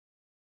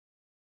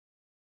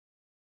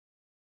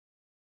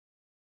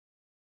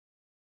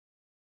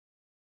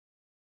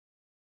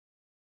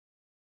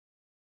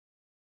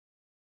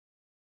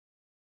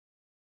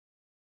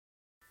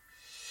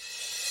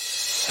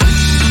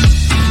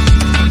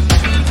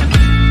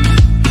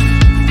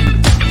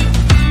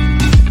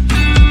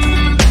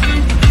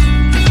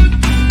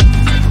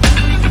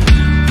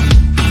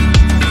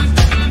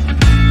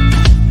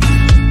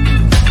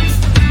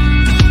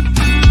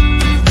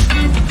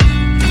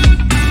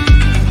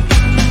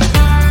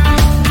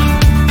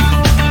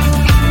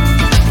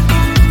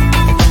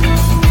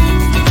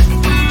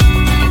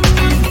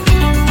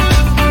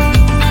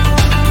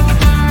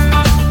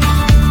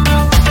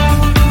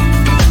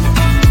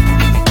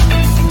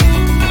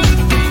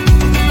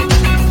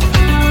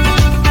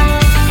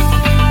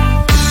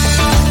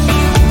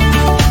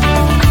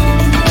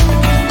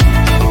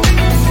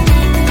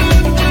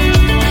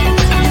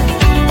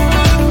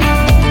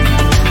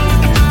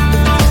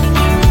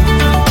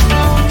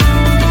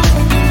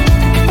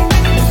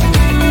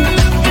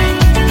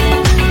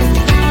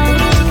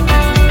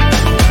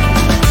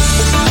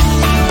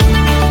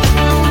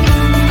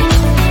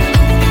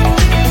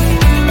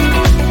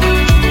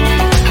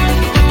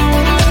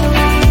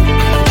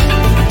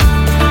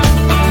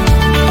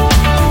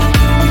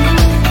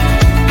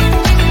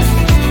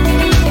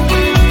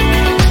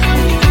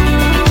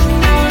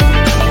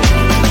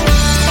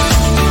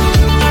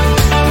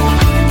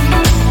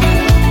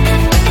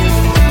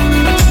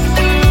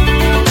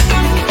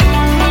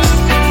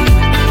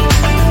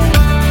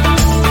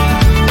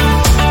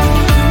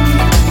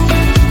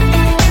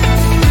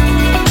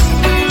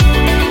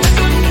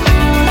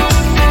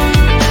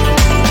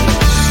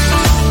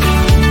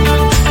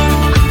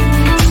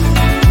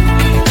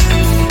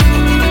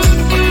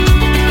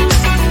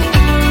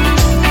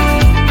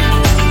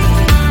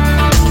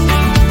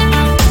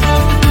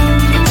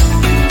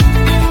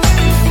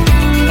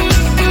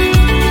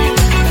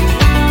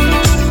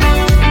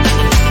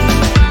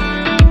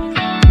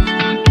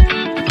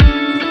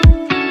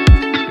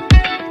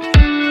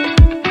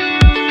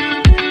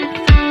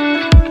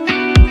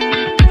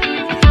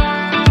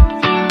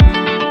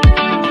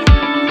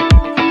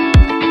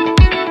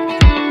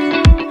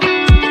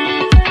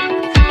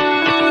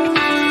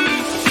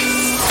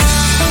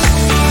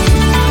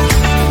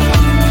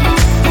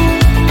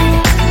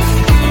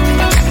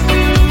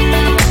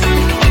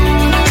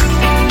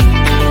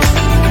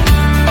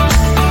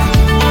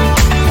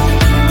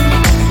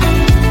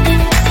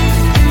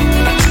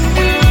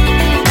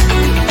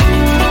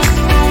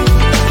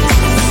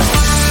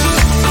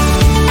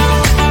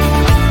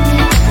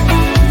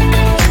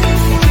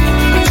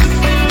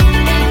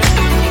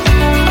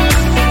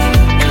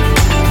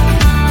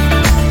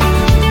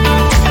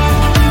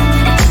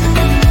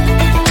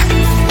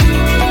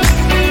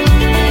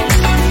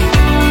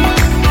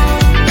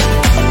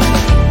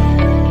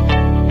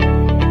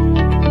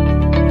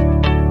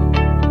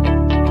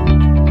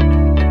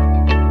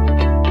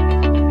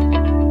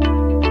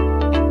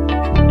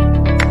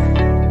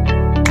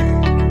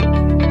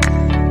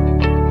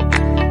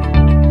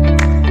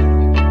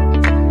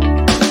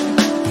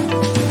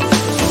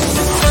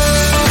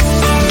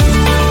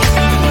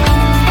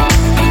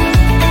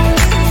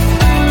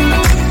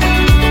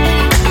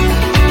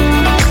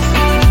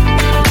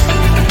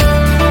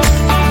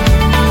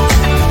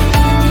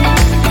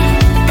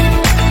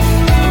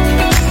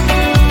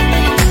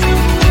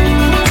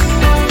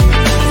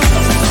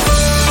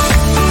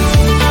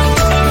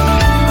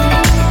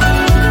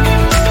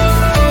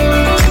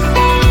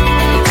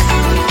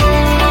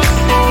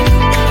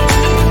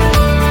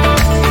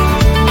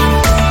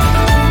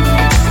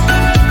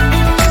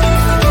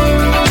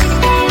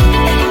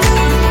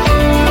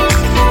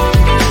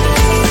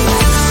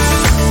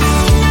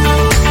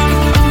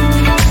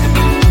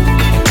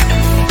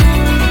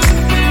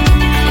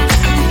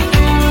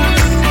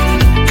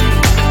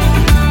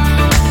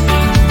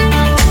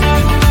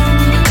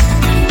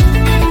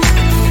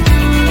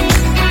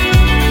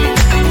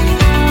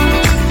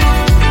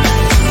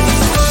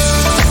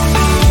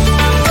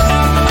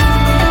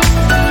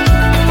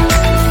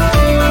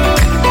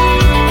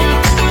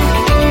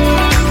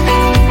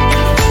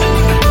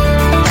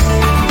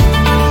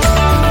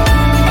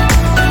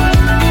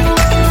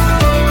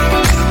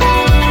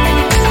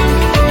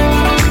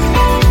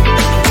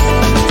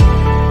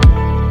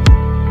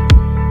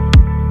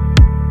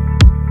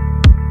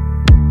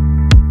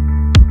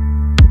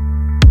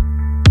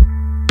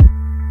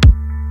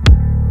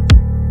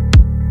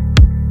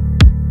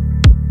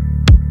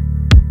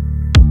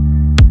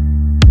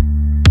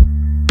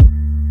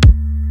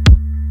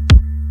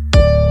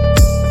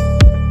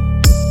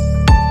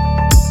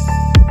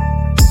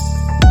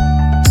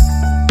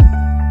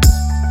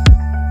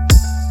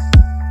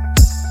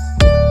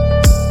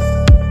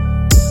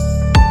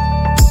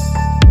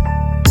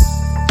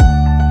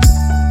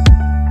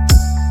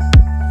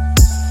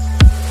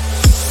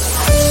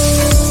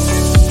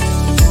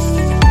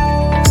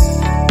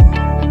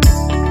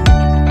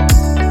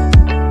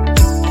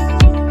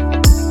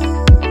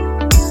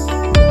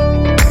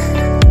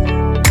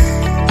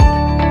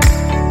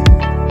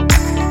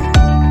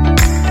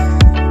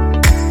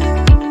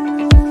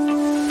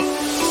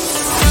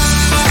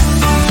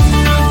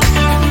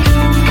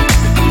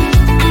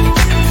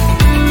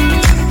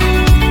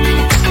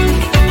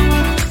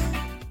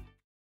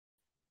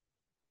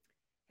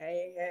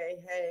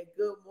Hey.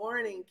 Good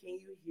morning. Can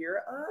you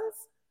hear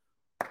us?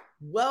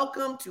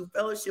 Welcome to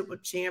Fellowship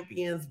of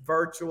Champions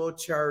Virtual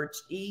Church,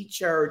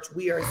 eChurch.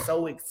 We are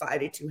so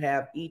excited to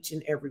have each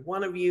and every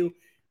one of you.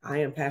 I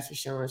am Pastor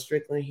Sean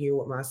Strickland here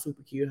with my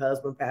super cute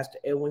husband, Pastor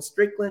Edwin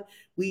Strickland.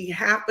 We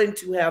happen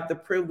to have the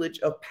privilege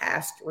of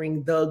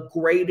pastoring the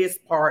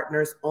greatest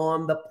partners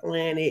on the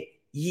planet,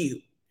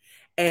 you.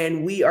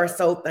 And we are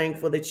so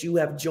thankful that you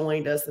have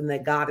joined us and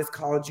that God has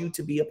called you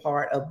to be a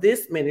part of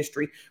this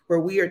ministry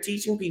where we are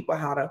teaching people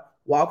how to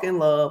walk in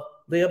love,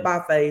 live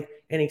by faith,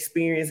 and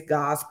experience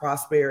God's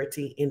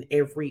prosperity in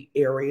every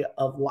area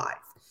of life.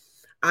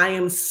 I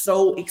am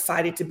so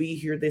excited to be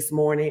here this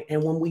morning.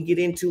 And when we get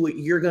into it,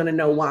 you're going to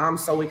know why I'm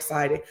so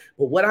excited.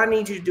 But what I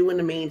need you to do in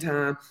the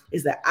meantime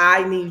is that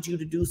I need you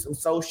to do some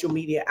social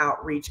media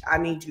outreach. I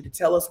need you to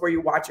tell us where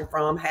you're watching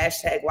from.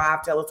 Hashtag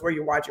live. Tell us where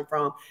you're watching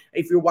from.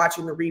 If you're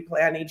watching the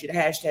replay, I need you to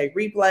hashtag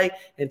replay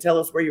and tell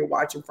us where you're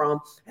watching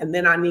from. And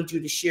then I need you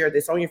to share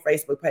this on your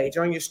Facebook page,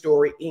 on your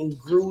story, in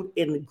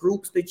the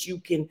groups that you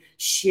can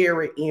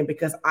share it in,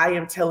 because I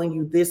am telling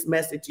you, this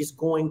message is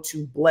going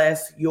to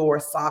bless your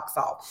socks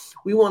off.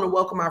 We want to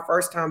welcome our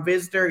first-time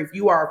visitor. If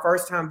you are a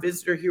first-time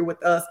visitor here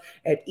with us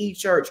at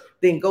eChurch,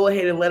 then go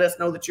ahead and let us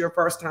know that you're a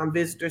first-time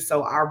visitor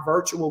so our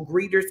virtual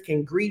greeters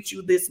can greet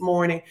you this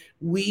morning.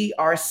 We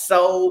are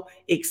so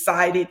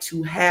excited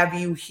to have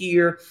you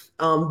here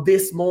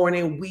this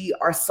morning. We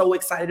are so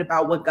excited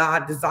about what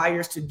God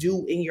desires to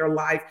do in your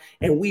life,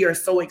 and we are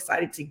so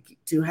excited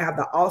to have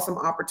the awesome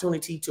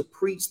opportunity to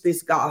preach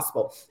this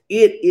gospel.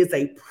 It is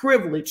a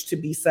privilege to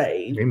be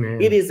saved.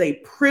 Amen. It is a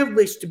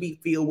privilege to be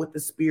filled with the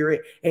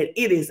Spirit, and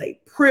it is a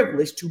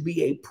privilege to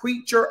be a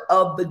preacher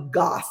of the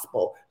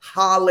gospel.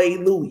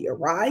 Hallelujah,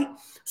 right?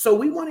 So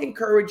we want to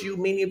encourage you.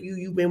 Many of you,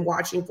 you've been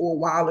watching for a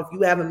while. If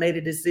you haven't made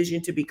a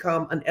decision to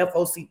become an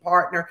FOC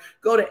partner,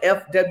 go to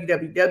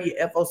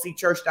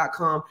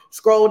www.focchurch.com,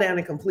 scroll down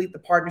and complete the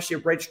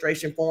partnership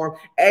registration form.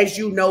 As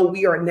you know,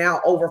 we are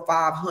now over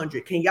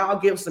 500. Can y'all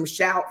give some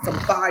shouts, some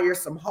fire,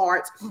 some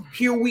hearts?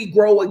 Here we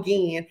grow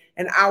again,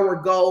 and our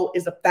goal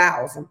is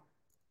 1,000.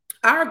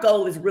 Our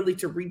goal is really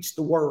to reach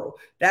the world.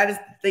 That is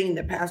the thing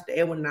that Pastor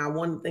Edwin and I,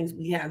 one of the things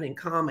we have in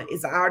common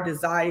is our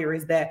desire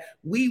is that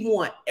we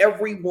want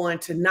everyone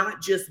to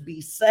not just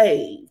be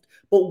saved,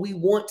 but we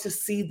want to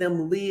see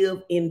them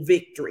live in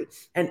victory.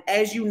 And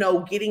as you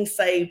know, getting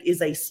saved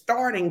is a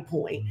starting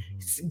point.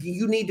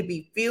 You need to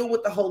be filled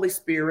with the Holy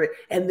Spirit,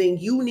 and then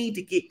you need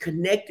to get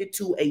connected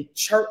to a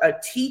church, a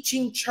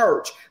teaching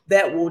church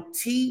that will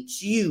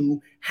teach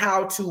you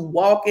how to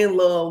walk in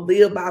love,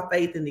 live by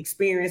faith, and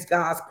experience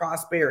God's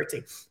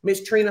prosperity.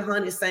 Miss Trina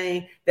Hunt is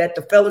saying that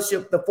the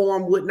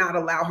forum would not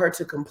allow her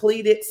to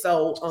complete it.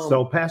 So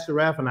Pastor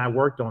Ralph and I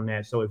worked on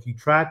that. So if you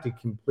tried to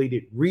complete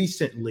it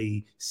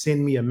recently,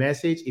 send me a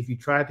message. If you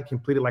tried to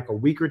complete it like a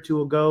week or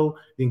two ago,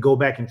 then go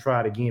back and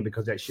try it again,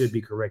 because that should be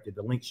corrected.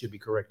 The link should be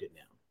corrected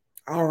now.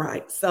 All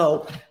right.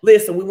 So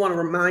listen, we want to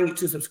remind you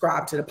to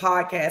subscribe to the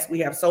podcast. We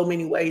have so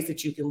many ways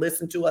that you can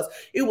listen to us.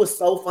 It was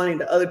so funny.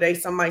 The other day,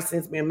 somebody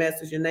sends me a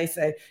message and they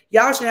say,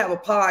 y'all should have a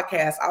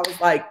podcast. I was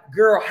like,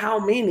 girl, how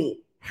many?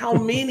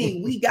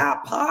 We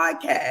got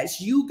podcasts.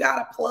 You got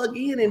to plug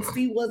in and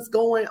see what's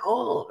going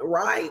on.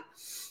 Right.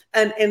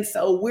 And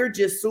so we're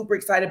just super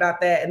excited about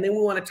that. And then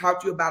we want to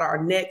talk to you about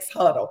our next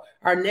huddle.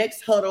 Our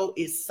next huddle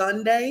is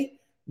Sunday,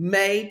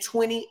 May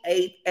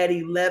 28th at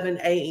 11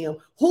 a.m.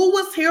 Who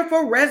was here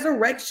for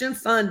Resurrection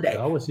Sunday?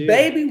 I was here.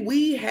 Baby,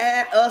 we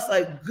had us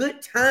a good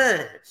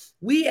time.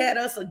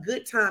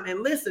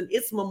 And listen,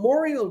 it's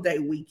Memorial Day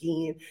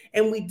weekend.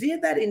 And we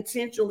did that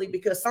intentionally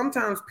because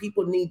sometimes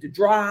people need to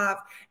drive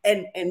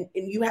and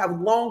you have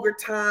longer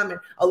time. And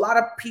a lot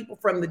of people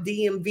from the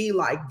DMV,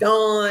 like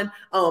Don,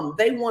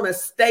 they want to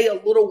stay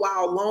a little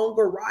while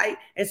longer, right?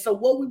 And so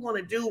what we want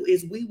to do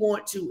is we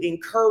want to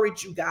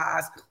encourage you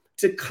guys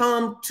to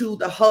come to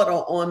the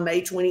huddle on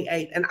May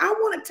 28th. And I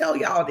want to tell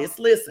y'all this.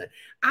 Listen,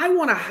 I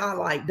want to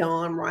highlight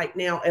Dawn right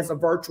now as a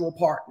virtual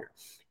partner.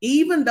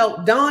 Even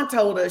though Dawn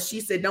told us,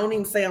 she said, don't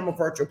even say I'm a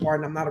virtual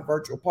partner. I'm not a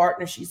virtual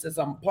partner. She says,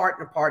 I'm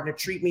a partner.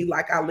 Treat me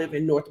like I live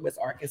in Northwest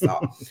Arkansas.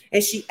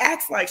 And she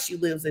acts like she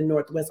lives in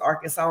Northwest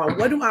Arkansas. And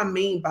what do I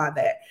mean by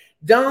that?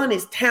 Dawn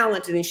is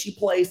talented and she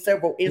plays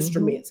several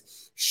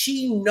instruments.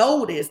 She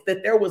noticed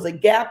that there was a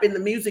gap in the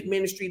music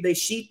ministry that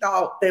she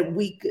thought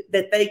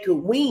that they could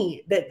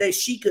win, that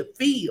she could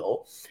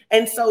fill.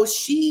 And so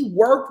she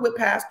worked with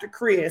Pastor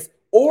Chris,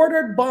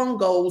 ordered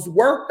bongos,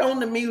 worked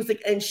on the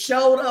music, and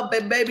showed up.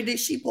 And baby, did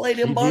she play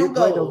them bongos? Did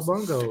play those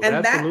bongos.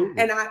 And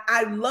absolutely.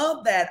 I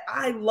love that.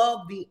 I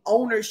love the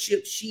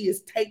ownership she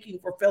is taking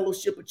for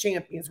Fellowship of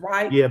Champions,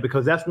 right? Yeah,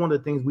 because that's one of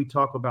the things we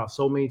talk about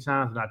so many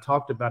times, and I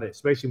talked about it,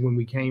 especially when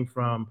we came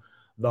from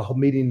the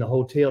meeting in the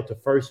hotel to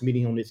first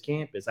meeting on this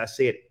campus. I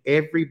said,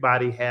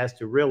 everybody has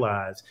to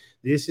realize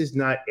this is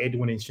not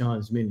Edwin and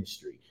Sean's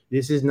ministry.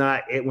 This is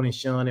not Edwin and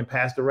Sean and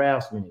Pastor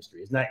Ralph's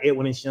ministry. It's not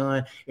Edwin and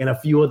Sean and a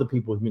few other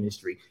people's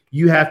ministry.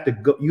 You have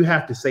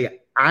to say,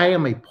 I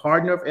am a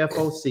partner of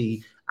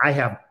FOC. I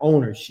have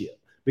ownership.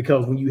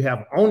 because when you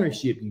have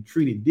ownership, you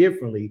treat it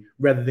differently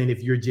rather than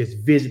if you're just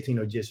visiting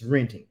or just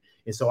renting.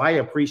 And so I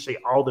appreciate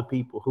all the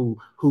people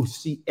who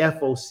see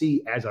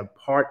FOC as a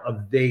part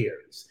of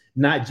theirs,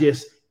 not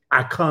just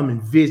I come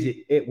and visit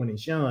Edwin and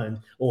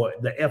Sean or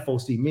the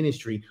FOC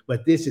ministry,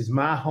 but this is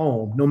my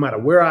home. No matter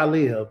where I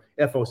live,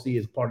 FOC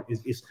is part of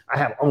is I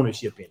have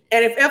ownership in it.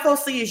 And if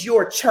FOC is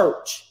your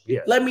church,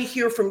 let me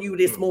hear from you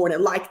this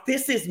morning. Like,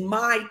 this is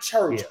my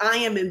church. I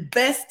am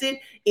invested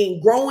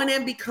in growing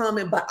and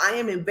becoming, but I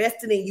am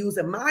invested in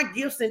using my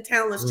gifts and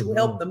talents to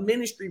help the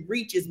ministry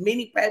reach as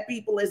many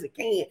people as it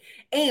can.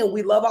 And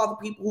we love all the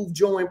people who've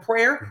joined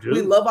prayer.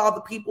 We love all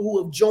the people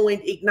who have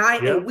joined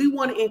Ignite. And we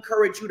want to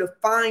encourage you to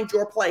find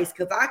your place,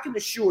 because I can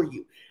assure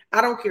you, I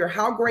don't care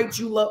how great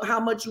you love, how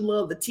much you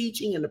love the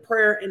teaching and the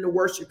prayer and the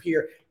worship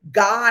here.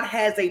 God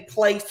has a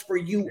place for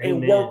you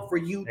and work for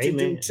you to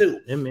do too.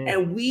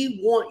 And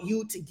we want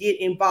you to get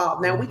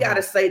involved. Now, we got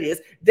to say this.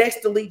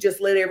 Dexter Lee just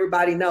let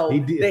everybody know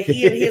that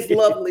he and his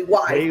lovely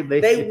wife,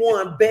 they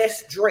won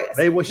best dress.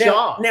 They were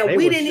sharp. Now,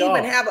 we didn't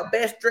even have a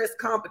best dress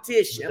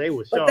competition,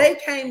 but they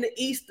came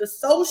to Easter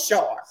so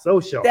sharp.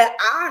 That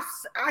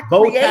I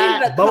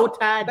created bow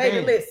tie,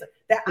 baby, listen,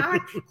 that I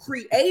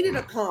created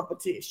a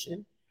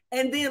competition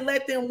and then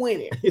let them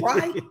win it,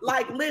 right?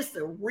 Like,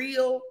 listen,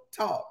 real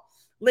talk.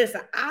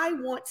 Listen, I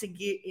want to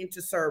get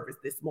into service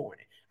this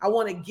morning. I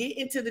want to get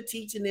into the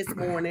teaching this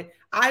morning.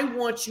 I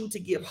want you to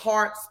give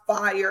hearts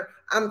fire.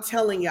 I'm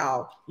telling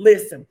y'all,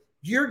 listen,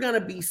 you're going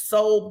to be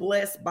so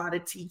blessed by the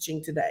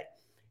teaching today.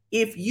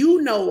 If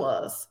you know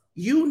us,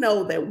 you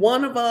know that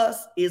one of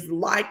us is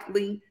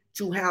likely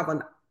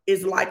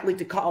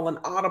to call an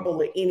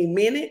audible at any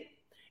minute.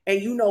 And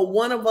you know,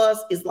 one of us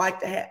is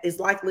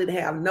likely to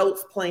have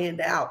notes planned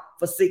out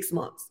for 6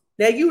 months.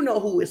 Now, you know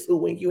who is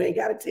who, and you ain't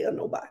got to tell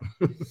nobody.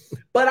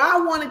 But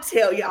I want to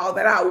tell y'all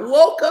that I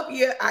woke up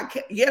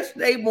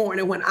yesterday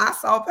morning when I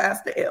saw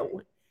Pastor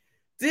Edwin.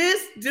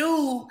 This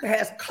dude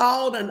has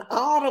called an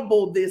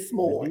audible this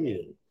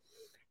morning.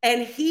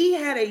 And he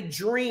had a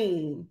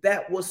dream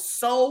that was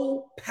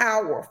so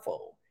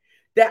powerful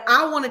that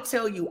I want to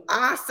tell you,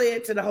 I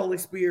said to the Holy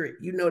Spirit,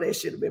 you know, that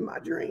should have been my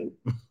dream.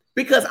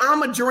 Because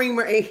I'm a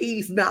dreamer and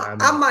he's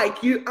not. I'm like,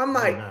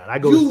 I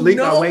go to sleep,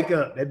 I wake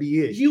up. That'd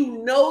be it.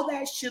 You know,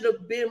 that should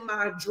have been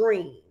my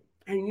dream.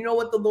 And you know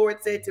what the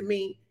Lord said to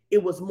me?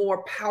 It was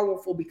more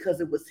powerful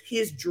because it was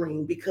his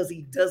dream, because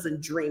he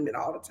doesn't dream it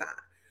all the time.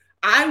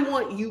 I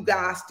want you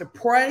guys to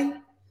pray.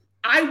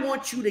 I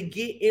want you to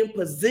get in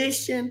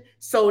position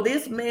so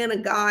this man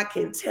of God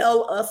can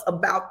tell us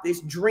about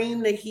this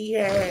dream that he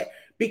had,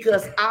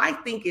 because I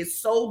think it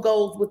so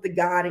goes with the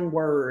guiding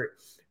word.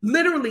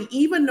 Literally,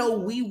 even though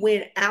we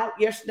went out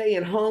yesterday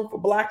and hung for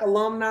Black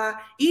alumni,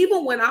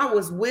 even when I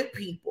was with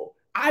people,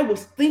 I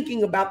was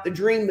thinking about the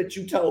dream that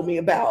you told me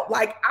about.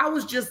 Like, I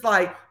was just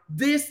like,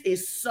 this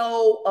is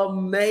so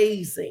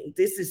amazing.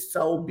 This is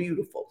so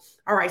beautiful.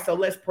 All right, so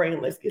let's pray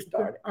and let's get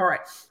started. All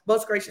right.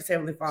 Most gracious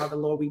Heavenly Father,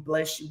 Lord, we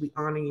bless you. We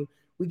honor you.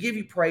 We give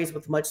you praise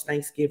with much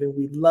thanksgiving.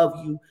 We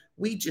love you.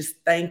 We just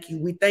thank you.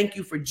 We thank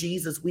you for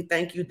Jesus. We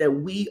thank you that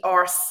we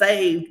are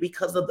saved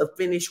because of the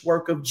finished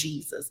work of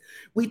Jesus.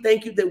 We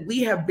thank you that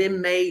we have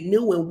been made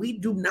new and we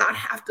do not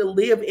have to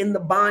live in the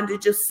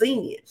bondage of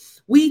sin.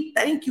 We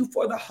thank you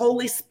for the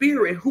Holy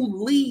Spirit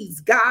who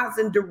leads, guides,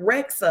 and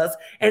directs us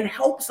and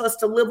helps us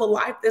to live a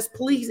life that's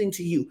pleasing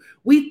to you.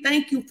 We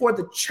thank you for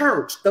the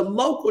church, the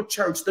local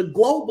church, the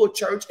global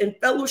church, and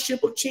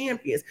Fellowship of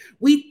Champions.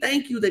 We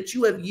thank you that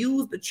you have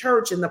used the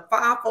church and the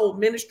fivefold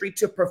ministry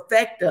to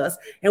perfect us.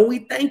 And we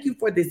thank you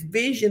for this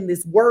vision,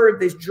 this word,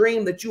 this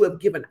dream that you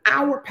have given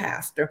our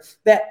pastor,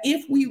 that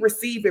if we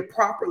receive it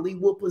properly,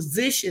 will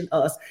position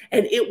us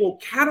and it will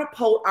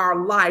catapult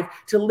our life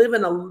to live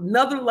in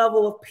another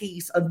level of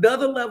peace,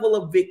 another level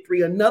of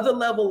victory, another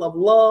level of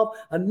love,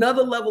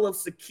 another level of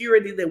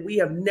security that we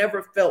have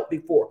never felt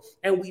before.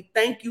 And we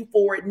thank you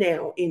for it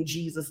now in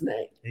Jesus'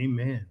 name.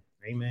 Amen.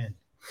 Amen.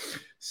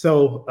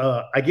 So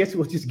I guess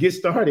we'll just get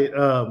started.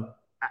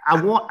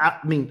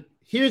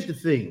 Here's the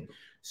thing.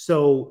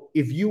 So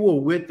if you were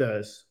with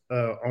us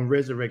on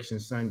Resurrection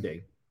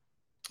Sunday,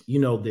 you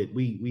know that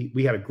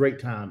we had a great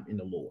time in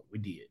the Lord. We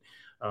did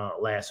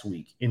last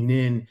week. And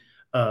then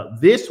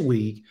this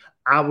week,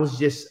 I've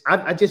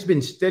just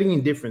been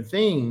studying different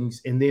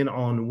things. And then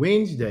on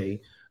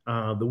Wednesday,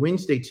 the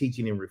Wednesday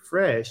teaching in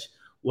Refresh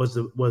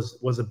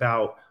was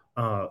about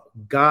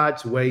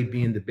God's way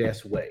being the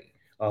best way.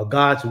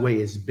 God's way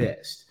is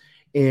best.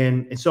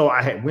 And so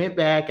I had went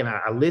back and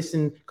I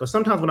listened, because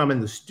sometimes when I'm in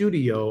the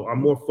studio,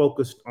 I'm more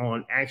focused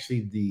on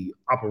actually the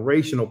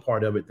operational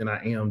part of it than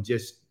I am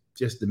just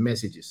the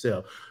message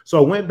itself.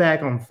 So I went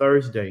back on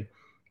Thursday,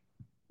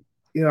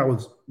 you know, I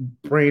was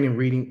praying and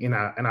reading, and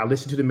I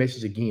listened to the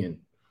message again.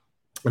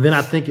 And then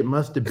I think it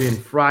must have been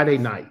Friday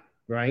night,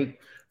 right?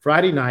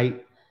 Friday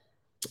night,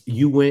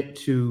 you went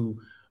to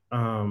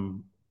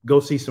go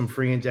see some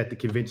friends at the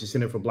Convention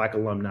Center for Black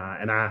Alumni,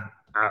 and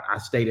I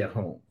stayed at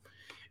home.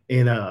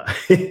 And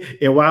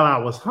and while I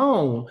was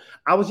home,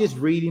 I was just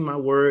reading my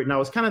word, and I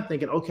was kind of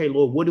thinking, okay,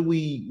 Lord, what are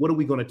we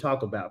going to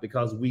talk about?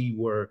 Because we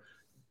were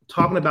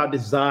talking about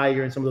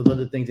desire and some of those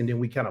other things. And then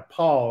we kind of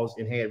paused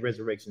and had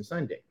Resurrection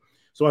Sunday.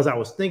 So as I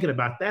was thinking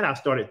about that, I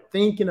started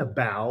thinking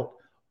about,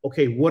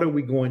 okay, what are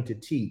we going to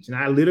teach? And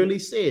I literally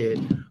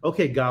said,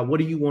 okay, God, what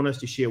do you want us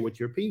to share with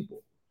your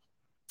people?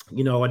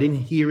 You know, I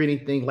didn't hear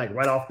anything like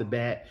right off the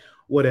bat,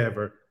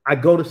 whatever. I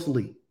go to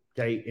sleep.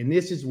 Okay. And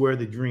this is where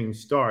the dream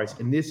starts.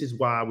 And this is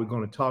why we're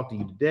going to talk to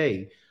you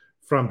today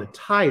from the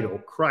title,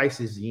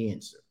 Christ is the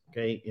Answer.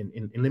 Okay.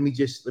 And let me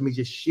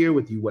just share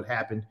with you what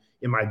happened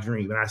in my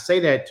dream. And I say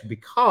that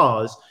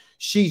because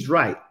she's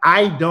right.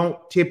 I don't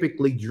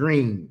typically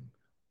dream.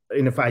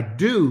 And if I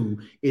do,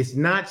 it's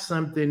not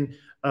something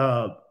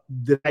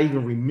that I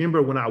even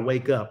remember when I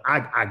wake up.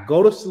 I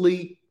go to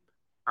sleep,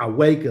 I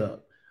wake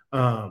up.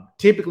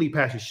 Typically,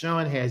 Pastor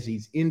Sean has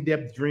these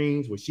in-depth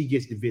dreams where she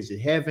gets to visit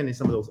heaven and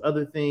some of those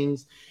other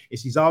things. And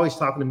she's always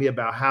talking to me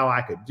about how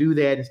I could do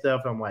that and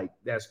stuff. I'm like,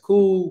 that's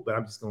cool, but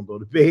I'm just going to go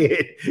to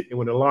bed. And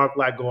when the alarm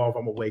clock go off,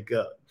 I'm going to wake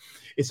up.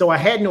 And so I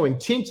had no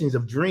intentions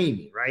of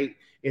dreaming, right?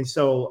 And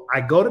so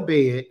I go to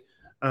bed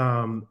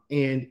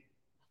and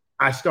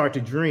I start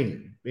to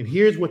dream. And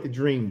here's what the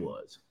dream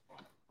was.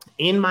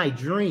 In my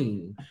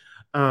dream,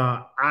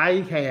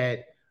 I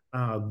had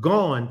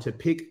gone to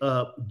pick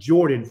up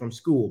Jordan from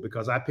school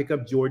because I pick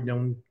up Jordan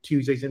on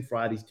Tuesdays and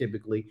Fridays,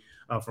 typically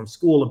from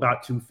school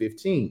about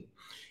 2:15.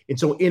 And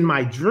so in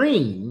my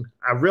dream,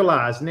 I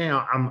realize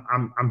now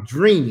I'm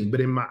dreaming,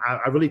 but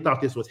I really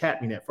thought this was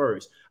happening at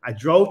first. I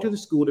drove to the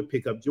school to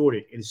pick up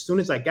Jordan. And as soon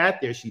as I got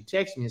there, she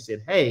texted me and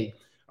said, hey,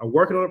 I'm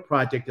working on a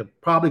project that's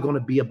probably going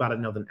to be about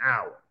another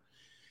hour.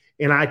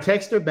 And I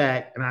texted her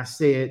back and I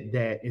said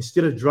that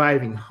instead of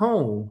driving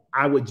home,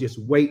 I would just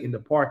wait in the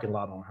parking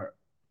lot on her,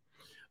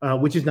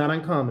 which is not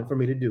uncommon for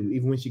me to do.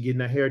 Even when she's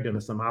getting her hair done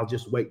or something, I'll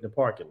just wait in the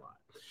parking lot.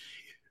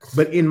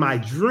 But in my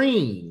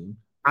dream,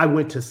 I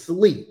went to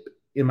sleep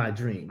in my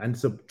dream. I'm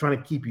so trying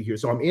to keep you here.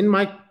 So I'm in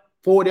my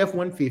Ford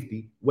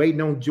F-150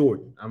 waiting on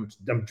Jordan. I'm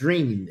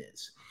dreaming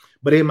this.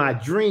 But in my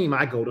dream,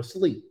 I go to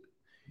sleep.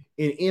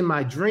 And in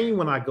my dream,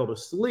 when I go to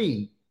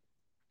sleep,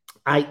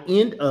 I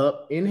end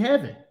up in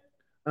heaven.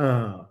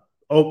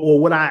 Or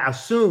what I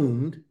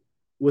assumed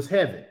was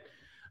heaven.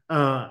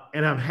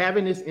 And I'm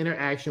having this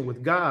interaction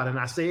with God. And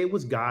I say it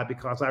was God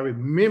because I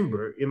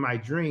remember in my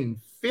dream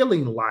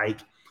feeling like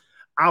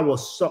I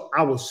was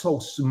so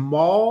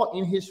small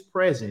in his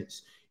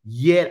presence,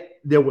 yet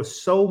there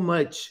was so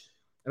much,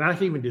 and I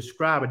can't even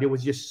describe it. There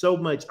was just so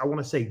much, I want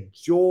to say,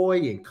 joy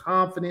and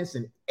confidence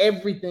and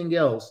everything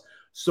else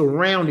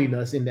surrounding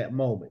us in that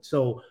moment.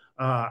 So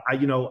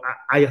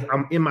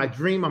I'm in my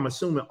dream, I'm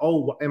assuming,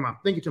 and I'm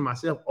thinking to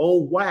myself, oh,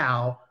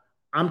 wow,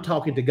 I'm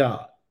talking to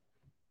God.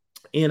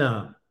 And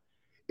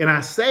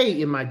I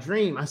say in my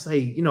dream, I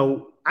say,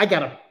 I got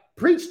to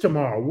preach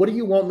tomorrow. What do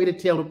you want me to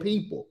tell the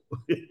people?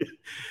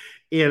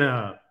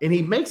 And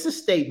he makes a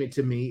statement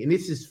to me, and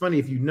this is funny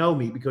if you know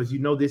me, because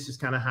this is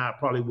kind of how it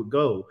probably would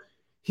go.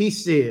 He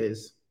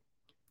says,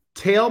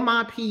 tell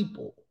my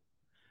people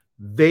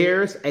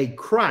there's a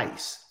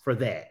Christ for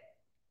that.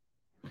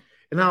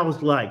 And I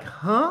was like,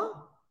 huh?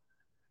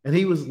 And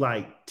he was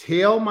like,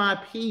 tell my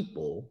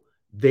people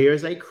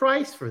there's a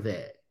Christ for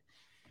that.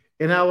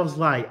 And I was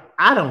like,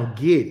 I don't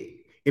get it.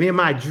 And in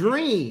my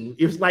dream,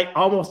 it was like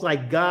almost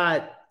like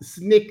God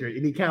snickered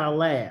and he kind of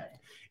laughed.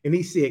 And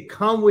he said,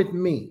 come with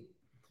me.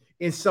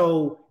 And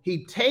so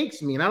he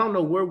takes me, and I don't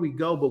know where we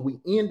go, but we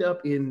end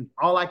up in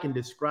all I can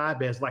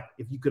describe as, like,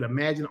 if you could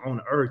imagine on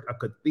earth, a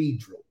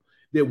cathedral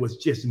that was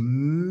just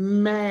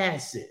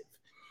massive.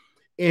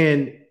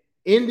 And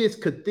in this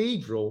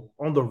cathedral,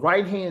 on the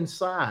right-hand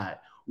side,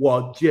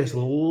 were just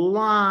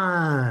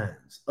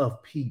lines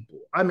of people.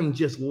 I mean,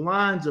 just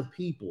lines of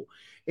people.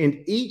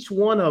 And each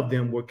one of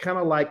them were kind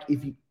of like,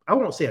 I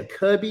won't say a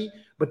cubby,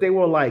 but they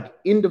were like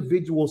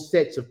individual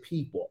sets of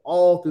people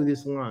all through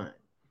this line.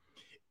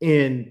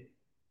 And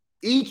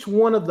each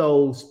one of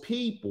those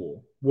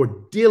people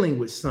were dealing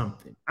with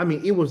something. I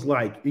mean, it was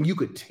like, and you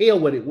could tell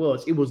what it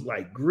was. It was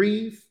like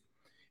grief.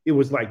 It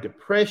was like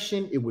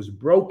depression. It was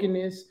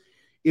brokenness.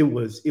 It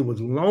was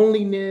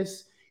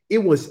loneliness. It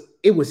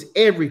was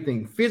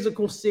everything: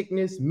 physical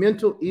sickness,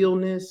 mental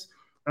illness,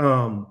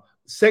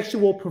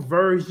 sexual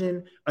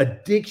perversion,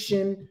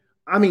 addiction.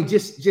 I mean,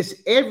 just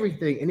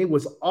everything. And it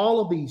was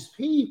all of these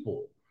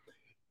people.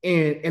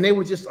 And they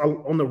were just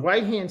on the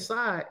right-hand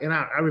side. And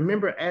I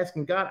remember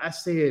asking God, I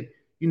said,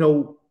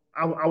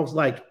 I was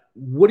like,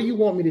 what do you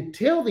want me to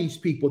tell these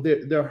people?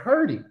 They're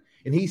hurting.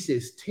 And he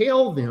says,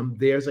 tell them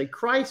there's a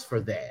Christ for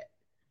that.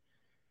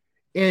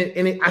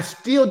 And it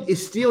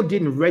still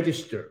didn't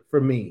register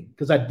for me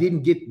because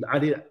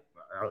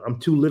I'm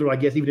too literal, I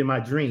guess, even in my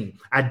dream.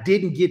 I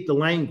didn't get the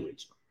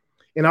language.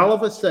 And all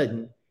of a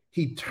sudden,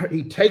 he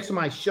takes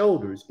my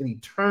shoulders and he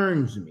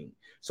turns me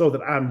so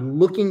that I'm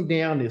looking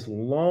down this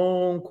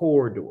long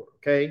corridor,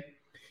 okay?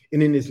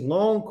 And in this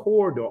long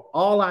corridor,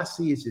 all I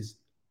see is this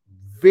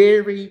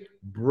very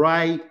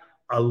bright,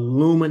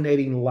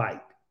 illuminating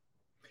light.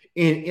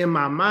 And in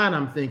my mind,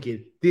 I'm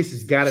thinking, this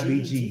has got to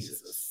be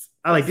Jesus.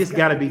 This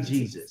got to be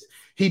Jesus.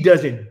 He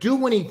doesn't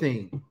do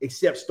anything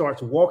except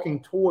starts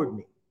walking toward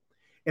me.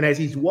 And as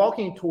he's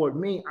walking toward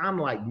me, I'm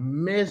like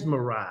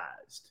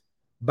mesmerized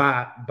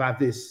by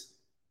this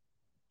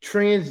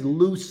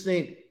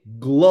translucent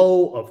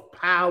glow of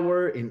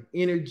power and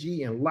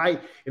energy and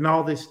light and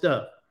all this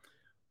stuff.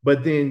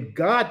 But then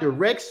God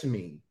directs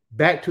me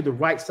back to the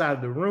right side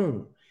of the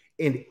room.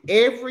 In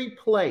every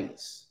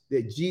place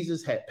that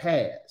Jesus had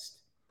passed,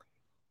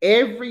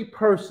 every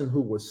person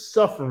who was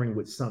suffering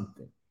with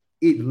something,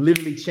 it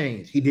literally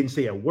changed. He didn't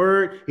say a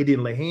word. He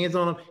didn't lay hands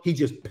on them. He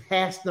just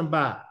passed them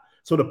by.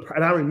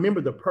 And I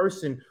remember the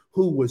person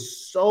who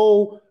was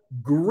so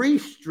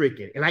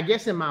grief-stricken. And I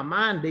guess in my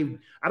mind,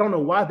 I don't know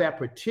why that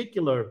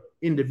particular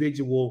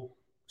individual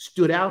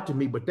stood out to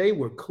me, but they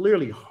were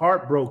clearly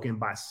heartbroken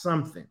by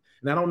something.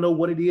 And I don't know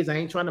what it is. I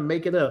ain't trying to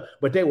make it up,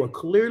 but they were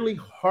clearly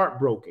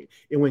heartbroken.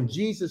 And when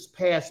Jesus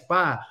passed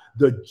by,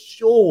 the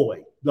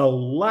joy, the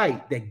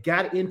light that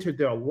got into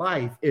their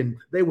life, and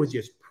they were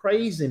just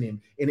praising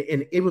him. And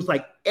it was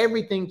like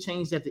everything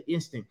changed at the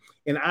instant.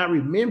 And I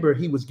remember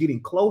he was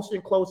getting closer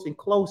and closer and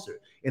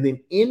closer. And then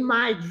in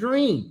my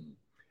dream,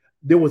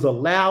 there was a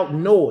loud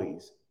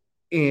noise.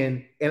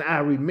 And I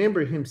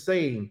remember him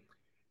saying,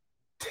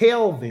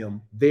 "Tell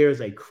them there's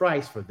a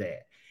Christ for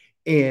that."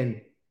 And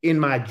in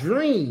my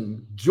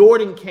dream,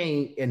 Jordan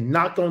came and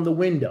knocked on the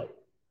window.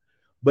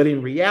 But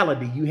in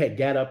reality, you had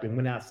got up and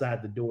went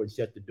outside the door and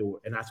shut the door.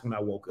 And that's when I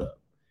woke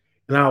up.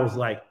 And I was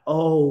like,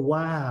 oh,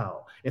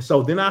 wow. And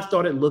so then I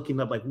started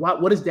looking up, like,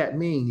 what does that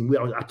mean?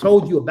 And I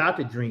told you about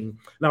the dream.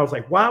 And I was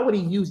like, why would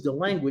he use the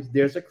language,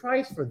 "There's a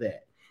Christ for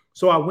that"?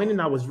 So I went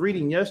and I was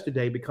reading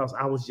yesterday because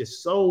I was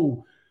just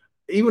so,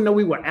 even though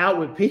we were out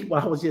with people,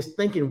 I was just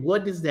thinking,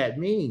 what does that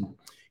mean?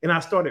 And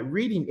I started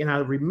reading, and I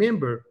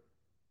remember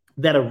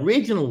that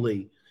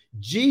originally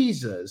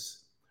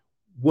Jesus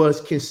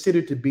was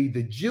considered to be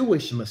the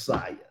Jewish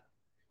Messiah.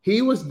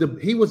 He was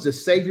the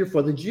savior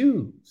for the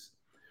Jews.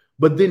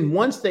 But then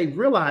once they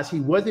realized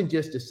he wasn't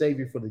just a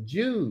savior for the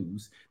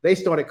Jews, they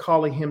started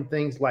calling him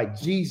things like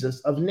Jesus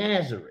of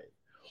Nazareth,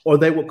 or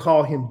they would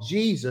call him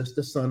Jesus,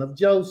 the son of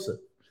Joseph.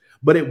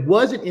 But it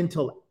wasn't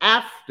until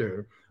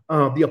after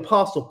the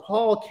Apostle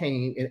Paul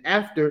came, and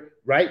after,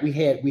 right, we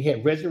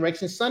had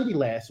Resurrection Sunday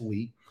last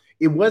week.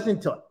 It wasn't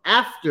until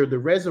after the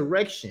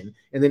resurrection,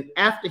 and then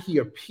after he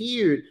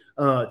appeared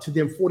to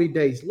them 40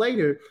 days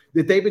later,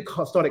 that they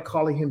started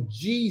calling him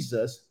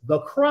Jesus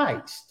the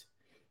Christ.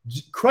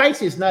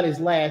 Christ is not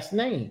his last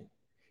name.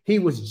 He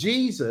was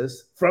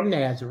Jesus from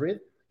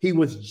Nazareth. He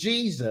was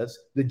Jesus,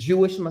 the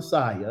Jewish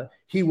Messiah.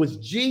 He was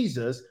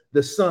Jesus,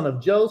 the son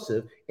of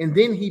Joseph. And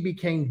then he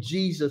became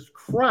Jesus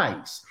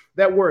Christ.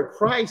 That word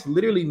Christ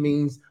literally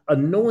means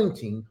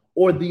anointing,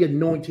 or the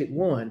anointed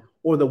one,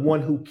 or the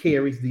one who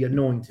carries the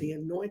anointing. The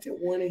anointed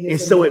one. And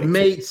so it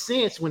made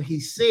sense when he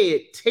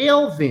said,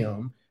 "Tell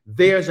them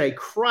there's a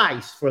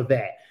Christ for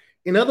that."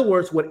 In other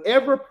words,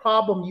 whatever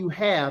problem you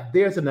have,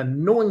 there's an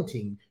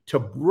anointing to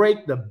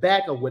break the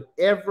back of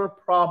whatever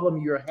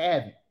problem you're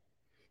having.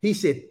 He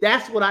said,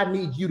 that's what I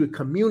need you to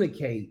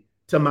communicate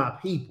to my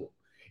people.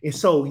 And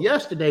so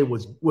yesterday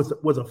was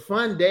a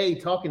fun day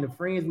talking to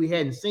friends we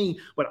hadn't seen,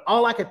 but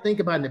all I could think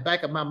about in the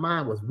back of my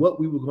mind was what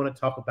we were going to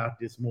talk about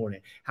this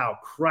morning, how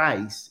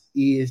Christ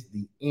is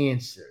the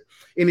answer.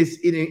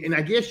 And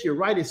I guess you're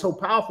right, it's so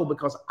powerful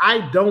because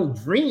I don't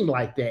dream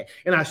like that.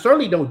 And I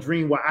certainly don't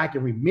dream where I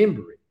can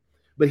remember it.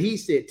 But he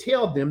said,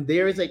 tell them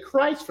there is a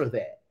Christ for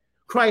that.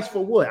 Christ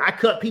for what? I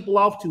cut people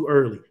off too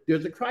early.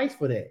 There's a Christ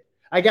for that.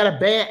 I got a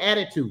bad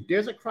attitude.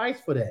 There's a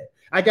Christ for that.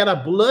 I got a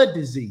blood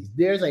disease.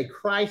 There's a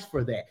Christ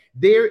for that.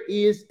 There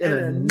is an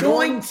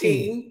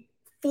anointing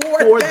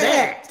for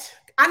that.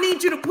 I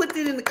need you to put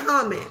that in the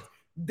comments.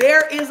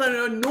 There is an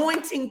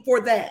anointing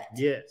for that.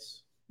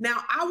 Yes. Now,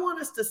 I want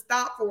us to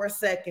stop for a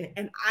second,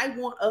 and I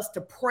want us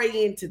to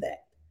pray into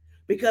that,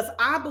 because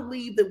I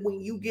believe that when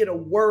you get a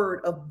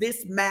word of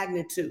this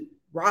magnitude,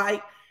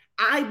 right,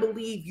 I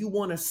believe you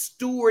want to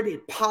steward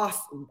it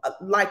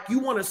like you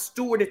want to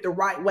steward it the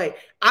right way.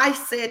 I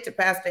said to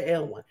Pastor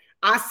Elwin,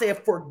 I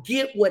said,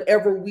 forget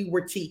whatever we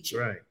were teaching.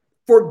 Right.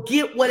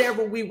 Forget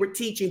whatever we were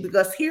teaching,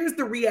 because here's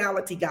the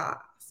reality, guys.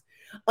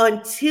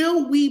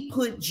 Until we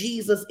put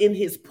Jesus in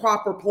his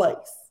proper place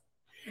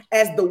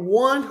as the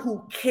one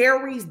who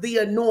carries the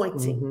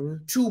anointing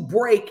to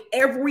break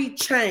every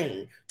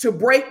chain, to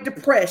break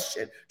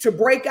depression, to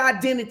break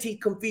identity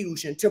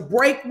confusion, to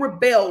break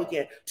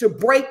rebellion, to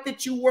break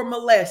that you were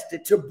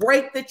molested, to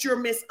break that you're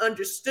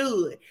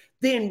misunderstood,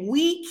 then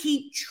we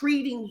keep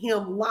treating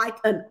him like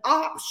an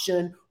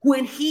option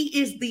when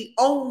he is the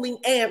only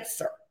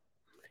answer.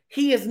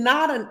 He is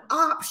not an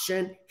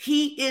option.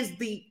 He is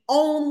the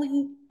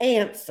only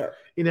answer.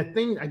 And the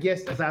thing, I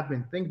guess, as I've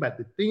been thinking about,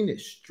 the thing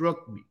that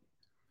struck me,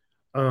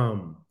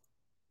 and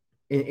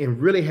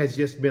really has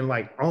just been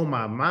like on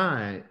my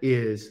mind,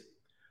 is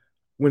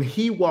when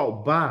he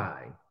walked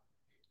by,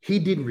 he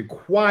didn't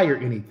require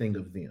anything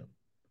of them.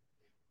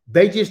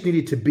 They just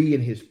needed to be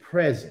in his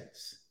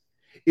presence.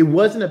 It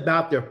wasn't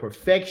about their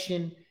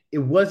perfection. It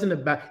wasn't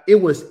about, it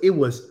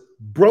was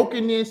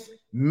brokenness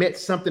met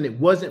something that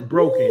wasn't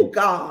broken. Oh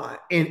God.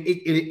 And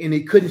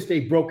it couldn't stay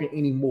broken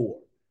anymore.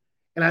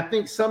 And I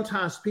think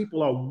sometimes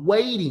people are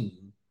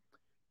waiting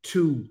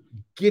to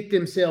get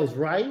themselves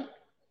right,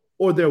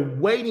 or they're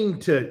waiting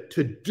to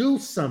do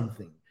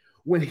something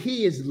when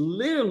he is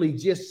literally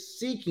just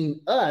seeking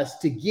us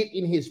to get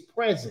in his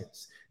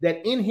presence.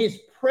 That in his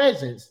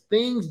presence,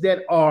 things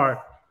that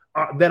are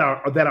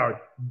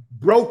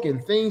broken,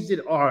 things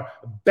that are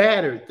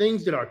battered,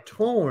 things that are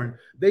torn,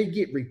 they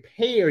get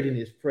repaired in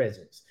his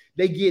presence.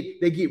 They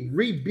get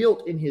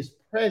rebuilt in his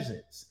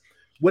presence.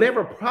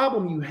 Whatever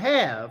problem you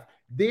have,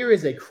 there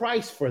is a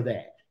Christ for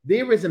that.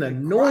 There is an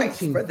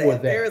anointing for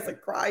that. There is a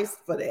Christ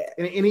for that.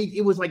 And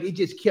it was like it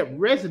just kept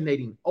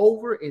resonating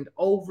over and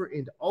over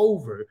and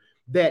over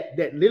that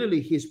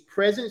literally his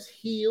presence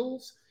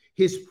heals,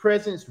 his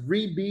presence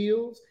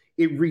rebuilds,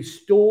 it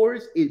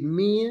restores, it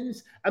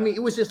mends. I mean, it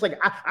was just like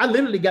I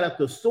literally got a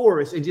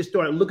thesaurus and just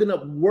started looking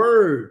up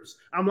words.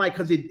 I'm like,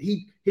 because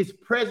his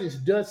presence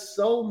does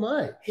so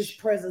much. His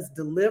presence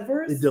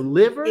delivers. It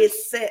delivers. It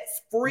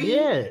sets free.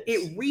 Yes.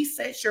 It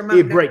resets your mind.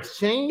 It breaks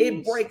chains.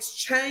 It breaks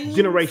chains.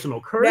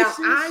 Generational curses.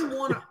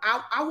 Now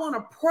I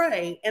wanna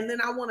pray, and then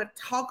I want to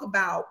talk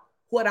about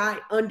what I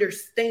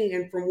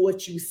understand from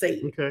what you said.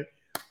 Okay.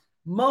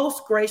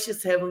 Most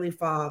gracious Heavenly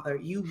Father,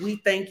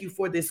 we thank you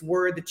for this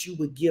word that you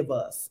would give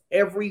us.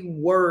 Every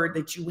word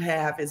that you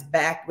have is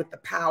backed with the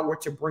power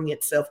to bring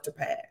itself to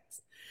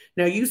pass.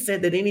 Now, you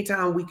said that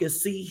anytime we could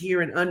see,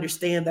 hear, and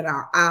understand, that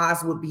our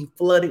eyes would be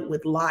flooded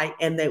with light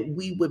and that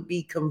we would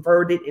be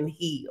converted and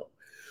healed.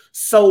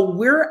 So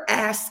we're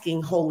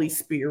asking, Holy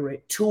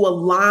Spirit, to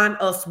align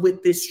us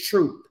with this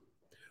truth.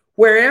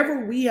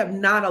 Wherever we have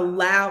not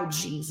allowed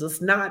Jesus,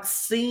 not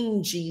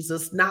seen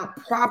Jesus, not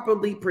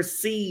properly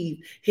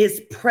perceived his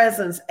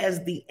presence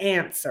as the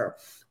answer,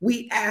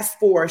 we ask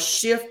for a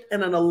shift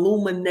and an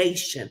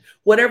illumination.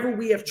 Whatever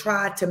we have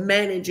tried to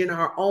manage in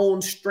our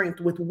own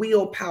strength with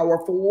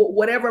willpower, for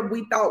whatever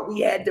we thought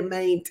we had to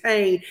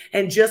maintain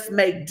and just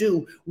make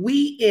do,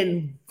 we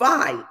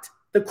invite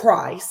the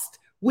Christ.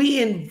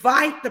 We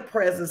invite the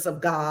presence of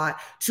God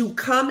to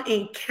come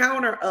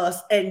encounter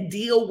us and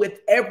deal with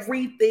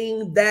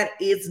everything that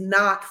is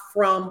not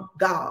from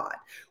God.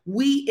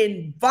 We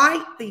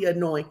invite the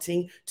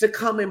anointing to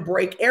come and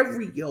break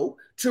every yoke,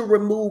 to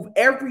remove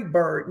every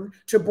burden,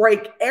 to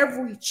break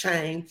every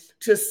chain,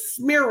 to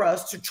smear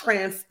us, to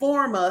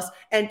transform us,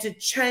 and to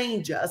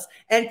change us,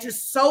 and to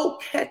so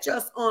catch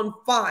us on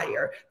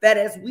fire that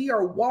as we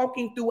are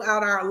walking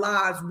throughout our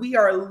lives, we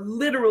are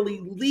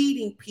literally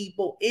leading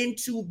people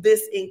into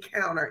this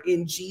encounter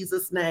in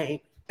Jesus'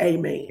 name.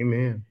 Amen.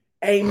 Amen.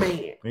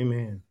 Amen.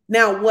 Amen.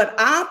 Now, what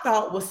I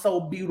thought was so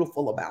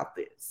beautiful about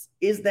this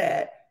is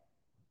that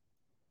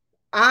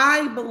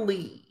I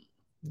believe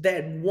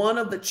that one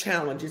of the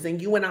challenges, and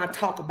you and I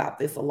talk about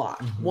this a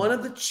lot, one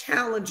of the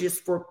challenges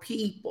for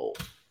people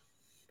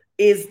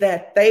is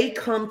that they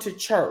come to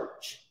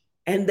church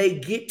and they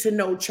get to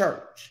know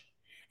church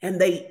and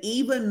they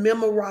even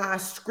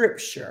memorize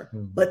scripture,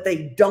 but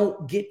they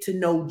don't get to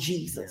know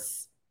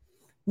Jesus.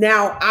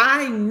 Now,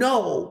 I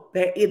know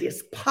that it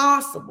is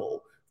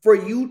possible for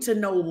you to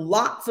know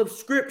lots of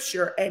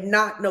scripture and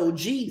not know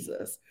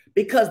Jesus,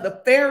 because the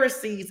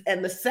Pharisees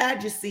and the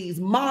Sadducees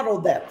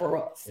modeled that for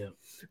us. Yeah.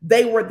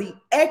 They were the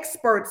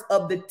experts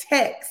of the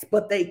text,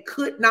 but they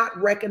could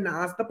not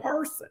recognize the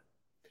person.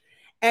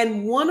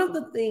 And one of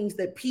the things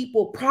that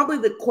probably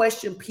the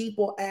question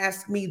people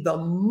ask me the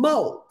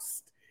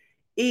most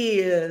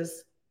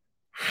is,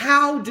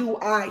 how do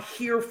I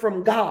hear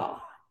from God?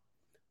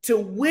 To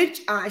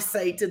which I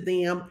say to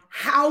them,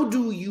 how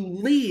do you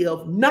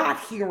live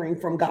not hearing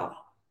from God?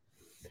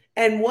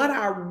 And what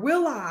I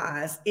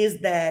realize is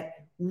that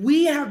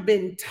we have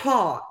been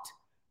taught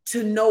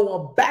to know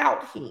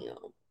about him,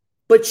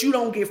 but you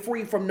don't get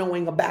free from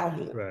knowing about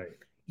him. Right.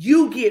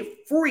 You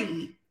get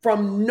free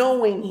from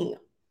knowing him.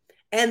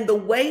 And the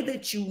way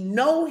that you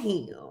know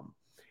him,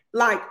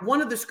 like one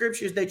of the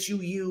scriptures that you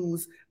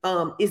use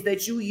is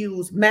that you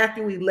use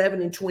Matthew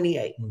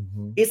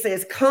 11:28. It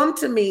says, come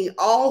to me,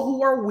 all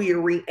who are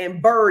weary and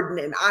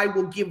burdened, and I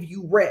will give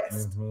you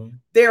rest.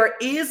 There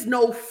is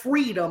no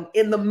freedom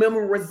in the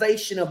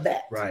memorization of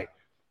that. Right,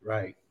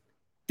 right.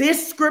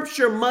 This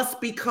scripture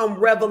must become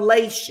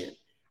revelation.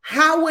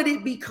 How would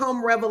it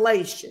become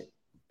revelation?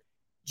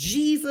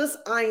 Jesus,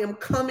 I am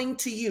coming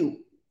to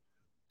you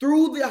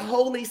through the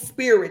Holy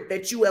Spirit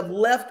that you have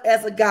left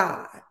as a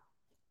guide.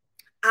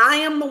 I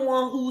am the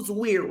one who's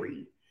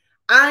weary.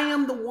 I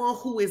am the one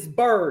who is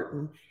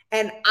burdened,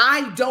 and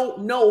I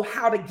don't know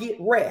how to get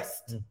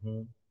rest.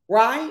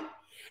 Right?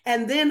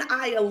 And then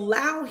I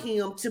allow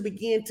him to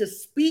begin to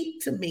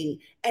speak to me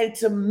and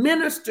to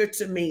minister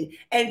to me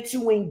and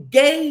to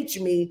engage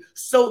me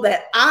so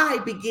that I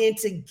begin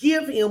to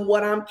give him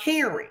what I'm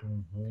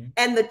carrying.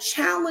 And the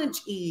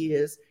challenge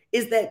is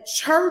that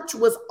church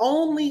was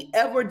only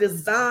ever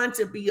designed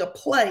to be a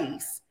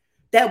place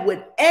that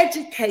would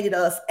educate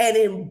us and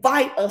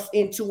invite us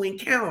into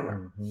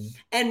encounter.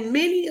 And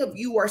many of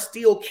you are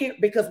still,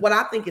 because what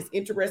I think is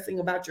interesting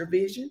about your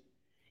vision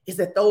is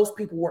that those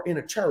people were in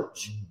a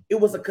church. It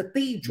was a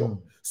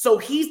cathedral. So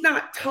he's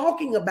not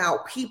talking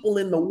about people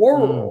in the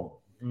world.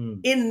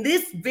 In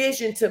this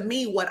vision, to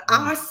me, what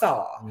I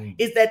saw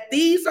is that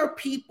these are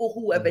people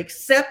who have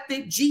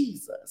accepted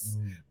Jesus,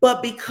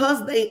 but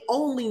because they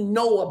only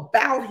know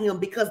about him,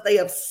 because they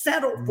have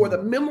settled for the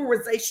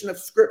memorization of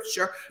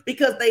scripture,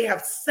 because they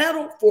have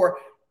settled for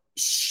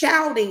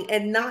shouting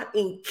and not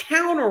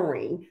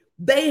encountering,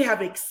 they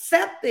have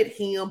accepted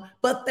him,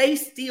 but they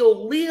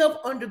still live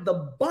under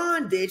the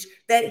bondage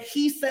that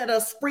he set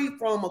us free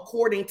from,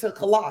 according to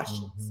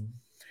Colossians.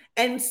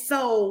 And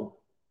so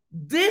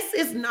this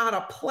is not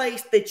a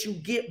place that you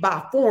get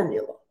by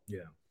formula. Yeah.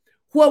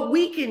 What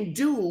we can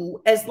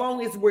do, as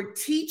long as we're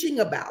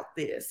teaching about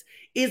this,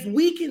 is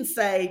we can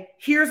say,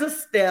 here's a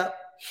step,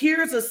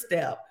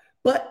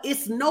 but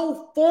it's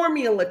no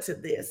formula to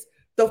this.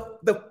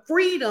 The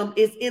freedom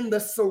is in the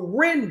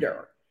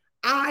surrender.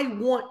 I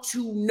want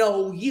to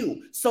know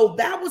you. So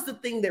that was the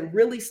thing that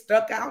really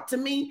stuck out to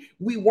me.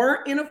 We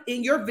weren't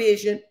in your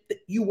vision.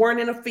 You weren't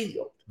in a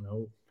field.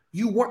 No.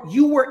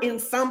 You were in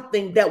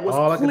something that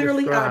was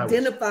clearly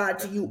identified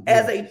to you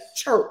as a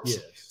church.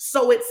 Yes.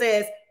 So it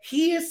says,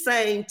 he is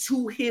saying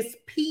to his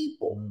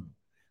people,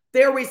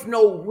 there is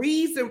no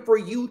reason for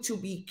you to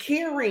be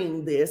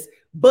carrying this,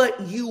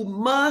 but you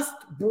must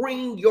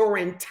bring your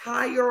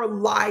entire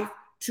life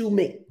to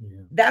me. Yeah.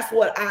 That's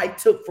what I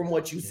took from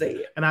what you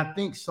said. And I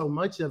think so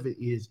much of it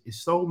is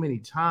so many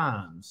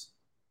times,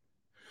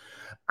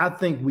 I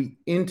think we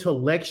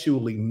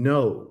intellectually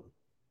know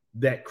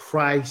that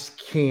Christ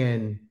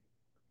can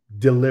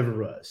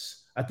deliver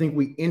us. I think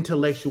we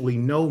intellectually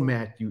know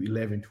Matthew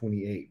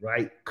 11:28,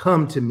 right?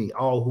 Come to me,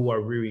 all who are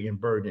weary and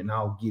burdened, and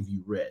I'll give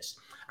you rest.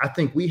 I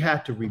think we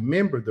have to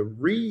remember the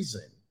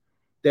reason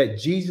that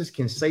Jesus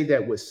can say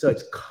that with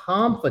such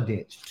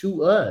confidence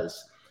to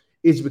us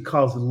is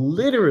because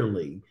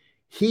literally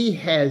he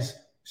has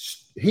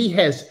had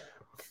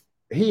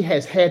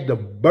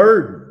the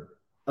burden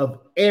of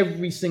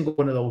every single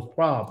one of those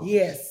problems.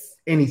 Yes.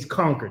 And he's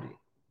conquered it.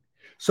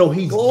 So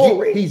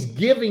he's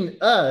giving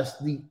us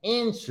the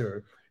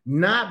answer,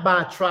 not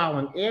by trial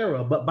and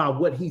error, but by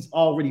what he's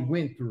already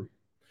went through.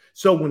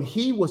 So when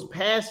he was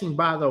passing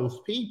by those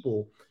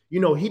people, he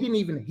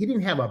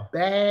didn't have a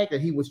bag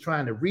that he was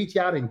trying to reach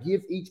out and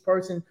give each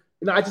person.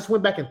 I just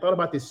went back and thought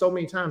about this so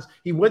many times.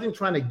 He wasn't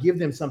trying to give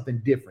them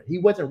something different. He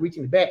wasn't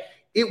reaching back.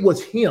 It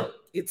was him.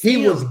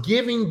 He was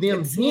giving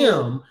them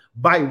him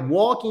by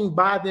walking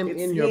by them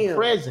in your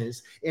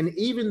presence. And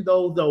even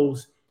though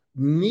those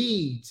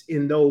needs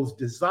and those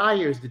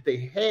desires that they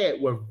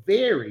had were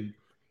varied,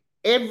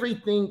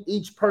 everything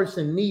each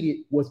person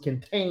needed was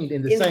contained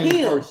in the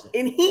same person.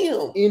 In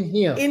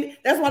him.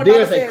 That's what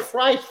there's a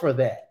Christ for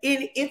that.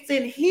 It's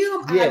in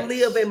him. Yes. I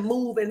live and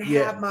move and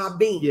have my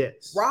being.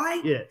 Yes.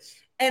 Right? Yes.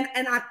 And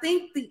I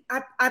think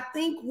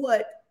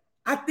what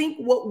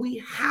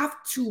we have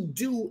to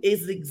do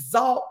is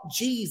exalt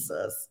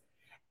Jesus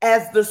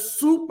as the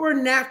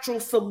supernatural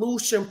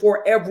solution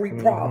for every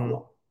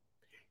problem.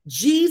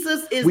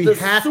 Jesus is we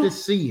have to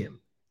see him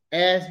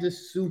as the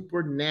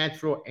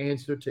supernatural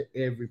answer to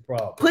every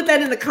problem. Put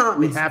that in the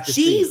comments.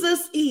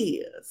 Jesus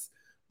is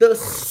the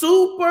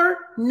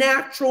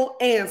supernatural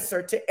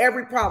answer to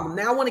every problem.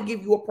 Now I want to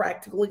give you a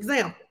practical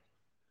example.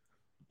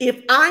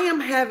 If I am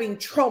having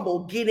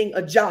trouble getting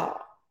a job,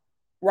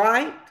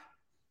 right?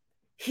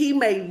 He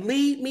may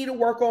lead me to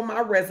work on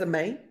my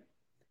resume.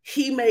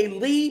 He may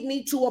lead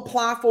me to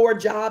apply for a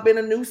job in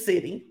a new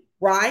city,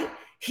 right?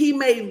 He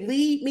may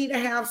lead me to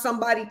have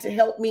somebody to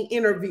help me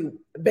interview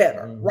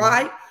better,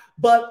 right?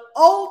 But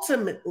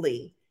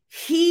ultimately,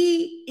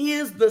 he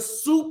is the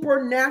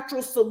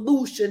supernatural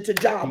solution to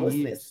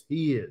joblessness.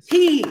 He is.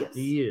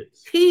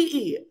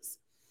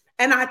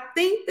 And I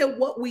think that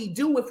what we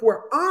do, if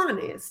we're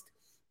honest,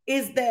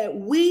 is that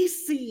we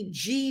see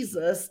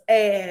Jesus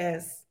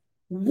as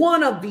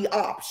one of the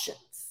options.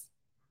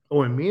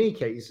 Or in many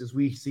cases,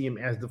 we see him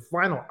as the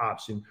final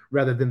option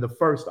rather than the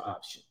first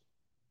option.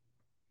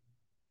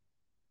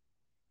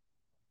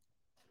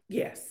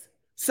 Yes.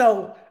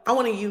 So I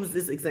want to use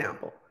this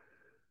example.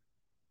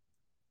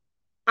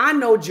 I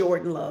know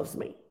Jordan loves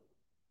me,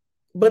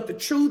 but the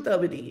truth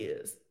of it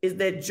is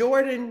that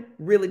Jordan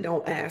really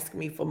don't ask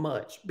me for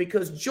much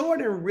because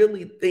Jordan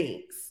really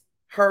thinks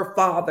her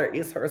father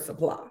is her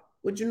supply.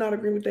 Would you not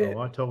agree with that?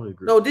 Oh, I totally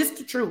agree. No, this is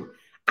the truth.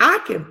 I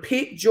can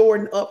pick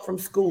Jordan up from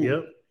school.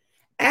 Yep.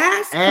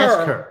 Ask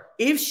her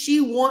if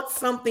she wants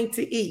something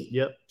to eat.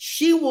 Yep.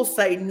 She will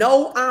say,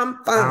 no,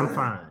 I'm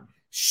fine.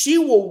 She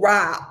will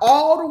ride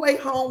all the way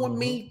home with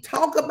me,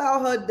 talk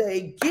about her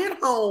day, get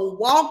home,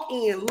 walk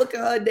in, look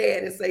at her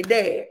dad and say,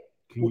 Dad,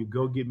 can you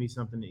go get me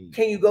something to eat?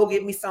 Can you go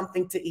get me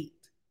something to eat?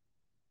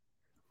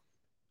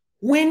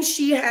 When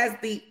she has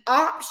the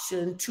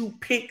option to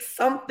pick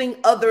something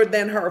other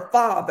than her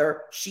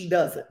father, she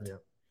doesn't. Yeah.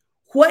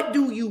 What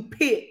do you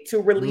pick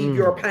to relieve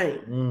your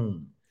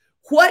pain?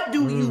 What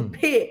do you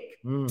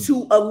pick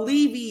to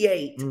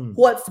alleviate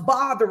what's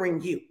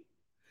bothering you?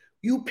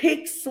 You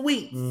pick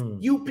sweets.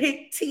 You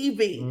pick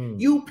TV.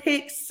 You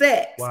pick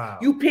sex. Wow.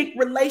 You pick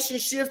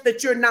relationships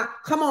that you're not.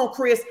 Come on,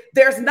 Chris.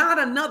 There's not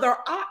another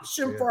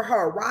option for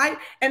her, right?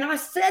 And I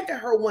said to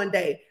her one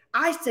day,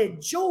 I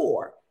said,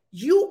 Jor,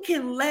 You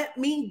can let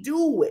me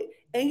do it.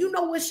 And you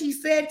know what she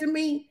said to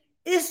me?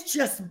 It's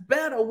just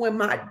better when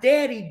my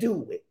daddy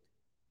do it.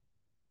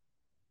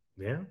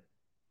 Yeah.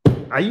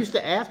 I used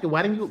to ask her,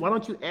 why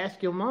don't you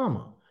ask your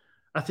mama?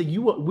 I said,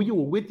 you were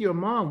with your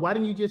mom. Why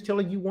didn't you just tell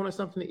her you wanted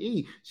something to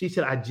eat? She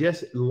said, I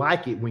just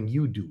like it when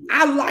you do it.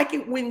 I like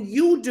it when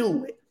you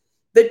do it.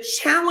 The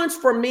challenge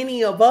for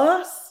many of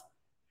us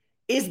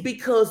is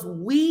because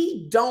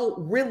we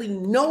don't really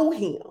know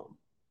him.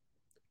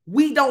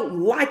 We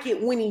don't like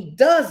it when he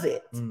does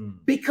it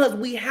because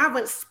we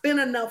haven't spent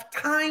enough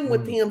time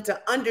with him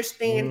to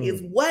understand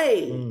his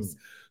ways.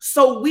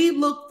 So we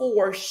look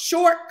for a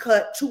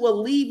shortcut to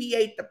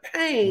alleviate the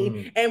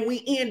pain, and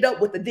we end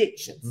up with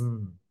addictions.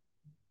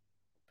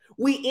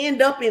 We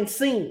end up in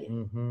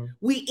sin.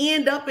 We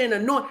end up in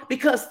annoyance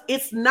because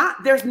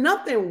there's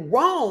nothing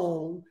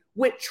wrong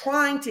with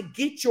trying to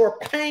get your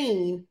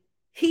pain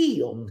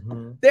healed.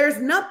 There's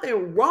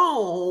nothing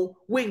wrong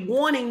with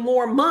wanting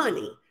more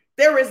money.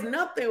 There is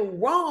nothing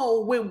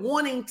wrong with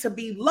wanting to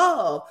be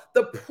loved.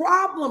 The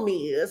problem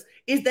is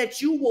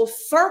that you will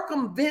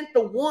circumvent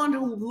the one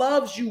who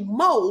loves you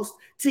most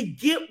to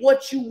get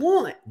what you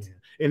want. Yeah.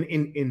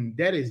 And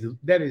that is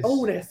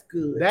oh, that's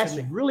good. That's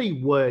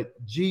really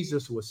what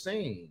Jesus was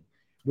saying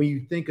when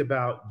you think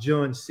about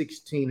John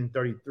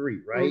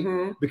 16:33,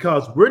 right?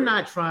 Because we're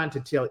not trying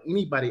to tell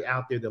anybody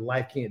out there that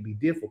life can't be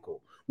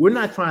difficult. We're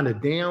not trying to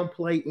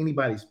downplay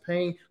anybody's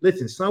pain.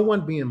 Listen,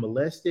 someone being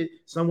molested,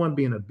 someone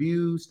being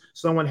abused,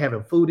 someone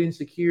having food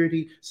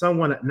insecurity,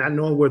 someone not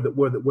knowing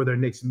where their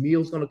next meal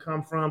is going to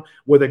come from,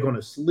 where they're going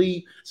to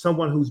sleep,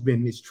 someone who's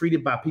been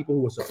mistreated by people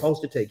who are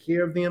supposed to take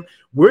care of them.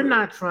 We're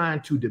not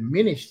trying to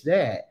diminish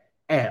that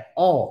at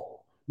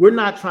all. We're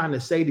not trying to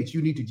say that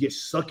you need to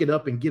just suck it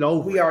up and get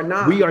over it. We are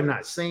not. We are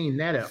not saying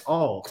that at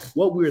all.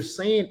 What we're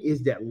saying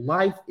is that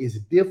life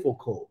is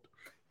difficult.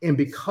 And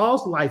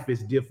because life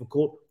is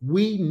difficult,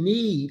 we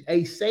need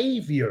a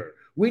savior.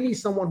 We need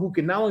someone who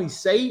can not only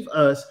save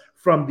us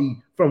from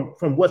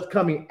what's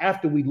coming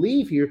after we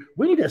leave here,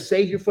 we need a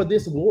savior for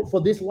this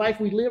life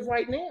we live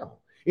right now.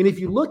 And if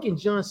you look in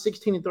John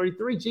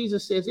 16:33,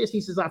 Jesus says this. He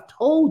says, I've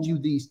told you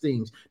these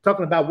things,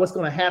 talking about what's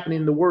going to happen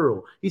in the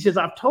world. He says,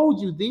 I've told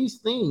you these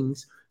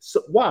things.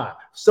 So why?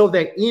 So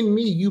that in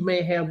me you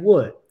may have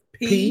what?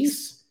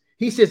 Peace.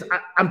 He says,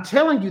 I'm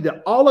telling you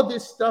that all of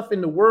this stuff in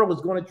the world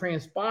is going to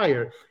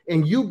transpire,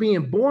 and you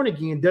being born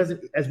again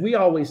doesn't, as we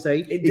always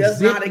say, it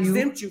does not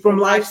exempt you from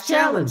life's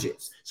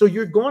challenges. So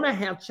you're going to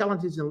have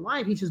challenges in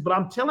life. He says, but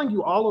I'm telling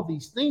you all of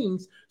these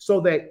things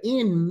so that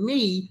in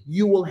me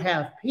you will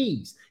have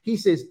peace. He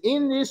says,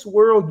 in this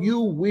world you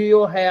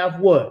will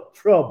have what?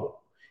 Trouble.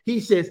 He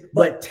says,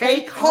 but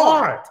take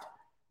heart.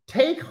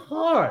 Take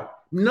heart.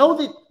 Know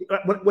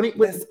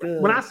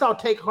that when I saw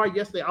take heart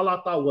yesterday, all I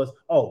thought was,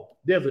 oh,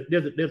 there's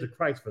a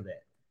Christ for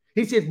that.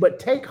 He says, but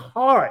take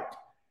heart.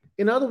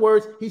 In other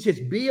words, he says,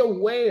 be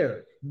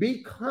aware,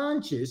 be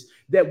conscious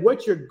that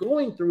what you're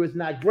going through is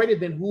not greater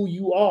than who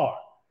you are.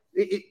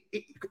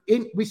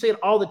 We say it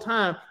all the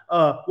time.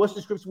 What's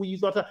the scripture we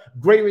use all the time?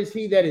 Greater is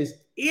he that is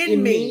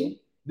in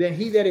me than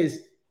he that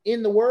is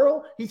in the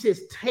world. He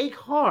says, take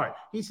heart.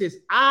 He says,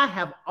 I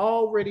have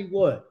already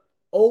what?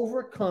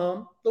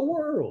 Overcome the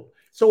world.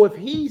 So if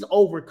he's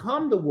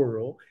overcome the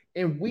world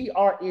and we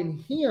are in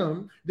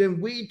him,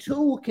 then we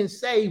too can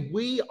say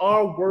we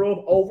are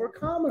world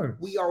overcomers.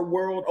 We are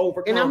world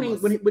overcomers. And I mean,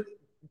 when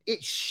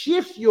it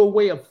shifts your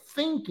way of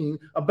thinking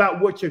about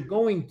what you're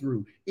going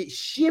through. It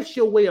shifts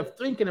your way of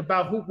thinking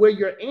about where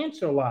your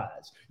answer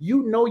lies.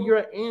 You know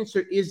your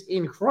answer is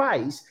in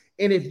Christ.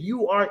 And if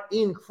you are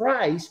in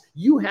Christ,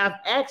 you have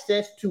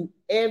access to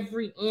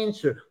every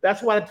answer.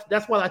 That's why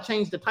I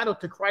changed the title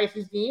to Christ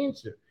is the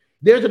Answer.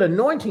 There's an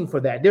anointing for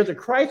that. There's a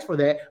Christ for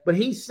that. But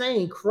he's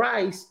saying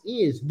Christ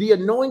is the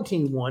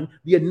anointing one.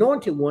 The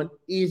anointed one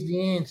is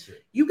the answer.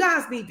 You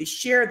guys need to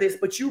share this,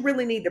 but you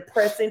really need to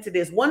press into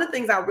this. One of the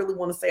things I really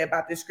want to say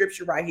about this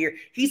scripture right here,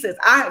 he says,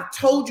 I have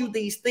told you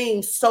these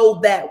things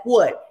so that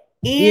what?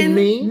 In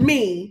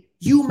me,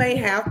 you may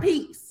have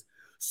peace.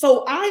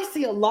 So I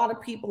see a lot of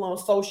people on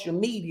social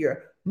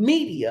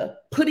media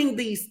putting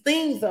these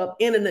things up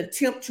in an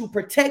attempt to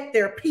protect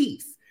their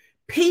peace.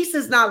 Peace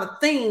is not a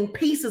thing.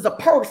 Peace is a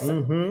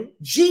person.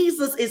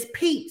 Jesus is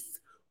peace.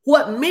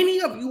 What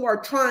many of you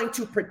are trying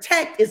to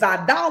protect is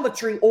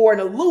idolatry or an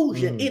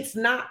illusion. It's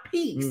not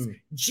peace.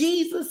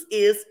 Jesus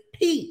is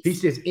peace. He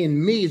says,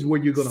 in me is where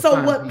you're going to find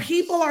peace. So what peace.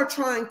 people are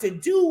trying to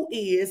do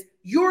is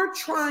you're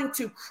trying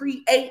to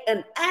create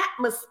an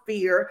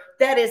atmosphere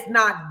that is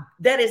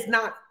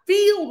not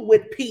filled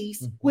with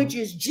peace, which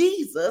is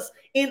Jesus,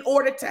 in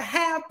order to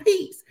have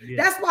peace.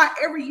 Yeah. That's why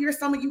every year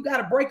some of you got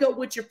to break up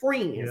with your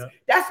friends. Yeah.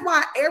 That's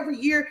why every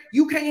year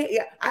you can't,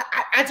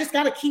 I just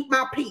got to keep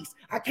my peace.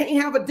 I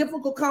can't have a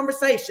difficult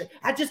conversation.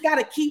 I just got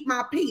to keep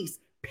my peace.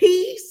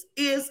 Peace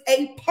is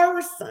a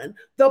person,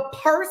 the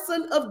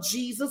person of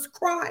Jesus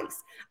Christ.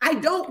 I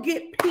don't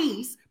get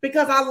peace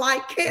because I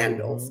light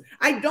candles.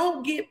 I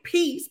don't get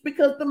peace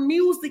because the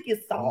music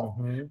is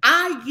soft.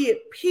 I get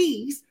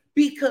peace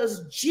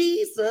because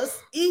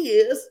Jesus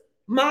is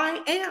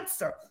my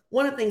answer.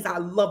 One of the things I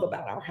love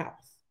about our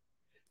house,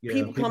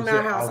 people come to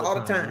our house all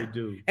the time. They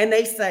do. And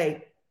they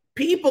say,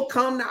 people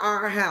come to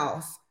our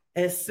house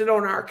and sit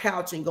on our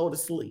couch and go to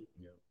sleep.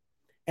 Yeah.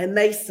 And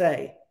they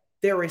say,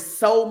 there is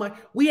so much.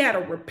 We had a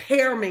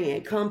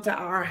repairman come to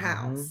our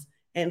house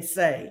and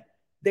say,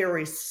 there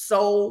is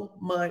so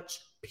much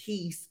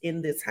peace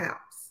in this house.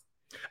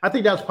 I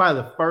think that was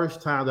probably the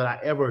first time that I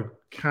ever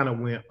kind of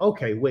went,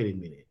 okay, wait a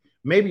minute.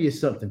 Maybe it's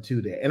something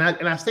to that. And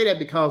I say that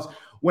because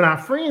when our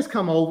friends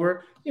come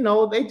over, you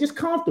know, they just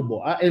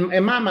comfortable.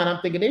 In my mind,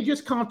 I'm thinking they're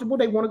just comfortable.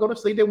 They want to go to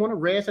sleep. They want to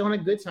rest. They want a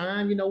good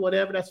time, you know,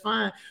 whatever. That's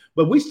fine.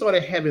 But we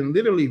started having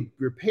literally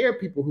repair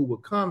people who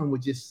would come and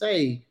would just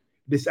say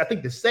this. I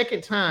think the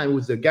second time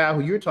was the guy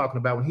who you're talking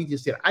about when he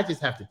just said, I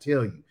just have to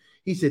tell you.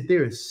 He said,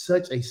 there is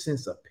such a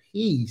sense of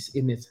peace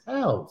in this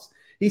house.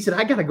 He said,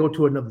 I got to go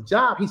to another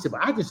job. He said,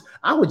 but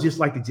I would just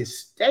like to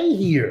just stay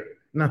here.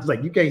 And I was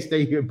like, you can't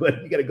stay here,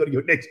 but you got to go to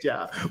your next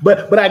job.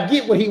 But I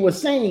get what he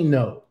was saying,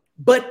 though.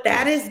 But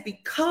that is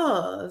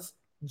because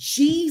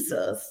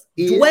Jesus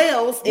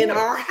dwells in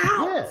our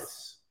house.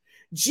 Yes.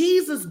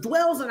 Jesus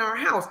dwells in our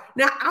house.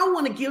 Now, I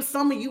want to give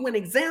some of you an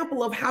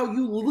example of how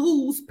you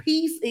lose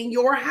peace in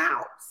your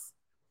house.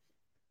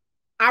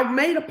 I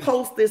made a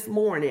post this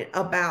morning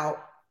about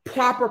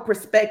proper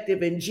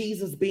perspective and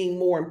Jesus being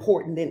more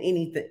important than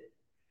anything.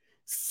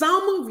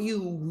 Some of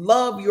you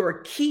love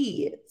your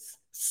kids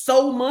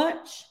so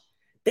much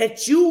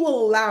that you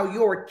will allow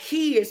your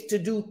kids to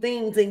do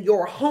things in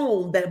your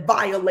home that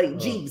violate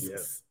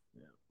Jesus.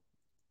 Yeah.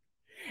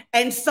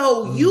 Yeah. And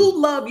so you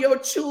love your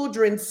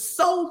children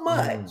so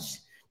much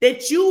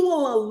that you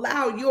will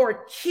allow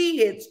your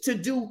kids to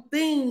do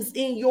things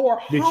in your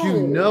home that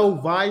you know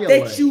violate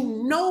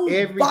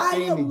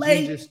everything that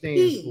Jesus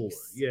stands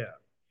for. Yeah.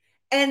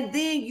 And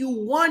then you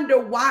wonder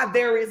why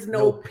there is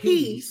no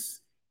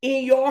peace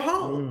in your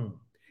home.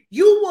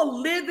 You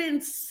will live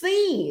in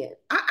sin.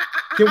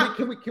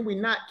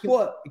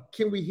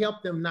 Can we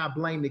help them not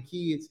blame the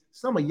kids?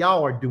 Some of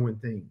y'all are doing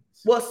things.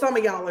 Well, some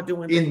of y'all are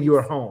doing in things.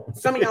 Your home.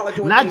 Some of y'all are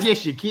doing not things.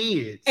 Just your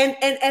kids. And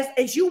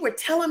as you were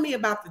telling me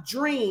about the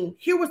dream,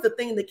 here was the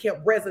thing that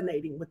kept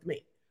resonating with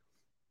me.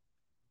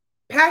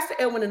 Pastor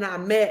Edwin and I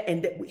met,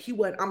 and he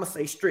wasn't, I'm gonna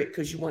say strict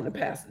because you weren't a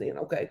pastor then,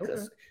 okay?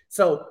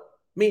 So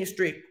me and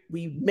Strick,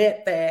 we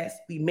met fast,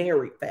 we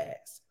married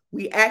fast.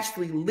 We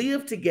actually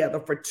lived together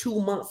for 2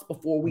 months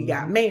before we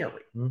got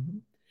married.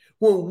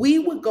 When we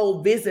would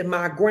go visit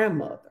my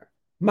grandmother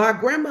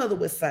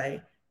would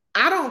say,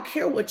 I don't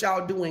care what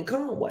y'all do in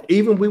Conway.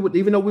 Even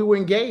though we were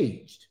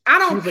engaged. I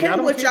don't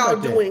care what y'all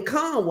do in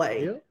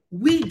Conway. Yeah.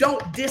 We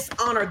don't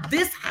dishonor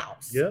this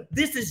house. Yeah.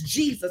 This is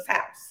Jesus'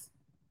 house.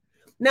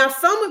 Now,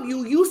 some of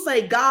you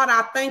say, God,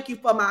 I thank you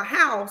for my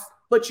house,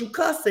 but you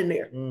cuss in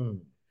there.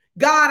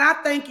 God,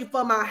 I thank you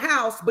for my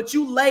house, but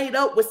you laid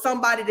up with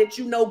somebody that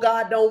you know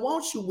God don't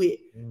want you with.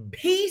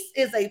 Peace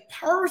is a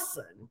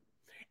person.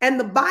 And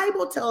the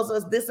Bible tells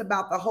us this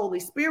about the Holy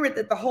Spirit,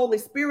 that the Holy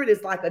Spirit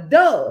is like a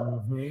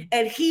dove,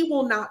 and he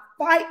will not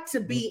fight to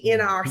be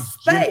in our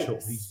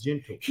space.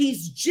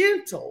 He's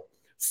gentle.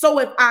 So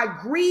if I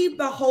grieve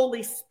the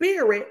Holy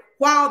Spirit,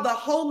 while the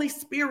Holy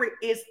Spirit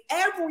is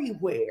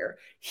everywhere,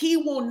 he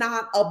will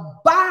not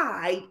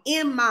abide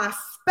in my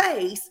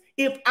space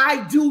if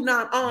I do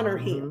not honor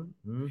him.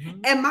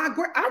 And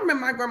I remember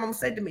my grandma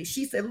said to me,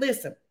 she said,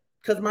 listen,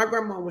 because my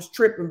grandma was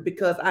tripping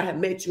because I had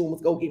met you and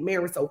was going to get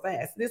married so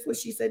fast. This is what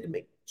she said to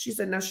me. She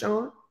said, now,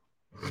 Sean,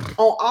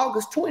 on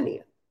August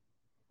 20th,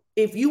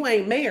 if you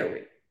ain't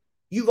married,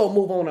 you going to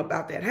move on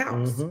about that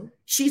house.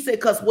 She said,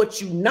 because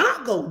what you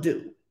not going to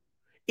do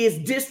is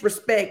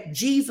disrespect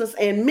Jesus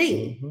and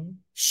me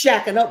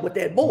shacking up with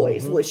that boy,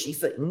 is what she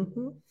said.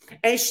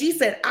 And she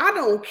said, I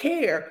don't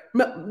care.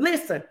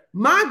 Listen,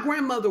 my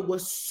grandmother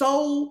was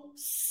so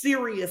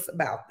serious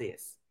about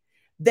this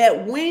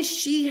that when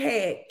she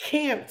had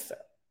cancer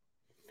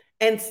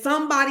and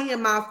somebody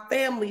in my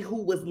family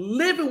who was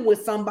living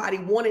with somebody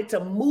wanted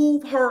to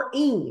move her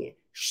in,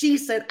 she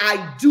said,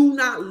 I do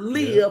not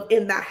live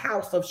in the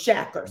house of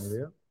shackers.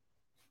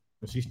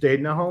 And she stayed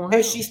in her own house.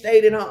 And she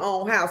stayed in her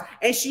own house.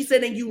 And she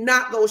said, and you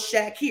not go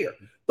shack here.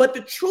 But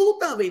the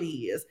truth of it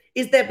is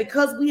that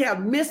because we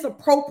have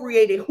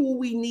misappropriated who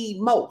we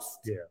need most.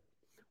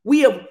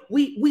 We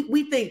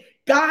think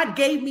God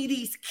gave me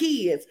these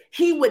kids.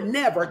 He would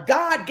never.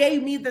 God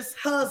gave me this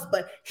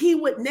husband. He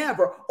would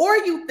never. Or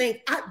you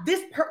think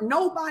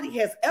nobody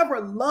has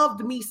ever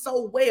loved me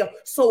so well.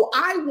 So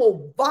I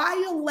will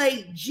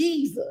violate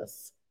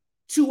Jesus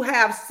to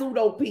have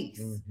pseudo peace.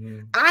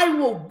 I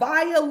will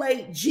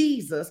violate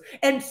Jesus.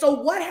 And so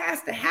what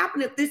has to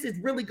happen if this is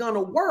really going to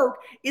work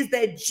is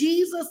that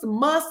Jesus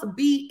must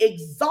be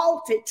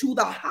exalted to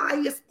the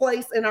highest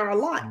place in our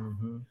life.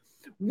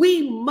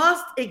 We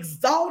must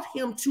exalt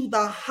him to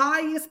the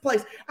highest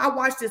place. I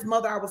watched this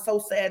mother. I was so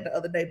sad the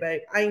other day,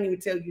 babe. I didn't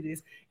even tell you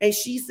this. And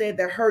she said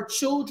that her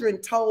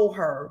children told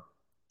her,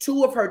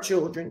 2 of her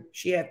children,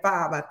 she had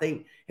 5, I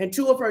think, and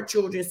 2 of her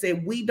children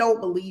said, we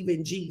don't believe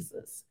in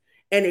Jesus.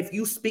 And if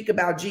you speak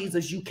about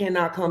Jesus, you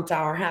cannot come to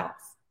our house.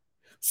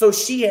 So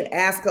she had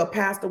asked her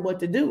pastor what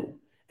to do.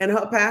 And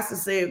her pastor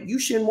said, you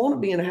shouldn't want to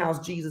be in the house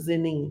Jesus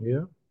in in.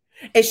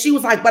 Yeah. And she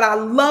was like, but I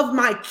love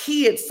my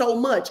kids so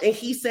much. And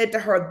he said to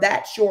her,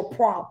 that's your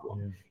problem.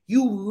 Yeah.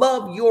 You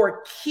love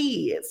your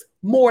kids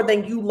more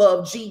than you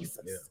love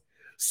Jesus. Yeah.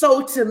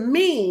 So to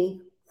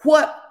me,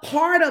 what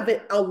part of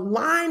it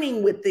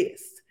aligning with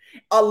this,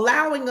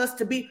 allowing us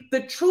to be,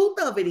 the truth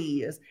of it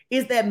is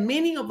that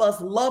many of us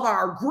love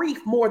our grief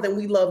more than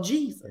we love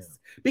Jesus,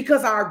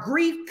 because our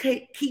grief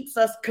keeps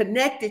us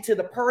connected to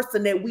the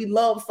person that we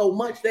love so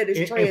much that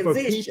is transition. And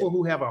for people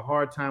who have a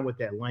hard time with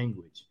that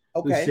language,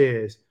 okay, who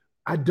says,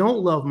 I don't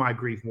love my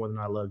grief more than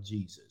I love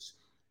Jesus,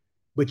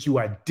 but you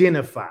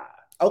identify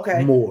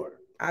more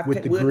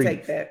with the grief.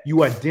 Take that.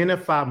 You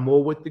identify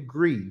more with the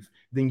grief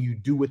than you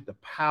do with the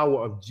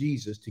power of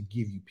Jesus to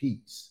give you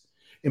peace.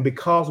 And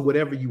because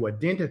whatever you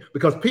identify,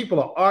 because people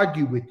will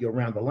argue with you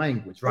around the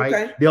language, right?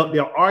 Okay.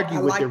 They'll argue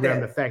with like you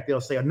around that. the fact.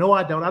 They'll say, no,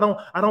 I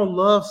don't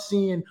love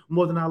sin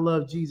more than I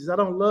love Jesus. I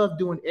don't love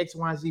doing X,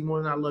 Y, Z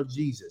more than I love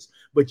Jesus.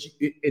 But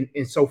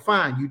and so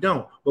fine, you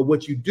don't. But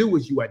what you do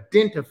is you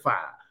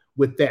identify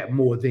with that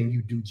more than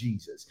you do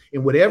Jesus.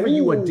 And whatever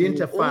you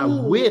identify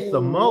with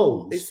the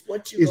most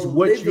is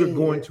what you're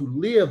going to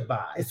live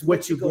by. It's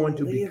what you're going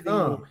to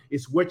become.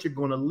 It's what you're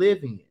going to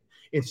live in.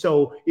 And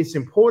so it's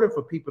important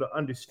for people to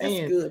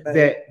understand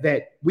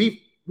that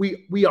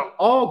we are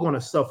all going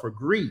to suffer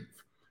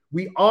grief.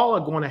 We all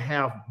are going to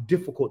have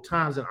difficult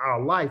times in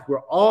our life.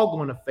 We're all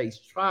going to face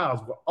trials.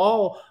 We're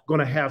all going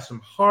to have some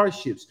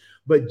hardships.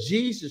 But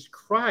Jesus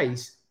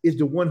Christ is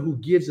the one who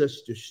gives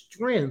us the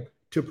strength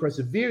to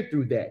persevere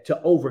through that, to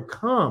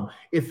overcome.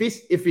 If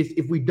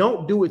we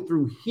don't do it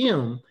through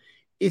him,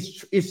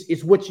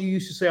 it's what you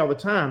used to say all the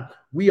time.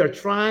 We are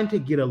trying to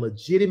get a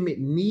legitimate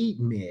need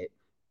met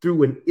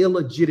through an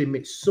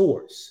illegitimate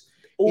source.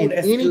 Ooh, and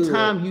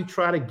anytime you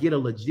try to get a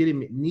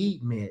legitimate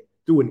need met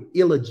through an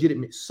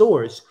illegitimate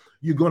source,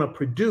 you're going to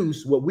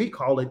produce what we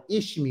call an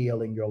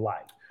Ishmael in your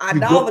life.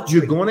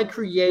 You're going to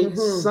create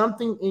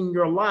something in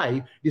your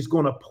life that's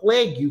going to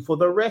plague you for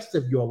the rest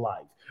of your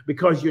life,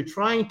 because you're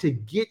trying to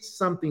get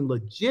something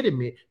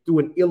legitimate through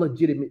an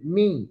illegitimate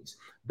means.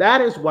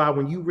 That is why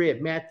when you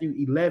read Matthew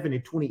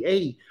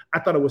 11:28, I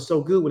thought it was so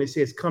good when it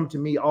says, come to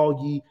me,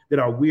 all ye that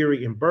are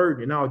weary and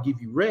burdened, and I'll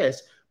give you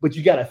rest. But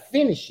you got to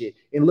finish it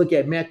and look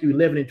at Matthew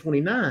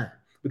 11:29,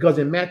 because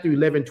in Matthew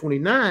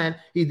 11:29,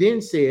 he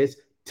then says,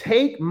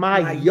 take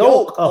my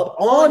yoke up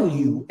on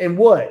you and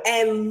what?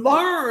 And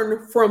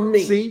learn from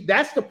me. See,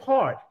 that's the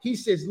part. He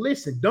says,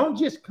 listen, don't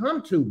just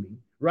come to me.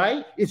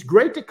 Right? It's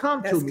great to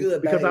come to me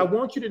because I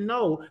want you to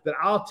know that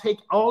I'll take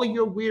all of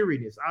your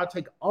weariness. I'll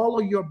take all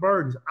of your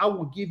burdens. I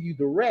will give you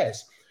the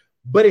rest.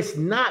 But it's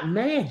not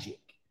magic.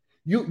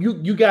 You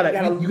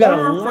gotta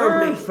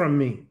learn from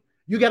me.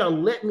 You gotta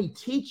let me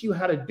teach you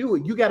how to do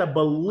it. You gotta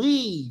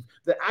believe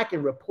that I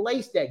can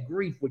replace that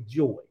grief with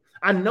joy.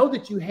 I know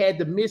that you had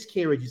the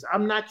miscarriages.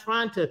 I'm not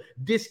trying to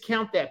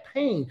discount that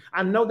pain.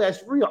 I know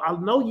that's real. I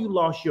know you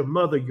lost your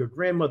mother, your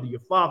grandmother,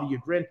 your father, your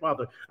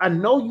grandfather. I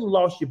know you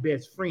lost your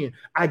best friend.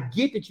 I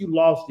get that you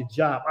lost your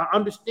job. I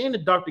understand the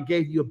doctor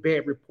gave you a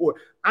bad report.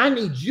 I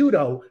need you,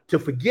 though, to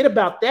forget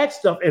about that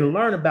stuff and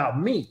learn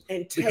about me.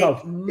 And take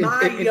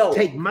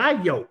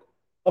my yoke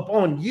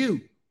upon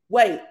you.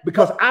 Wait.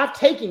 Because I've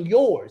taken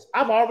yours.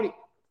 I've already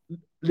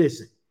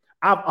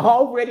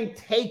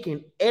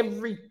taken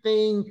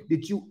everything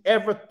that you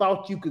ever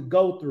thought you could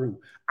go through.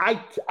 I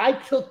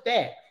took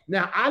that.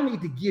 Now I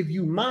need to give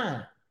you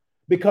mine,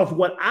 because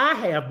what I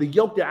have, the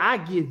yoke that I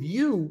give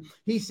you,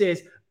 he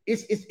says,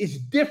 it's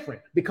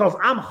different, because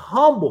I'm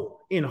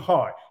humble in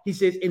heart. He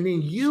says, and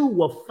then you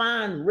will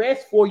find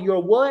rest for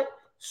your what?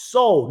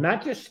 Soul,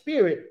 not your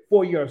spirit,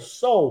 for your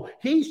soul.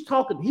 He's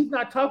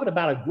not talking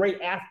about a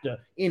great after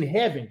in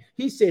heaven.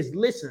 He says,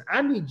 listen,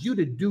 I need you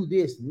to do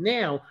this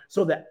now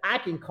so that I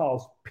can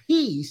cause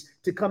peace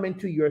to come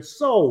into your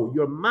soul,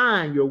 your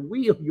mind, your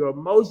will, your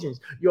emotions,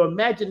 your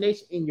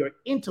imagination, and your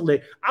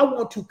intellect. I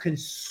want to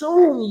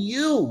consume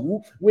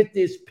you with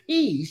this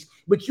peace,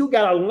 but you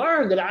got to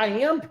learn that I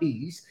am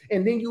peace.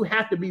 And then you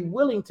have to be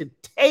willing to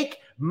take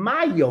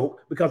my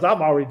yoke, because I've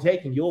already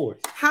taken yours.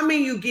 How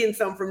many of you getting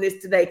something from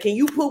this today? Can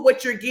you put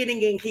what you're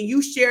getting in? Can you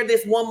share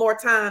this one more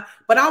time?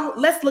 But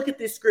let's look at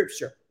this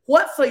scripture.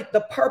 What's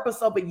the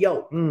purpose of a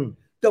yoke?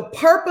 The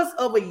purpose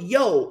of a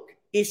yoke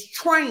is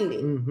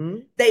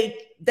training.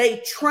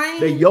 They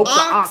train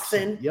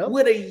oxen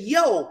with a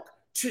yoke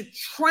to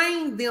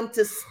train them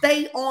to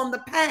stay on the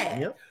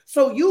path.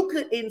 So you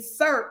could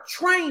insert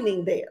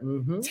training there.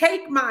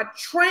 Take my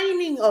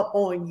training up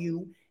on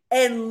you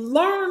and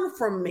learn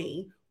from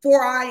me,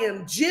 for I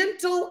am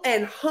gentle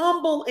and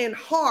humble in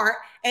heart,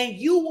 and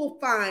you will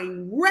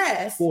find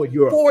rest for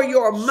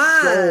your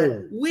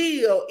mind,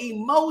 will,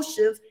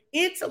 emotions,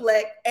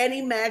 intellect, and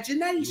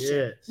imagination.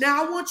 Yes.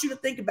 Now, I want you to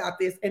think about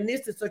this, and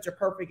this is such a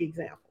perfect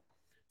example.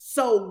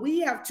 So we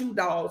have two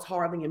dogs,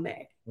 Harley and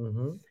Maggie.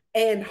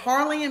 And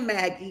Harley and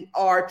Maggie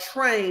are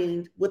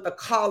trained with a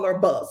collar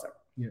buzzer.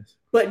 Yes.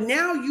 But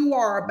now you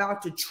are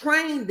about to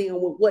train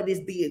them with what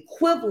is the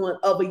equivalent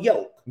of a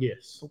yoke.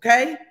 Yes.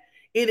 Okay?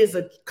 It is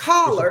a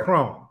collar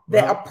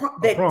that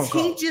prom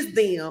teaches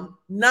them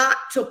not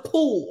to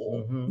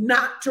pull,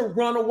 not to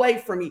run away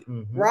from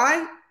you,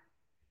 right?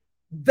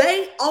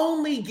 They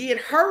only get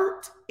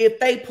hurt if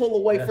they pull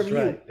away from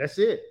you. That's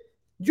it.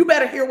 You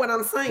better hear what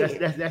I'm saying.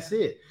 That's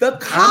it. The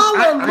collar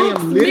I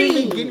am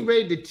literally getting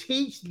ready to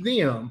teach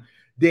them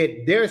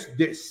that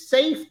their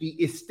safety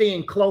is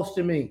staying close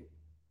to me.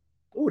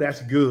 Oh,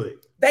 that's good.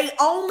 They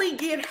only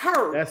get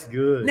hurt. That's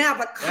good. Now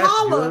the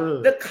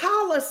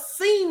collar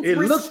seems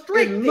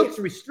restricted. It looks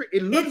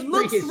restricted. It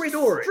looks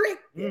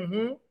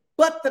restricted.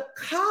 But the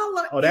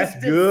collar is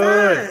designed.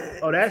 Good.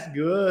 Oh, that's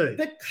good.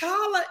 The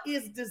collar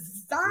is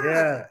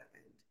designed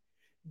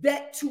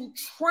that to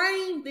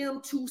train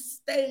them to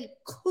stay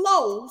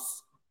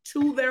close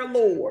to their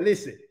Lord.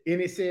 Listen, and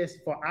it says,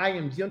 "For I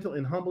am gentle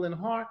and humble in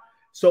heart."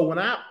 So when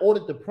I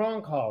ordered the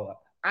prong collar,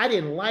 I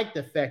didn't like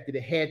the fact that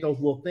it had those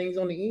little things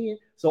on the end.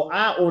 So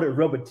I ordered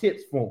rubber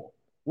tips for them.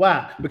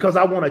 Why? Because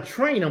I want to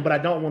train them, but I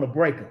don't want to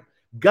break them.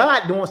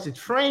 God wants to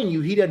train you.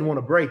 He doesn't want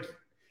to break you.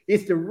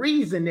 It's the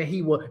reason that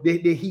he will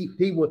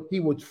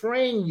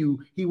train you.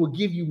 He will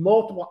give you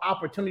multiple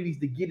opportunities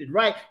to get it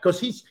right, because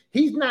he's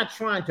not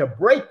trying to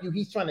break you.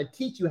 He's trying to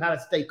teach you how to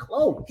stay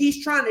close.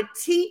 He's trying to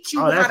teach you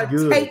how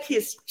to take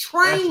his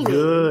training. That's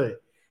good.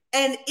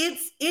 And it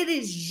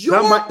is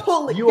your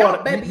pulling.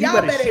 Y'all better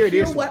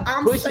hear what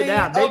I'm saying. It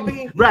out,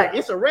 right.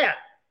 It's a wrap.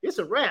 It's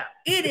a wrap.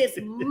 It is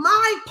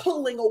my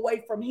pulling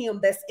away from him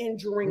that's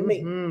injuring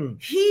me.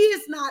 He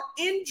is not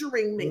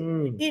injuring me.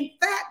 In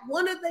fact,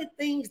 one of the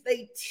things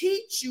they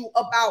teach you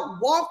about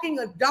walking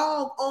a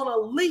dog on a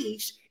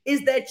leash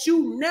is that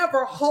you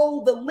never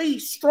hold the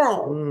leash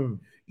strong.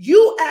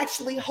 You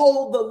actually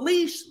hold the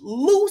leash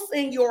loose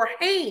in your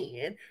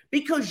hand,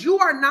 because you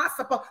are not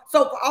supposed.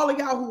 So for all of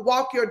y'all who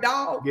walk your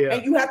dog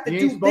and you have to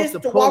do this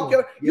to walk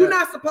your, you're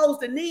not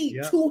supposed to need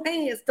two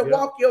hands to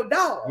walk your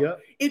dog.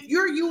 If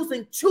you're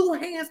using two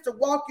hands to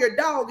walk your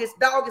dog, your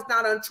dog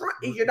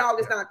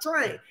is not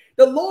trained.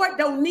 The Lord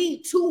don't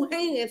need two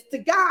hands to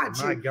guide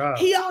you. My God.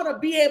 He ought to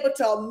be able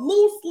to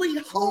loosely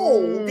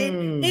hold it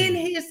in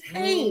his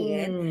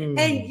hand,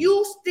 and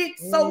you stick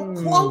so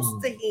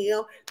close to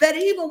him that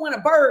even when a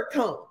bird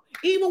comes,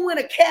 even when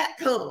a cat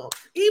comes,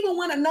 even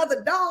when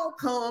another dog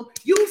comes,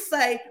 you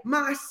say,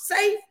 my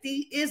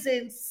safety is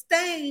in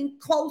staying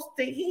close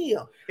to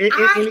him.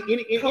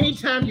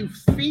 Anytime you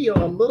feel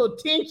a little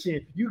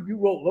tension, you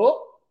roll,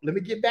 oh, let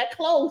me get back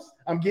close.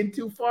 I'm getting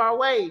too far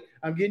away.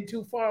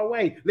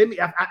 Let me,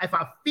 if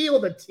I feel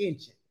the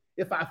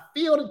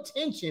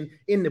tension,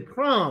 in the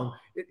prong,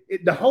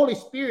 the Holy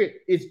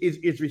Spirit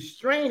is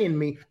restraining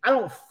me. I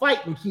don't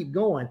fight and keep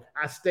going.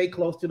 I stay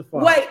close to the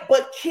Father. Wait,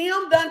 but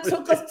Kim done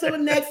took us to the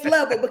next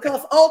level,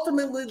 because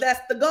ultimately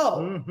that's the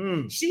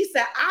goal. She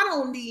said, I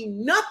don't need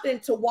nothing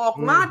to walk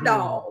my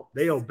dog.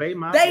 They obey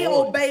my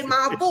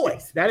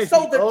voice. That is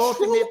so the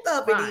truth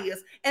of it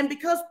is, and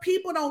because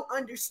people don't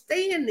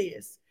understand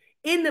this,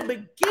 in the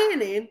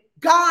beginning,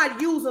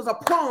 God uses a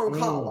prong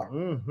collar.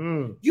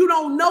 You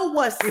don't know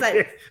what's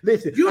safe.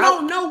 Listen, you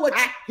don't know what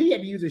he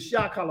had to use a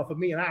shot collar for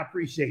me, and I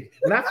appreciate it.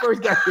 When I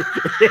first got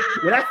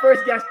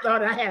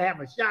started, I had to have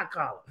a shot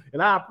collar,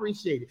 and I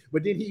appreciate it.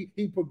 But then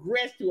he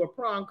progressed to a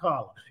prong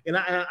collar, and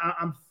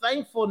I'm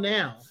thankful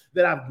now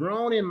that I've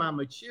grown in my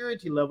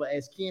maturity level.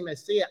 As Kim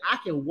has said, I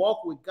can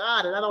walk with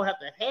God, and I don't have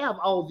to have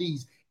all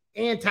these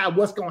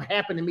what's going to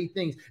happen to me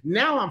things.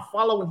 Now I'm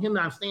following him,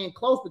 and I'm staying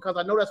close, because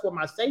I know that's what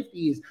my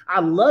safety is. I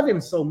love him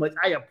so much.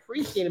 I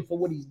appreciate him for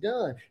what he's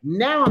done.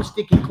 Now I'm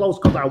sticking close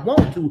because I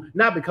want to,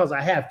 not because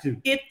I have to.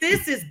 If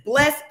this is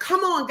blessed,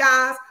 come on,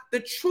 guys. The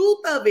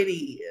truth of it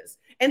is,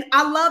 and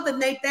I love that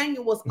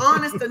Nathaniel was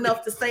honest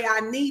enough to say, I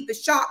need the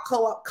shock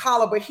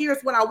collar, but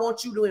here's what I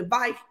want you to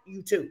invite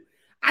you to.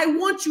 I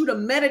want you to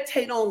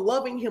meditate on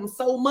loving him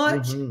so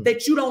much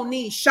that you don't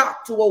need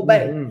shock to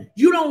obey.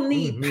 You don't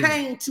need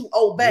pain to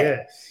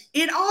obey.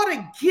 It ought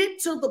to get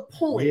to the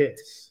point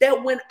that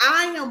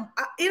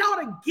it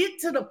ought to get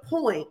to the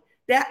point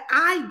that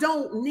I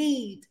don't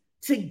need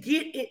to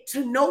get it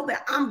to know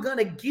that I'm going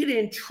to get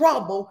in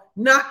trouble,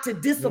 not to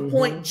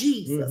disappoint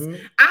Jesus.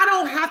 I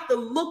don't have to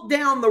look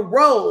down the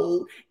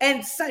road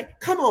and say,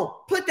 come on,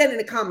 put that in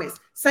the comments.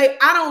 Say,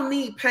 I don't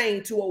need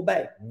pain to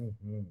obey.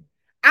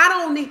 I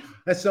don't need.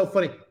 That's so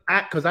funny.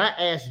 Because I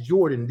asked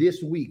Jordan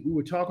this week. We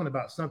were talking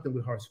about something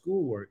with her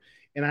schoolwork,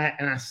 and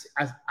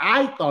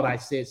I thought I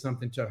said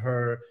something to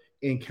her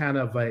in kind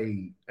of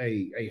a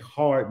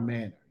hard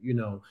manner, you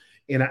know.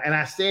 And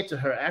I said to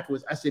her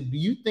afterwards, I said, "Do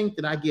you think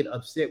that I get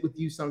upset with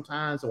you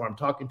sometimes, or I'm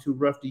talking too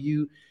rough to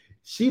you?"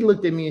 She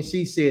looked at me and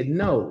she said,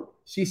 "No."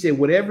 She said,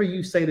 "Whatever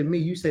you say to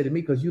me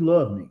because you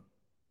love me."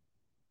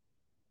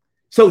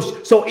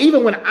 So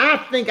even when I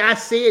think I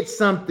said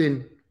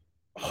something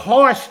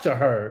harsh to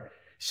her,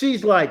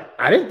 she's like,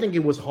 I didn't think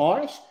it was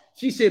harsh.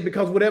 She said,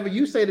 because whatever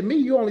you say to me,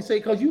 you only say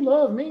because you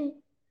love me.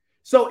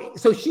 So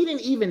she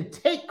didn't even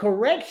take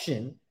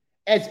correction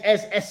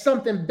as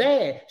something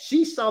bad.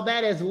 She saw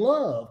that as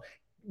love.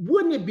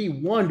 Wouldn't it be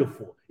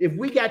wonderful if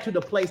we got to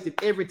the place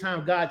that every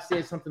time God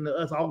said something to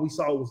us, all we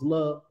saw was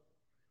love?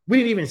 We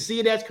didn't even see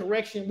it as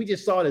correction. We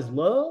just saw it as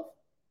love.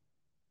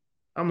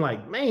 I'm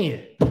like,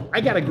 man,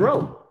 I got to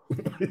grow.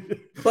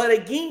 But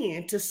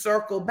again, to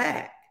circle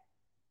back,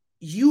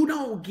 you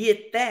don't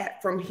get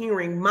that from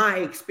hearing my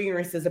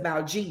experiences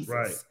about Jesus.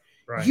 Right.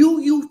 Right.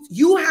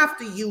 You have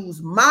to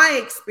use my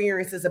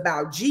experiences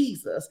about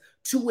Jesus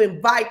to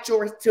invite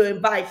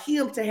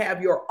him to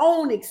have your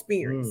own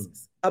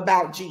experiences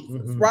about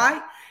Jesus,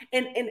 right?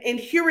 And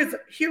here is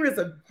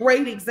a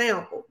great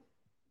example.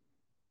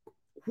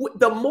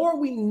 The more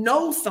we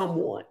know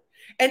someone,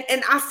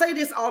 and I say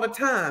this all the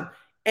time,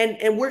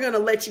 and we're gonna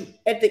let you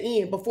at the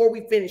end before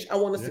we finish. I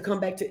want us to come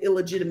back to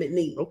illegitimate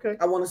need. Okay.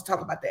 I want us to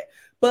talk about that.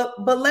 But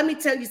let me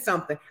tell you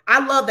something.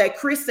 I love that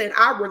Chris said,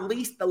 I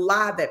released the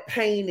lie that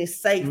pain is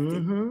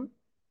safety.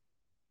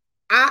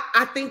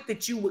 I think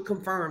that you would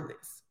confirm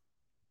this.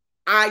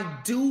 I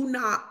do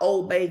not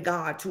obey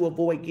God to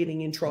avoid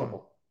getting in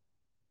trouble.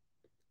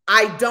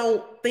 I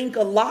don't think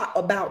a lot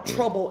about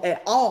trouble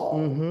at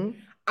all.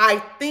 I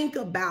think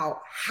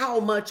about how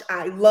much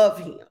I love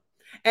him.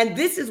 And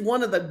this is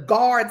one of the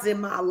guards in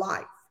my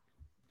life.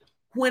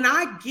 When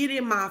I get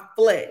in my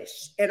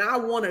flesh and I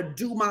want to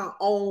do my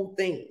own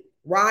thing,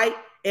 right?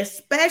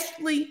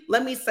 Especially,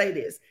 let me say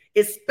this,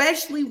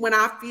 especially when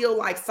I feel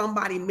like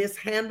somebody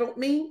mishandled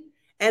me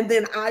and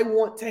then I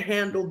want to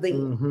handle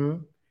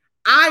them.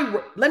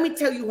 Let me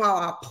tell you how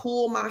I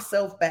pull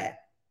myself back.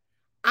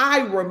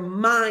 I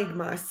remind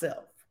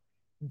myself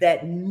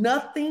that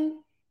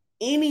nothing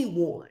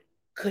anyone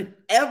could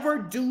ever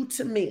do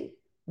to me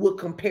will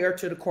compare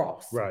to the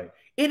cross. Right.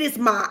 It is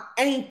my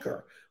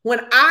anchor.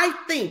 When I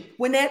think,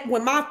 when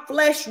my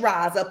flesh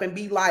rise up and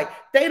be like,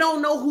 they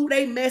don't know who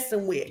they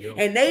messing with,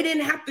 and they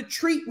didn't have to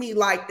treat me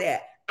like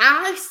that,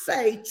 I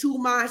say to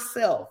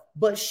myself,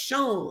 but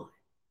Sean,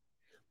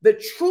 the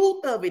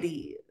truth of it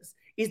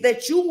is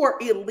that you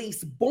were at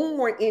least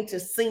born into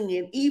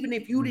sin, even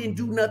if you didn't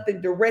do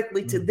nothing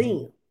directly to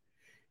them.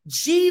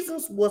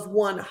 Jesus was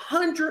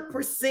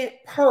 100%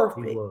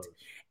 perfect.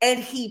 And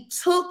he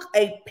took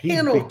a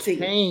penalty.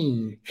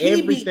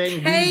 He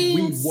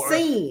became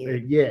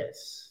sin.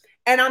 Yes.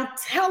 And I'm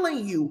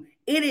telling you,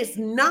 it is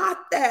not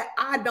that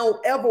I don't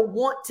ever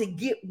want to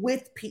get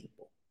with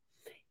people.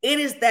 It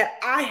is that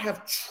I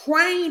have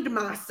trained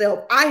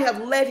myself. I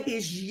have let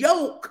his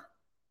yoke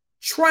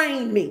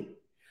train me.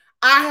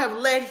 I have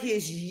let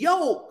his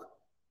yoke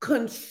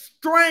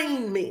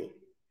constrain me.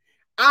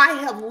 I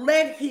have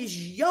let his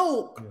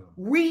yoke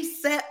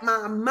reset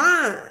my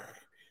mind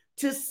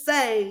to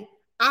say,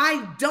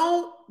 I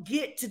don't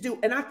get to do,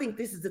 and I think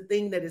this is the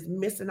thing that is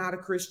missing out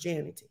of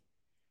Christianity.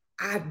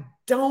 I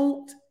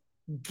don't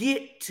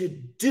get to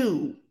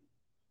do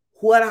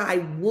what I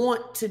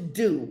want to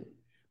do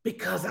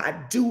because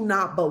I do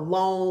not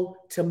belong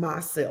to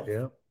myself.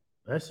 Yeah,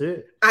 that's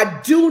it.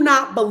 I do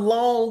not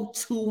belong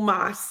to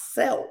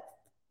myself.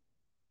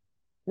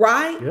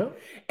 Right? Yeah.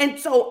 And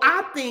so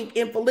I think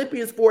in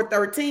Philippians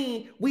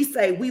 4:13, we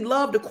say, we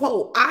love to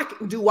quote, I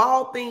can do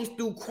all things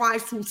through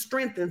Christ who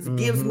strengthens,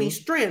 gives me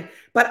strength.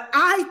 But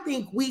I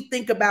think we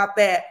think about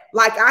that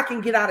like I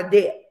can get out of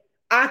debt.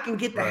 I can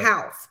get the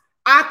house.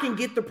 I can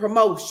get the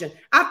promotion.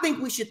 I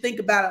think we should think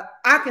about it.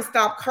 I can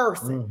stop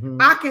cursing.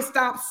 I can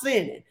stop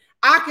sinning.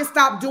 I can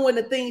stop doing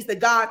the things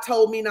that God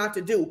told me not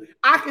to do.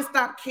 I can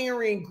stop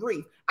carrying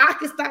grief. I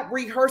can stop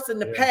rehearsing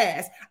the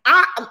past.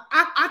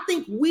 I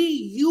think we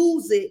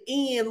use it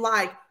in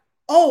like,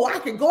 oh, I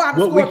can go out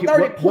and score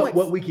 30 points.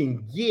 What we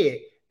can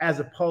get as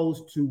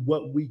opposed to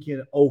what we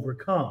can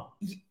overcome.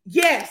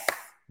 Yes.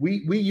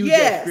 We use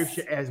that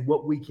scripture as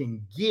what we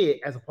can get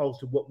as opposed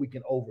to what we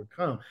can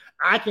overcome.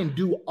 I can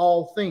do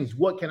all things.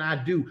 What can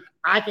I do?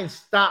 I can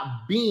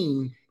stop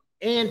being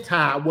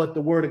anti what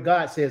the word of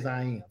God says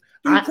I am.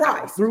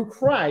 Through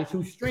Christ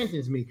who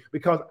strengthens me,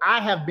 because I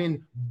have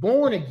been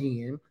born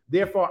again.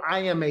 Therefore, I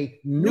am a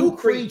new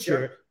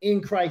creature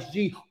in Christ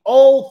Jesus.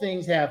 All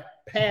things have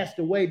passed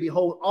away.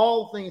 Behold,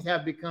 all things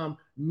have become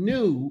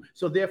new.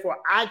 So therefore,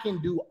 I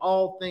can do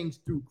all things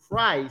through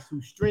Christ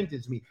who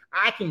strengthens me.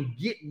 I can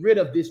get rid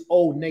of this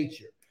old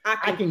nature.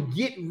 I can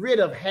get rid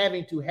of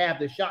having to have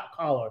the shot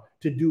collar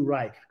to do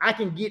right. I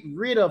can get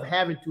rid of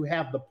having to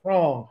have the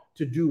prong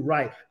to do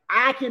right.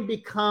 I can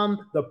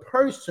become the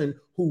person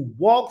who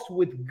walks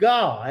with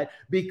God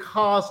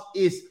because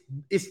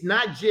it's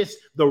not just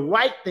the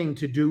right thing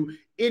to do.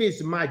 It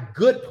is my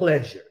good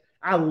pleasure.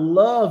 I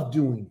love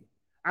doing it.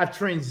 I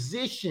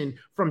transitioned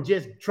from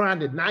just trying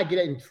to not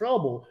get in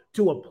trouble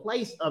to a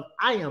place of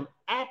I am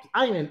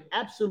in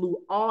absolute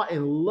awe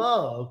and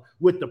love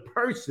with the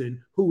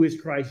person who is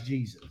Christ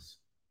Jesus.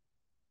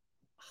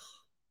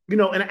 You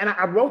know, and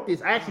I wrote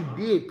this. I actually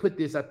did put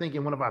this, I think,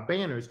 in one of our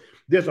banners.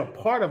 There's a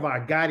part of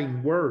our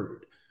guiding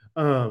word,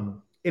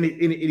 and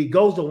it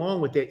goes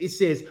along with that. It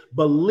says,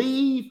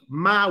 believe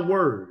my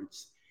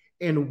words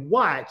and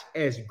watch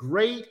as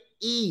great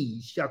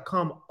ease shall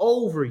come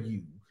over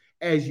you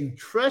as you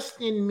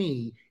trust in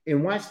me.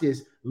 And watch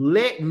this,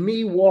 let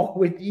me walk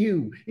with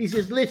you. He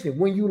says, listen,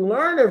 when you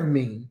learn of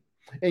me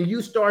and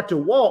you start to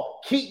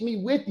walk, keep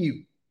me with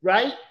you,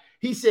 right?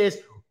 He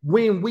says,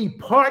 when we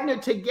partner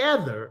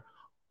together,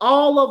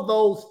 all of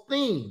those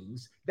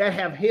things that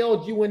have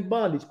held you in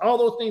bondage, all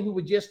those things we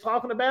were just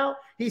talking about,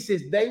 he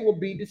says they will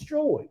be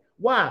destroyed.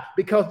 Why?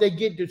 Because they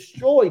get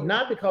destroyed,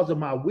 not because of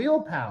my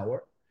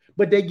willpower,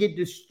 but they get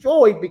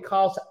destroyed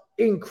because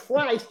in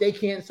Christ they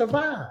can't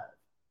survive.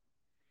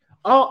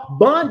 All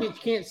bondage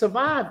can't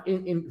survive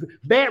in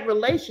bad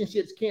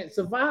relationships can't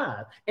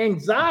survive.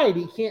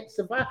 Anxiety can't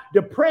survive.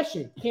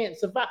 Depression can't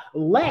survive.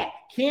 Lack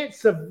can't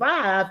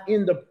survive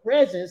in the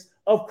presence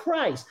of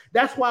Christ.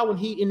 That's why when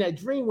he in that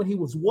dream, when he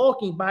was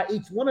walking by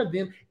each one of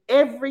them,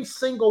 every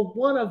single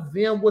one of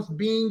them was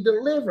being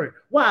delivered.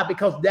 Why?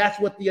 Because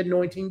that's what the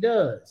anointing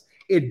does.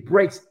 It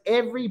breaks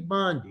every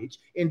bondage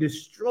and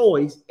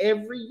destroys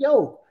every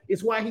yoke.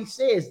 It's why he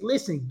says,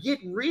 listen, get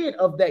rid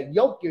of that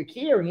yoke you're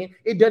carrying.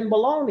 It doesn't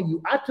belong to you.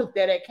 I took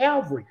that at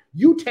Calvary.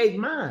 You take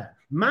mine.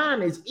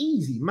 Mine is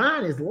easy.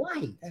 Mine is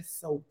light. That's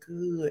so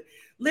good.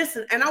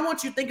 Listen, and I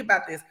want you to think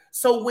about this.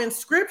 So when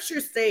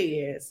scripture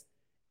says,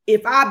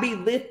 if I be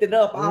lifted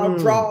up, I'll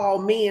draw all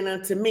men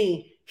unto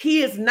me,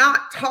 he is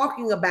not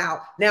talking about,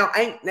 now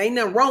ain't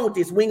nothing wrong with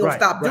this. We ain't gonna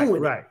stop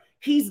doing it.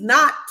 He's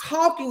not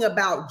talking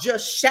about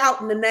just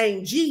shouting the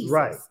name Jesus.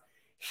 Right.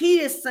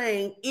 He is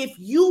saying, if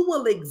you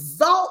will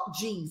exalt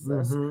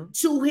Jesus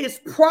to his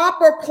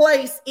proper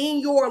place in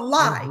your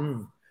life,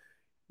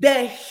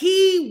 that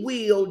he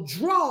will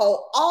draw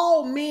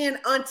all men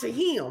unto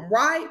him,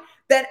 right?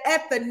 That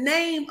at the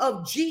name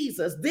of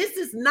Jesus, this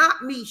is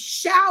not me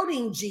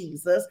shouting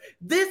Jesus.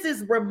 This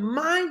is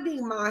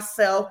reminding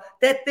myself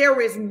that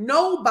there is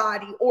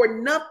nobody or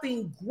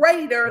nothing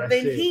greater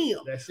than him.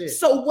 That's it.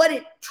 So what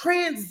it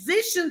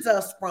transitions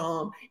us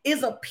from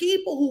is a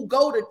people who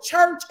go to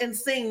church and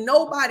sing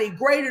nobody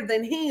greater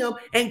than him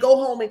and go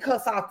home and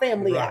cuss our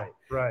family out.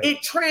 Right.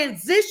 It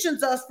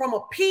transitions us from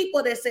a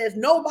people that says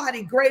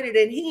nobody greater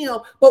than him,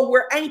 but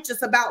we're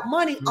anxious about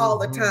money all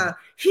the time.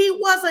 He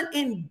wasn't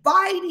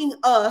inviting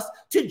us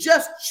to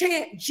just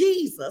chant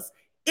Jesus.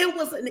 It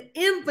was an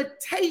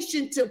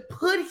invitation to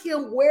put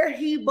him where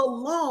he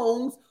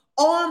belongs,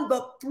 on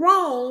the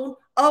throne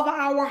of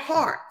our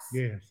hearts.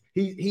 Yes.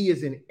 He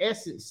is in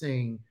essence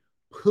saying,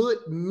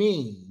 put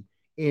me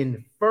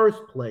in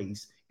first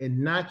place and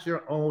not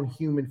your own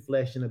human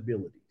flesh and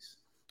abilities.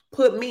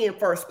 Put me in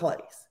first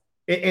place.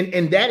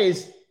 And that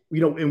is,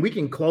 you know, and we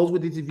can close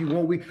with this if you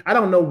want. I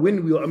don't know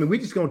when we're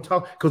just going to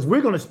talk, because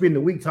we're going to spend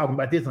the week talking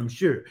about this, I'm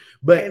sure.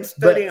 And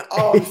studying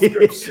all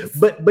scriptures.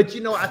 But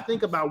you know, I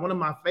think about one of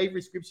my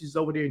favorite scriptures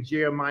over there in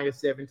Jeremiah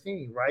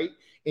 17, right?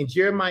 In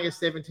Jeremiah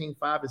 17,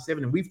 5 and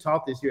 7, and we've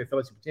taught this here at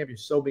Fellowship of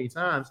Champions so many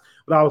times,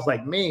 but I was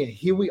like, man,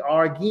 here we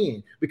are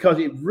again, because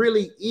it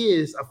really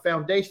is a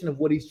foundation of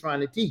what he's trying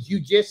to teach. You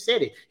just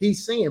said it.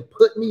 He's saying,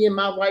 put me in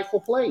my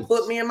rightful place.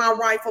 Put me in my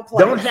rightful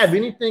place. Don't have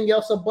anything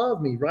else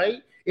above me,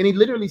 right? And he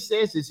literally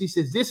says this. He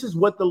says, this is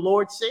what the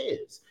Lord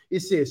says. It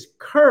says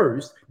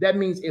cursed. That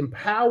means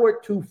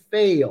empowered to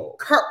fail.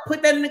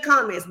 Put that in the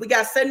comments. We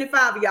got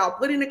 75 of y'all.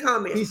 Put in the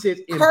comments. He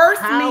says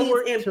cursed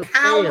means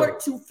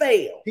empowered to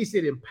fail. He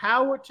said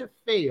empowered to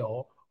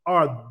fail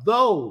are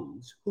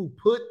those who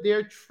put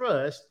their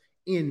trust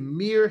in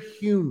mere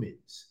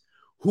humans,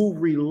 who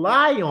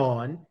rely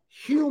on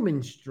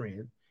human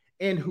strength,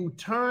 and who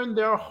turn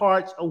their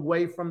hearts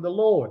away from the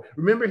Lord.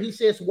 Remember, he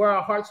says where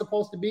our heart's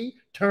supposed to be,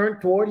 turn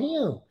toward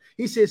him.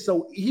 He said,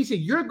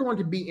 you're going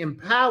to be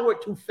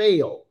empowered to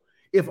fail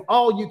if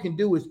all you can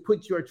do is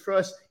put your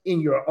trust in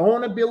your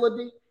own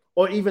ability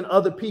or even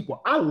other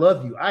people. I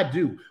love you, I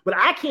do, but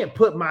I can't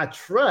put my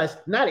trust,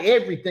 not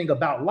everything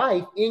about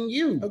life, in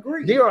you.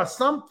 Agreed. There are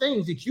some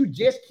things that you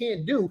just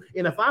can't do.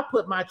 And if I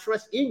put my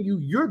trust in you,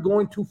 you're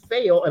going to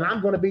fail and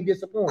I'm going to be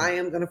disappointed. I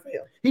am going to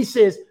fail. He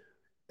says,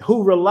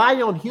 who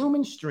rely on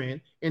human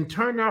strength and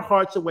turn their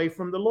hearts away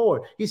from the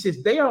Lord. He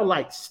says they are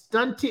like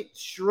stunted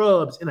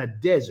shrubs in a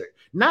desert.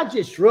 Not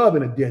just shrub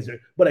in a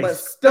desert, but a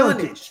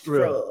stunted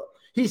shrub.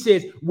 He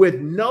says with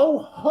no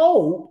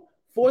hope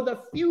for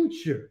the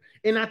future.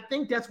 And I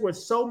think that's where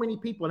so many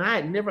people, and I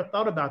had never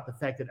thought about the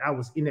fact that I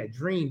was in that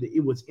dream, that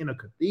it was in a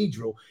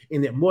cathedral,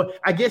 and that more,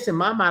 I guess in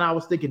my mind, I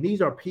was thinking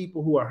these are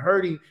people who are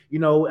hurting, you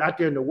know, out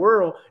there in the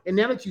world. And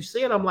now that you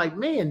say it, I'm like,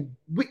 man,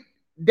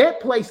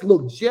 that place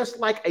looked just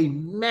like a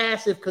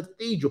massive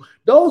cathedral.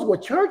 Those were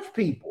church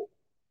people.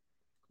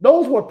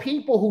 Those were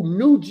people who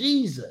knew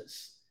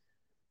Jesus.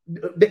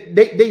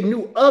 They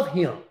knew of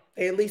him.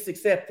 They at least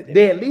accepted it.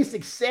 They at least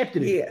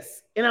accepted it.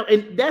 Yes.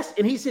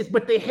 And he says,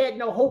 but they had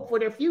no hope for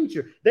their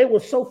future. They were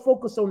so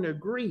focused on their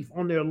grief,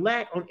 on their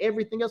lack, on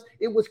everything else.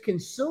 It was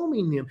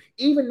consuming them,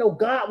 even though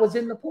God was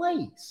in the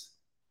place.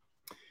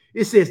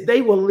 It says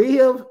they will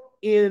live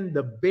in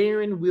the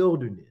barren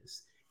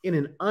wilderness, in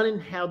an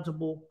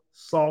uninhabitable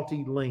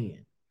salty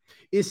land.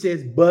 It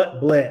says, but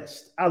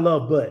blessed. I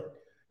love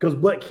but, because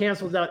but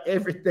cancels out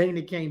everything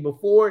that came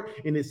before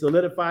it, and it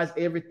solidifies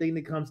everything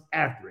that comes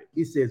after it.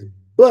 It says,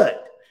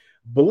 but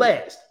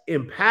blessed,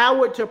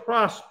 empowered to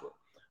prosper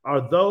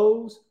are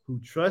those who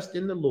trust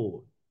in the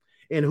Lord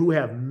and who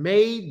have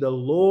made the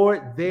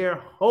Lord their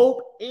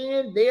hope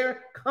and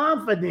their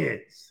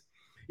confidence.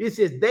 It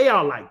says they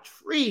are like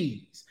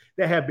trees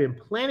that have been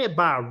planted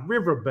by a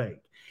riverbank,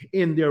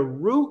 In their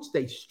roots,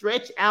 they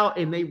stretch out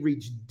and they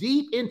reach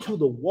deep into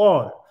the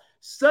water.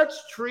 Such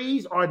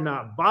trees are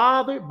not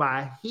bothered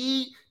by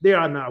heat. They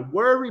are not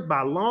worried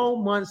by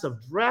long months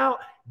of drought.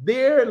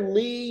 Their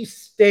leaves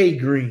stay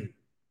green.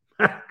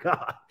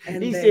 God.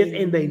 And He they says,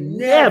 and they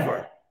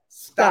never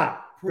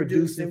stop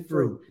producing producing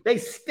fruit. They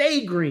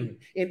stay green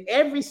in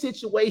every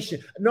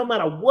situation. No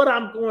matter what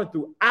I'm going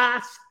through,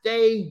 I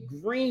stay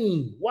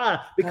green. Why?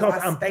 Because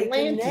I'm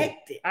planted.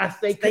 Connected. I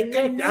stay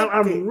connected.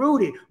 I'm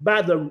rooted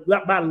by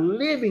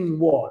living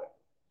water.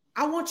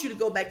 I want you to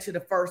go back to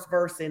the first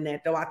verse in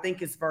that, though. I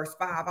think it's verse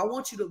 5. I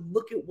want you to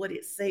look at what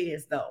it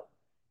says, though.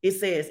 It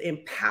says,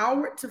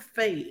 empowered to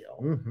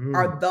fail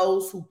are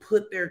those who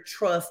put their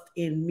trust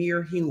in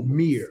mere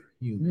humans.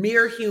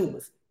 Mere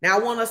humans. Now, I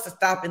want us to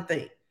stop and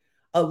think.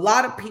 A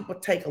lot of people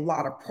take a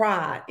lot of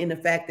pride in the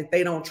fact that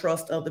they don't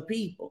trust other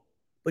people,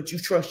 but you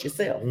trust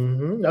yourself.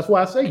 That's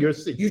why I say you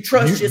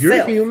trust yourself.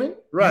 You're human,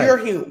 right? You're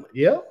human.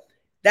 Yep.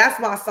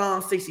 That's why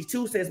Psalm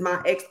 62 says,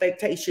 my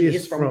expectation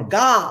is from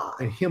God.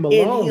 And him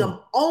alone. In him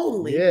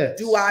only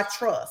do I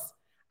trust.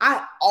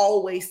 I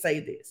always say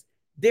this.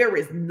 There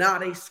is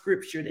not a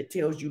scripture that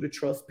tells you to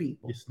trust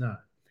people. It's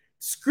not.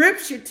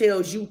 Scripture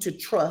tells you to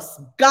trust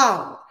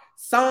God.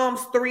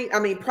 Proverbs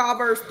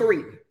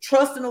 3,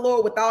 trust in the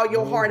Lord with all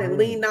your heart and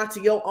lean not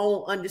to your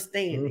own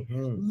understanding.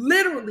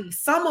 Literally,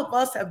 some of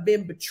us have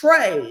been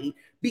betrayed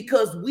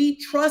because we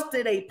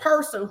trusted a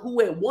person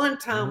who at one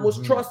time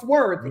was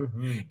trustworthy.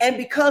 And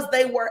because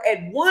they were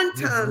at one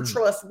time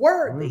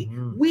trustworthy,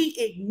 we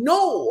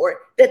ignored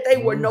that they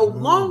were no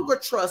longer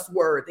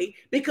trustworthy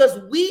because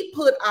we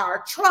put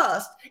our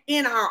trust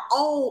in our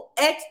own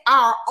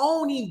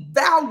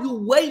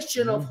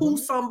evaluation of who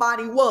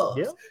somebody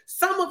was.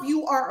 Some of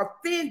you are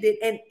offended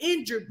and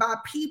injured by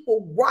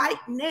people right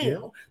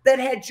now that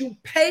had you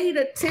paid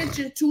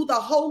attention to the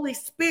Holy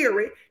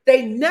Spirit,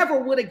 they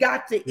never would have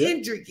got to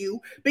injure you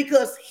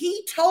because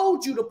he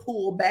told you to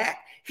pull back.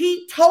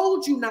 He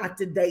told you not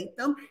to date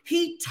them.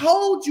 He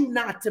told you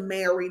not to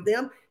marry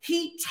them.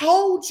 He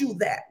told you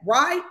that,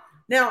 right?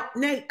 Now,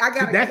 Nate, I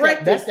got to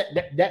correct this.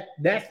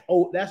 That's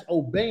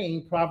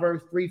obeying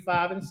Proverbs 3,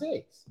 5, and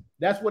 6.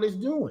 That's what it's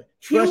doing.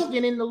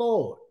 Trusting in the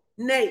Lord.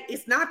 Nate,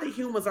 it's not that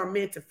humans are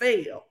meant to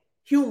fail.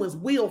 Humans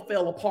will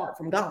fail apart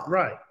from God.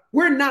 Right.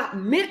 We're not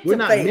meant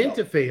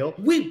to fail.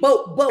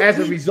 As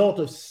a result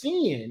of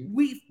sin,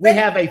 we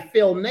have a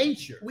failed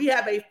nature. We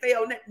have a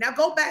failed nature. Now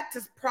go back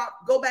to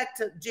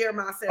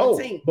Jeremiah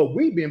 17. But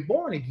we've been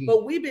born again.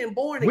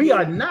 We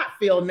are not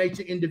failed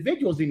nature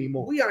individuals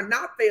anymore. We are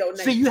not failed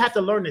nature. See, you have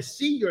to learn to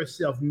see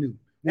yourself new.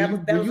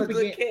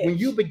 When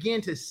you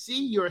begin to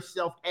see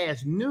yourself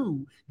as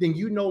new, then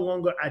you no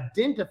longer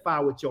identify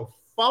with your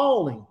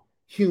falling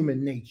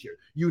human nature.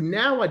 You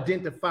now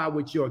identify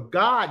with your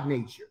God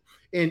nature.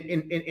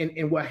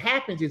 And what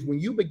happens is when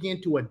you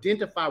begin to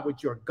identify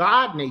with your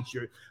God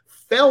nature,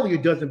 failure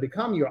doesn't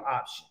become your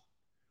option.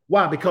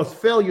 Why? Because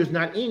failure is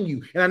not in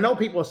you. And I know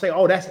people say,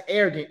 oh, that's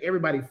arrogant.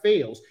 Everybody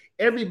fails.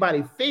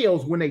 Everybody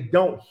fails when they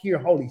don't hear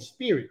Holy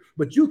Spirit.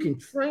 But you can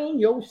train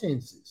your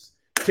senses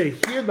to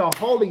hear the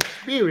Holy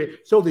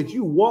Spirit so that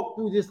you walk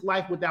through this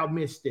life without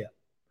misstep.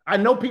 I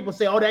know people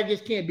say, oh, that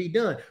just can't be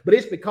done. But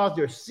it's because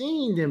they're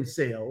seeing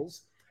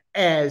themselves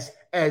as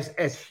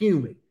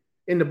human.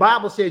 And the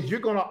Bible says you're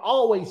going to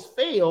always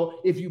fail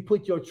if you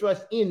put your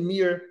trust in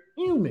mere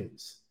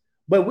humans.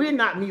 But we're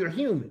not mere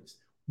humans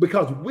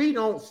because we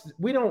don't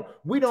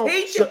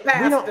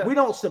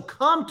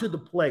succumb to the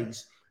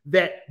place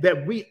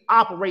that we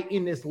operate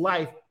in this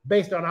life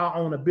based on our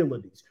own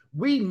abilities.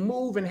 We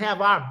move and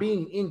have our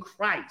being in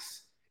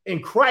Christ.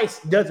 And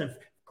Christ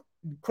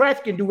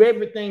can do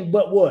everything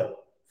but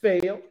what?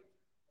 Fail.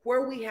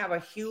 Where we have a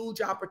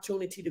huge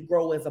opportunity to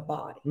grow as a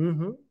body.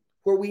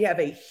 Where we have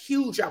a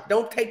huge,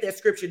 don't take that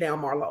scripture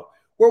down, Marlo,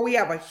 where we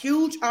have a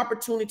huge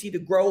opportunity to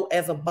grow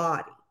as a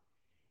body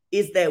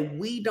is that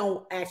we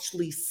don't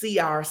actually see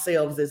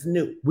ourselves as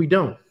new. We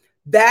don't.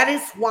 That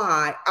is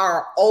why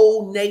our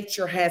old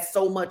nature has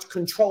so much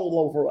control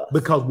over us.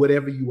 Because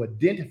whatever you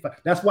identify,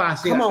 that's why I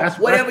said, that's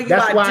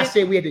why I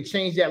said we had to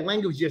change that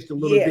language just a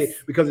little bit,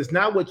 because it's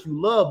not what you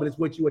love, but it's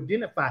what you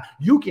identify.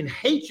 You can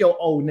hate your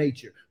old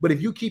nature, but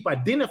if you keep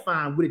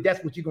identifying with it,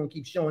 that's what you're going to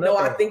keep showing up. No,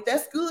 I think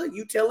that's good.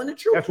 You telling the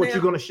truth. That's what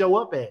you're going to show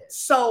up as.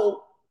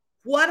 So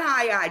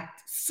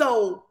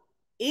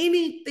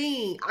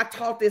anything, I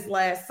taught this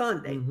last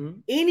Sunday,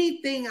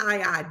 anything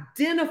I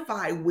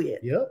identify with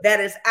that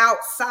is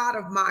outside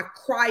of my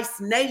Christ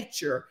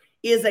nature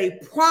is a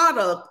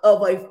product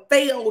of a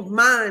failed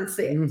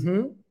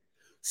mindset.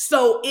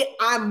 So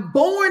I'm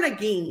born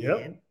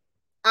again.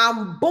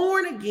 I'm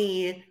born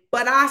again,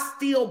 but I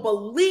still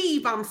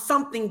believe I'm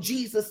something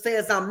Jesus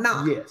says I'm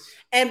not.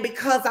 And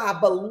because I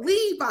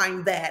believe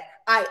I'm that,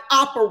 I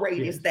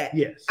operate as that.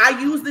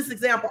 I use this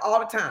example all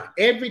the time.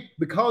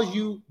 Because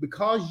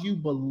you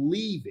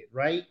believe it,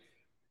 right?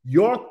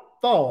 Your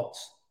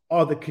thoughts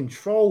are the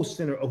control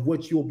center of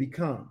what you'll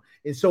become.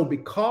 And so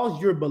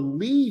because you're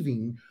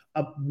believing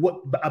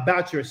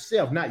about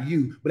yourself, not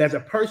you, but as a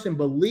person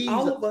believes,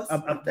 all of us,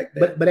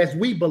 but as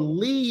we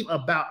believe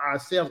about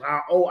ourselves,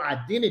 our old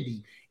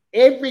identity,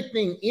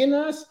 everything in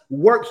us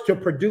works to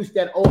produce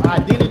that old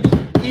identity,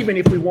 even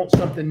if we want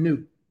something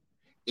new.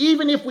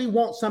 Even if we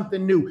want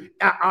something new,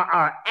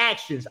 our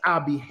actions,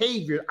 our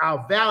behavior,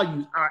 our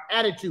values, our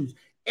attitudes,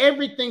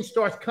 everything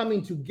starts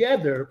coming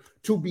together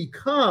to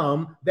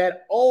become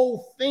that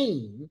old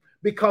thing,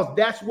 because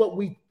that's what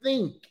we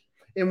think.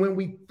 And when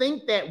we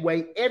think that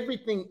way,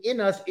 everything in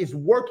us is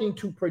working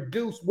to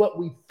produce what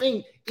we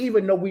think,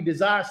 even though we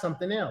desire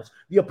something else.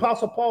 The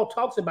Apostle Paul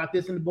talks about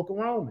this in the book of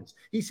Romans.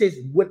 He says,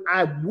 when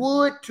I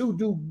would to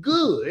do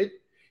good,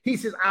 he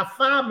says, I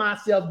find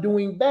myself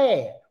doing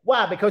bad.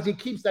 Why? Because he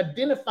keeps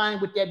identifying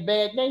with that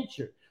bad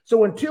nature.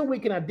 So until we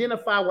can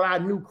identify with our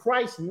new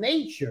Christ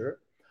nature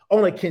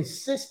on a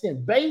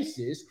consistent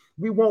basis,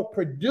 we won't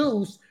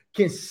produce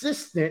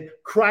consistent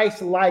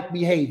Christ-like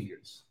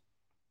behaviors.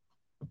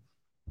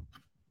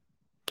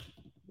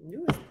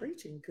 You was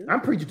preaching good.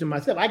 I'm preaching to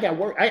myself. I got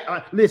work.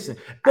 I listen.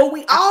 But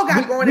we all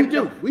got growing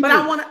up.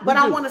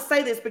 I want to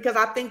say this because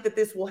I think that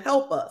this will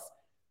help us.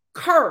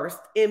 Cursed,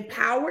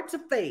 empowered to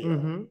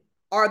fail,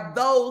 are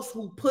those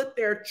who put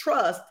their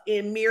trust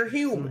in mere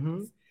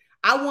humans.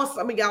 I want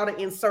some of y'all to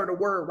insert a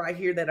word right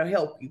here that'll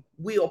help you.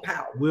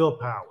 Willpower.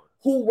 Willpower.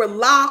 Who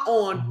rely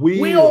on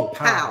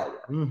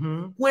willpower.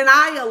 When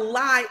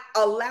I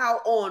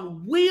allow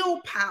on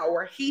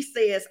willpower, he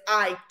says,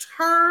 I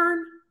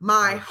turn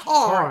my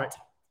heart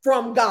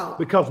from God.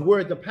 Because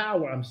where's the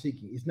power I'm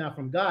seeking? It's not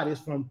from God,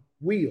 it's from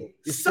will.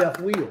 It's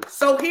self-will.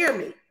 So hear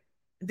me.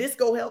 This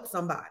go help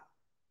somebody.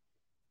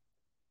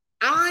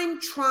 I'm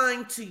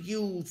trying to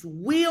use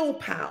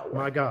willpower,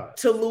 my God,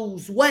 to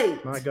lose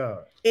weight, my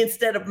God,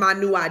 instead of my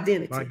new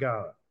identity, my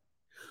God.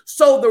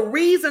 So the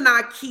reason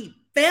I keep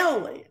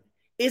failing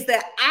is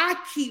that I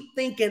keep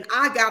thinking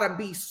I gotta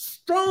be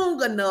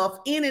strong enough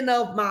in and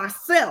of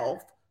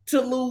myself to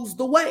lose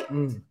the weight.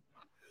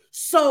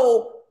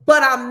 So,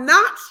 but I'm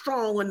not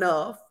strong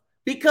enough,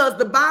 because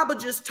the Bible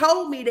just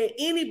told me that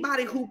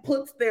anybody who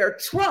puts their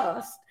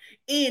trust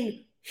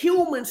in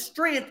human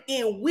strength,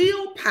 in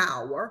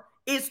willpower,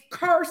 is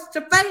cursed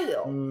to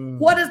fail.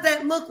 What does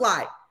that look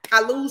like?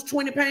 I lose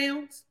 20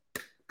 pounds.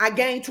 I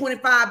gain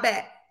 25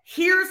 back.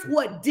 Here's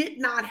what did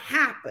not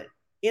happen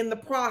in the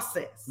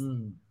process.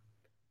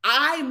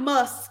 I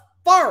must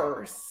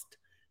first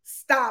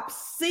stop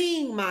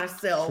seeing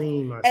myself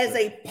as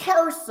a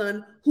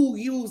person who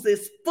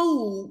uses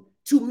food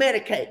to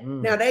medicate.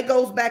 Now that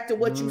goes back to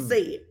what you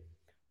said.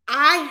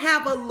 I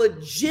have a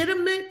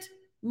legitimate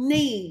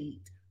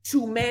need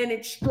to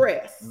manage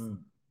stress.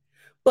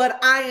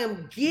 But I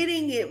am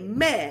getting it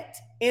met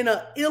in an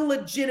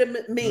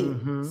illegitimate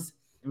means.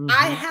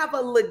 I have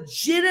a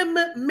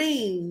legitimate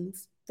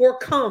means for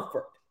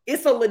comfort.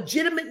 It's a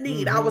legitimate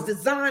need. I was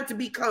designed to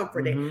be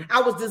comforted.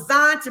 I was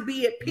designed to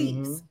be at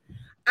peace.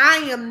 I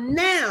am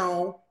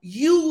now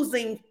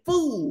using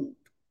food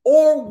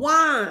or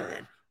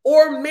wine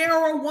or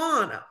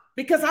marijuana,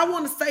 because I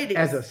want to say this.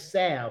 As a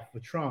salve for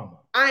trauma.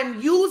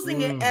 I'm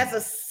using it as a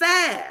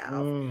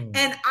salve,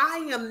 and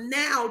I am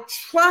now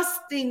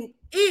trusting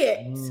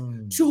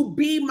it to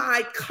be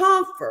my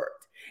comfort.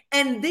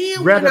 And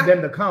then rather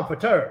than the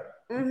comforter.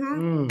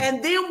 And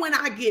then when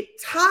I get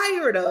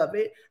tired of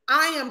it,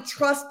 I am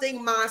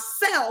trusting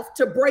myself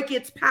to break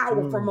its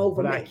power from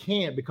over me. But I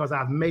can't, because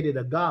I've made it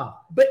a God.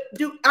 But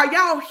are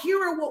y'all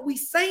hearing what we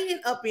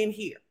saying up in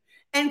here?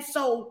 And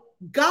so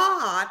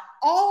God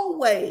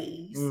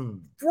always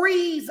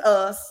frees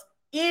us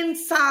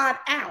inside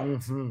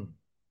out.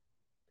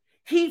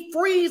 He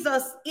frees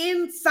us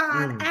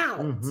inside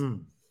out.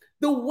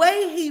 The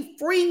way he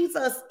frees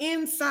us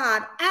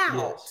inside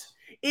out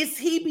is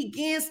he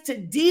begins to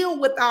deal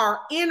with our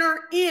inner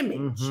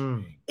image.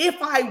 If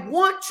I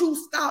want to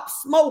stop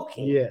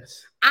smoking,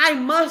 I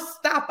must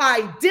stop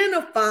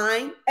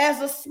identifying as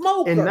a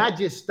smoker. And not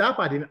just stop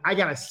identifying, I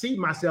got to see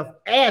myself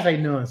as a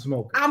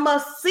non-smoker. I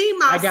must see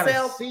myself. I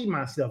got to see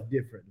myself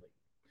differently.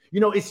 You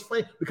know, it's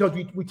funny because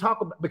we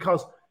talk about,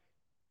 because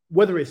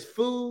whether it's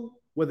food,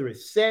 whether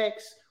it's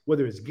sex,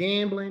 whether it's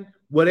gambling,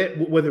 whether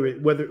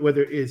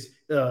it's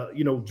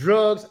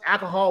drugs,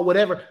 alcohol,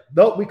 whatever,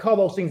 though we call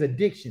those things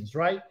addictions,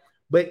 right?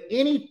 But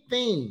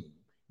anything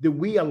that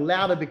we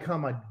allow to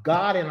become a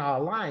God in our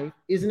life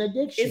is an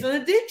addiction. It's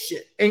an addiction.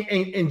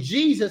 And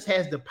Jesus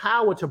has the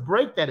power to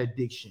break that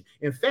addiction.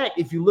 In fact,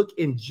 if you look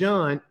in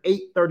John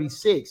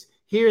 8:36,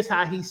 here's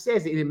how he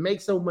says it, and it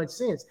makes so much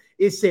sense.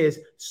 It says,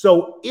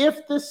 so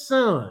if the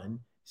Son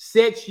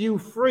sets you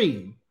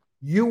free,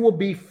 you will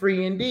be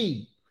free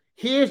indeed.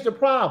 Here's the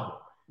problem.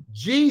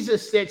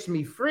 Jesus sets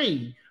me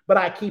free, but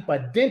I keep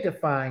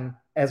identifying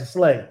as a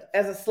slave.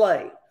 As a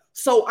slave.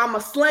 So I'm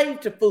a slave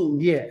to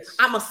food. Yes.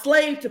 I'm a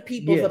slave to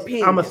people's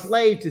opinions. I'm a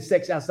slave to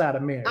sex outside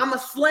of marriage. I'm a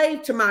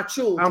slave to my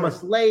children. I'm a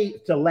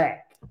slave to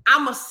lack.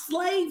 I'm a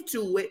slave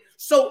to it.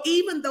 So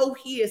even though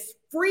he has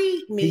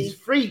freed me, he's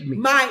freed me,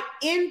 my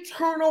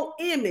internal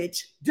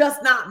image does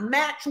not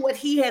match what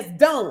he has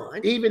done.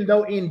 Even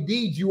though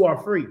indeed you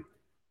are free.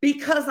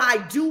 because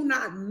I do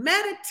not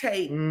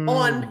meditate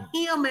on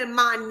him and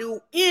my new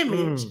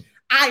image.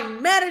 I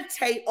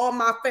meditate on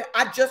my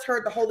I just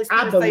heard the Holy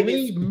Spirit say this. I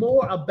believe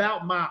more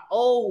about my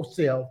old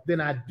self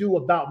than I do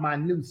about my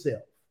new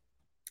self.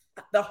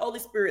 The Holy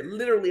Spirit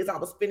literally, as I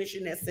was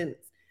finishing that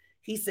sentence,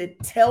 he said,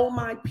 tell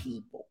my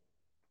people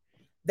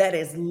that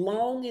as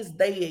long as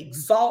they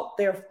exalt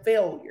their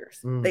failures,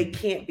 they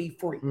can't be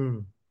free.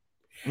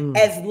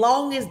 As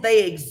long as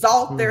they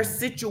exalt their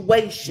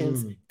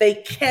situations, they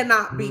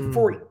cannot be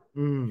free.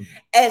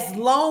 As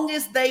long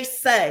as they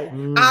say,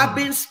 I've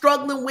been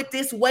struggling with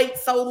this weight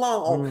so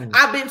long.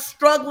 I've been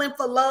struggling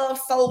for love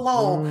so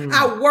long.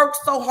 I worked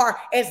so hard.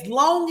 As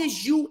long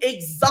as you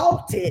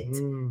exalt it,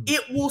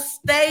 it will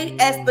stay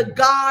as the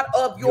God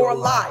of your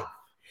life.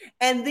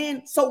 And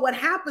then, so what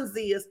happens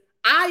is,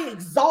 I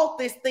exalt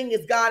this thing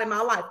as God in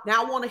my life.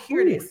 Now I want to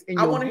hear this.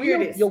 I want to hear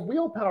this. Your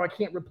willpower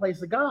can't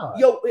replace the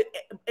God.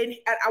 And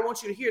I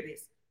want you to hear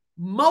this.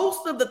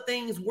 Most of the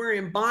things we're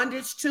in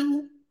bondage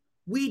to,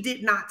 we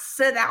did not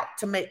set out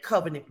to make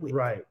covenant with.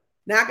 Right.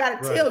 Now I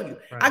got to tell you,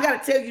 I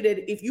got to tell you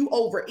that if you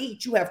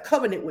overeat, you have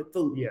covenant with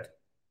food. Yeah.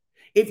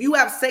 If you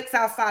have sex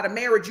outside of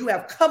marriage, you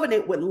have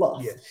covenant with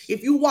lust. Yes.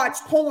 If you watch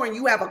porn,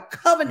 you have a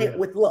covenant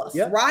with lust,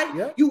 right?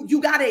 Yeah.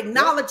 You got to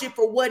acknowledge it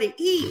for what it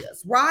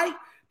is, right?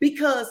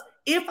 Because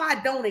if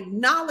I don't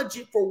acknowledge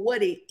it for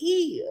what it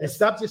is, and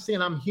stop just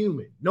saying I'm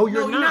human. No,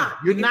 you're not.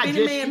 You're not just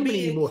human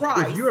anymore.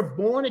 If you're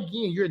born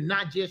again, you're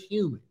not just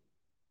human.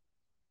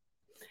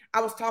 I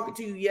was talking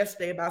to you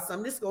yesterday about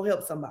something. This is going to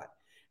help somebody.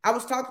 I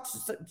was talking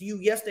to you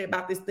yesterday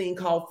about this thing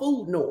called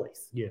food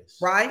noise. Yes.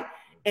 Right?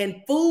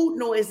 And food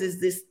noise is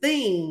this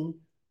thing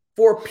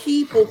for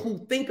people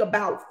who think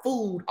about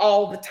food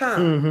all the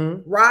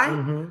time.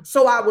 Right?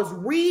 So I was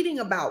reading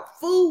about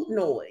food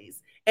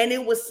noise. And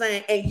it was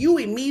saying, and you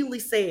immediately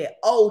said,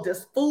 oh,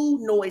 does food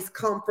noise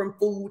come from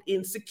food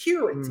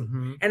insecurity?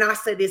 And I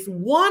said, it's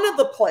one of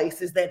the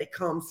places that it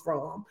comes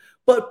from,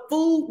 but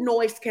food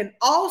noise can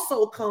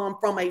also come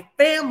from a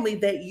family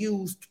that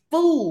used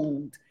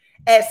food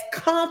as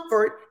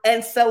comfort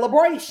and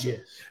celebration.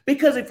 Yes.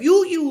 Because if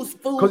you use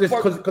food,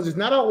 because it's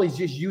not always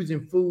just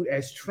using food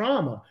as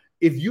trauma.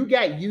 If you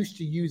got used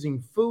to using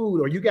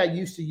food, or you got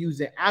used to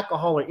using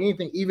alcohol or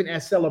anything, even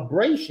as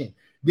celebration,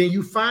 then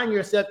you find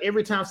yourself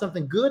every time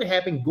something good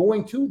happened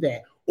going to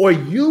that or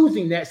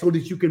using that so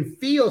that you can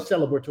feel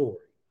celebratory.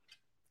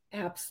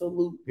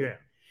 Absolutely. Yeah.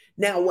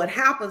 Now, what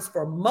happens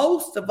for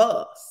most of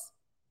us?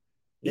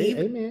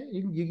 Amen.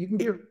 You can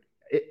get.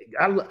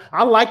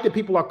 I like that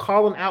people are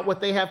calling out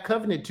what they have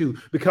covenant to,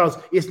 because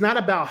it's not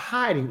about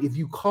hiding. If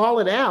you call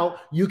it out,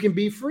 you can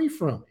be free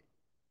from it.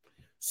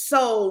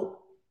 So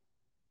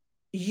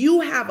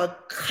you have a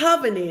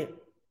covenant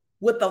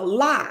with a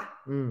lie.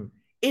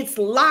 It's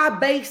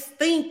lie-based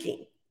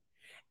thinking.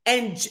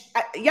 And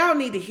y'all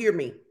need to hear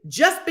me.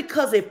 Just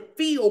because it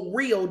feel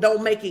real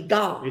don't make it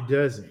God. It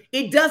doesn't.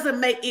 It doesn't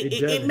make it.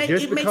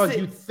 Just because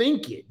you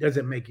think it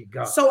doesn't make it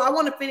God. So I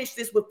want to finish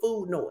this with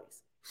food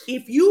noise.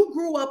 If you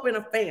grew up in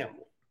a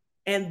family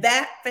and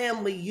that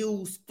family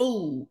used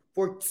food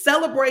for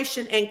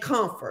celebration and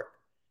comfort,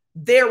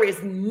 there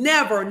is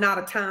never not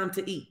a time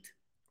to eat.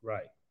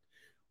 Right.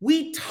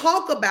 We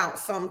talk about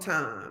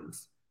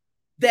sometimes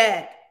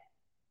that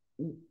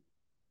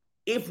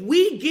if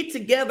we get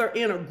together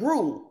in a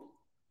group,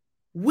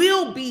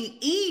 we'll be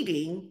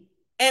eating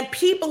and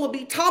people will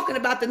be talking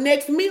about the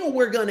next meal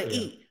we're going to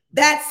eat.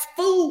 That's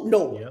food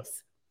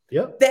noise.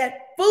 Yep.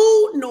 That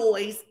food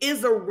noise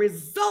is a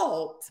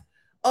result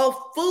of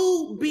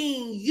food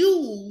being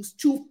used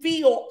to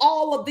feel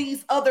all of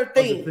these other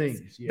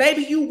things. Yes.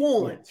 Baby, you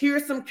won. Yes.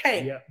 Here's some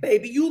cake. Yep.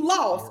 Baby, you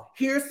lost. Yep.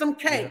 Here's some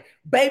cake. Yep.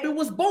 Baby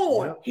was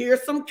born. Yep.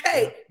 Here's some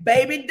cake. Yep.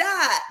 Baby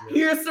died. Yep.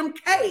 Here's some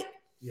cake.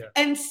 Yep.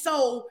 And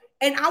so,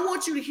 and I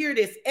want you to hear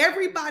this.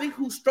 Everybody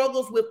who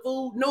struggles with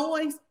food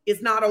noise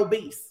is not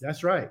obese.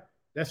 That's right.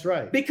 That's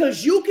right.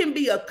 Because you can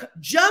be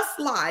just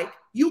like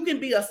you can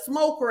be a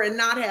smoker and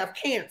not have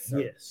cancer.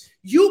 Yes.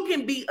 You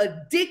can be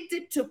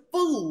addicted to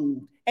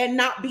food and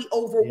not be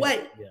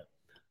overweight. Yeah.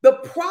 The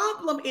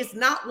problem is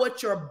not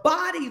what your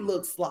body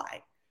looks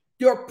like.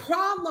 Your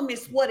problem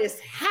is what is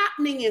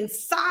happening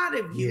inside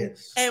of you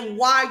and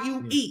why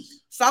you eat.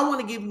 So I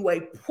want to give you a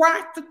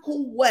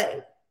practical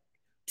way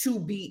to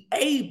be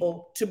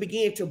able to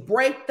begin to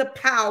break the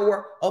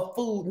power of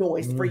food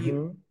noise for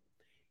you.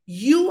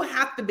 You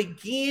have to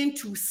begin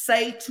to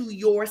say to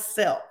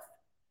yourself,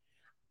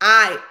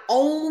 I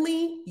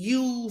only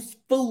use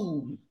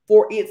food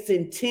for its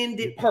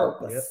intended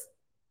purpose.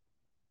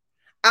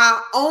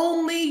 I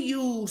only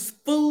use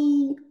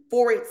food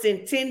for its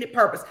intended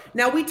purpose.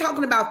 Now we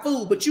talking about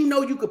food, but you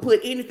know you could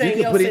put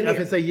anything else in there. I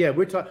can say, yeah,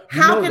 we're talking.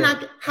 How can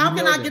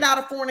I get out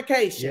of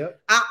fornication?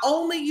 Yep. I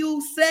only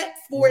use sex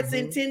for its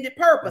intended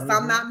purpose.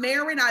 I'm not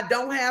married. I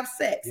don't have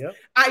sex.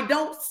 I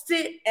don't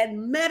sit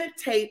and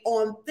meditate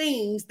on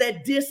things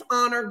that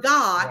dishonor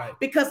God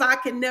because I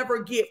can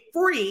never get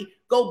free.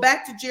 Go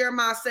back to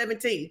Jeremiah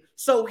 17.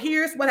 So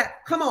here's what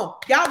come on,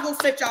 y'all go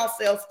set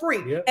yourselves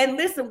free. And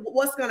listen,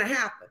 what's going to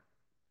happen?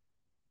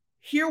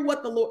 hear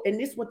what the Lord, and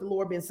this is what the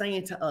Lord been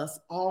saying to us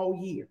all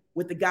year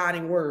with the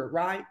guiding word,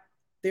 right?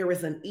 There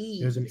is an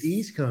ease. There's an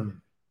ease coming.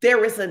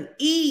 There is an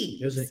ease.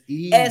 There's an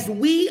ease. As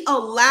we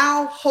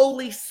allow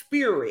Holy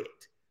Spirit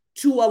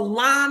to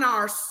align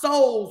our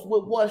souls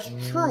with what's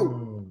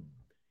true,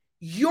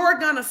 you're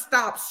going to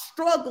stop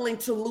struggling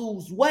to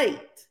lose weight.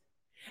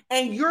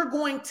 And you're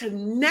going to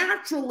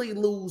naturally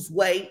lose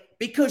weight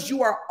because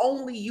you are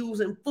only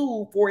using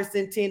food for its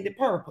intended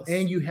purpose.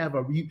 And you have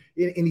and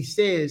he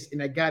says in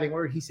that guiding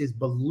word, he says,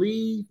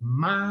 believe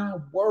my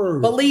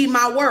words. Believe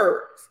my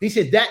words. He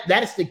said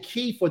that is the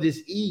key for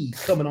this ease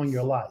coming on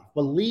your life.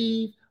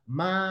 Believe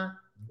my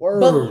words.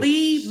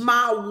 Believe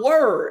my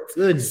words.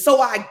 Goodness.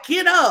 So I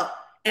get up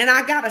and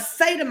I got to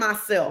say to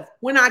myself,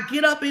 when I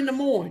get up in the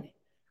morning,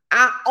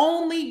 I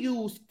only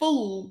use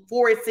food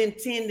for its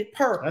intended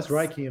purpose. That's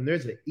right, Kim.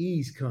 There's an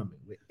ease coming.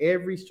 With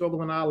every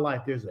struggle in our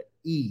life, there's an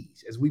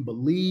ease. As we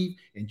believe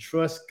and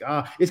trust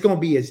God, it's going to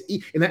be as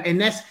easy.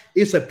 And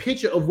it's a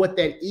picture of what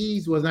that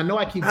ease was. And I know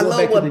I keep going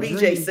back to the dream. I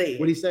love what BJ said.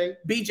 What did he say?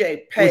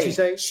 BJ, What'd she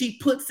say? She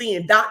puts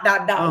in ...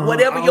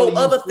 whatever your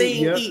other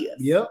thing is.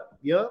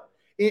 Yep.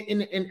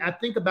 And I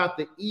think about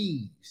the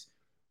ease.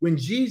 When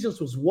Jesus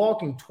was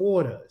walking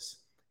toward us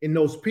and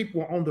those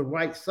people were on the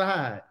right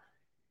side,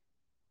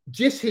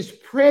 just his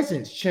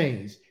presence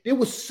changed. There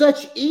was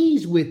such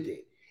ease with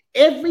it.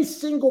 Every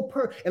single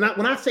person. And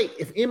when I say,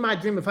 if in my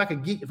dream, if I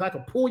could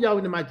pull y'all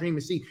into my dream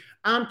and see,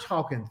 I'm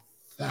talking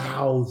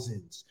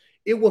thousands.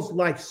 It was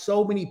like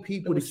so many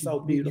people that so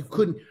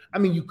beautiful. I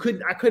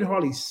couldn't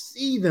hardly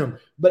see them.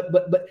 But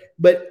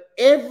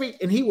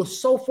and he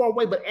was so far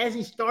away. But as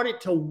he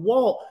started to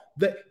walk,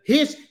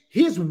 his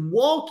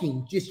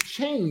walking just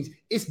changed.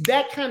 It's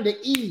that kind of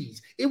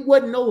ease. It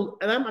wasn't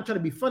and I'm not trying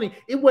to be funny,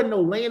 it wasn't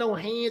no laying on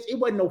hands, it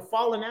wasn't no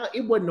falling out,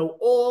 it wasn't no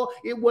oil,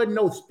 it wasn't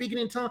no speaking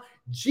in tongues.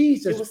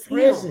 Jesus'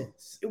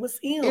 presence. It was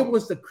him.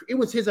 It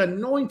was his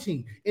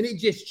anointing, and it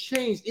just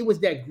changed. It was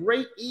that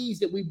great ease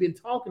that we've been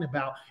talking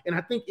about. And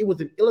I think it was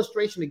an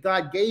illustration that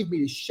God gave me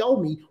to show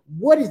me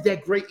what is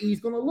that great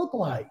ease going to look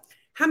like.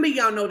 How many of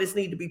y'all know this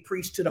need to be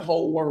preached to the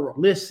whole world?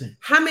 Listen.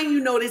 How many of you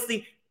know this?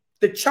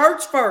 The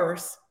church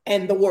first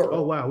and the world.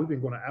 Oh wow, we've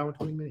been going an hour and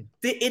 20 minutes.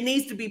 It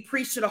needs to be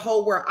preached to the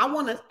whole world. I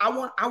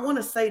want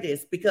to say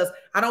this because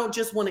I don't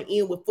just want to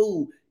end with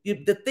food.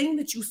 The thing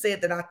that you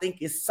said that I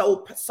think is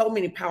so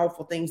many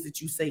powerful things that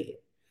you said.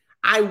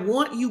 I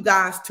want you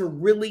guys to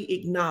really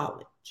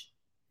acknowledge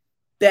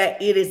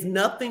that it is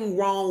nothing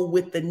wrong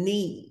with the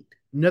need.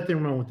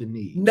 Nothing wrong with the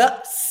need.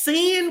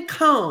 Sin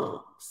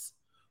comes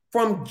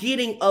from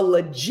getting a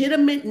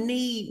legitimate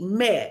need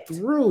met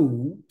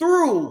through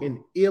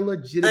an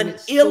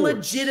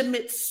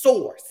illegitimate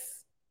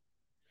source.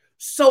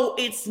 So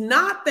it's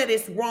not that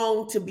it's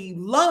wrong to be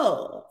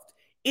loved.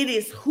 It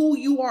is who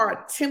you are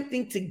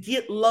attempting to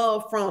get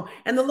love from.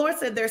 And the Lord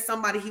said there's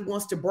somebody he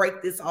wants to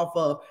break this off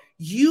of.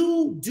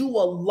 You do a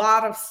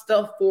lot of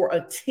stuff for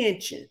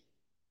attention.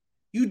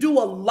 You do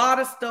a lot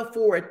of stuff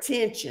for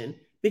attention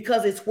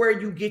because it's where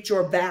you get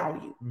your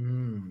value.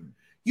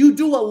 You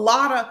do a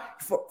lot of,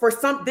 for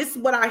some, this is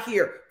what I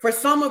hear. For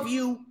some of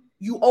you,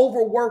 you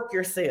overwork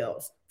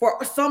yourselves.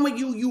 For some of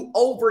you, you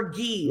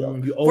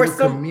overgive. You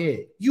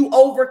overcommit. You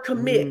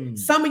overcommit.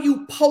 Some of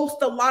you post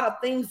a lot of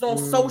things on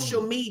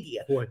social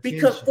media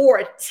for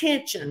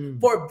attention,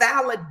 for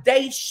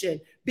validation,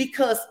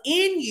 because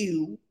in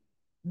you,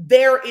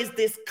 there is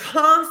this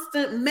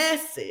constant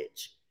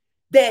message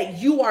that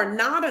you are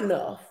not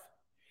enough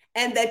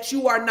and that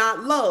you are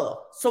not loved.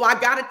 So I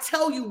got to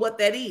tell you what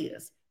that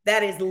is.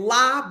 That is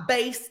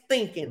lie-based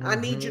thinking. I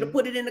need you to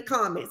put it in the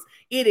comments.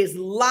 It is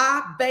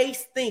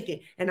lie-based thinking.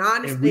 And I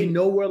understand. And we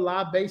know where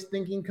lie-based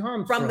thinking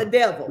comes from. The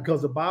devil.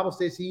 Because the Bible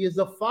says he is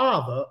the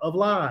father of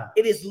lies.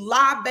 It is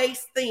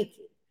lie-based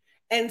thinking.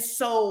 And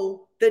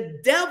so the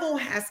devil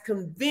has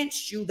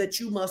convinced you that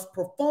you must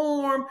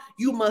perform,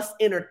 you must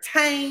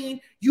entertain,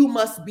 you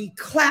must be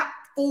clapped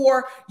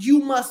for, you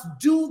must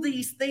do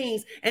these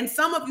things. And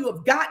some of you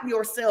have gotten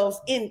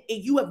yourselves in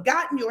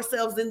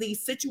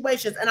these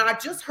situations. And I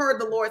just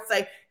heard the Lord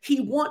say he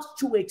wants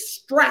to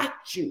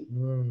extract you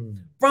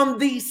from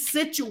these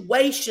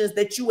situations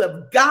that you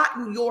have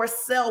gotten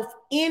yourself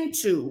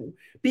into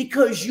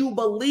because you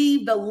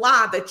believe the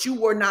lie that you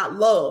were not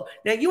loved.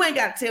 Now, you ain't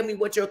got to tell me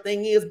what your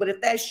thing is, but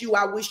if that's you,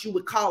 I wish you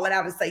would call it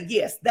out and say,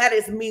 yes, that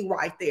is me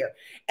right there.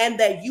 And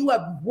that you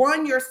have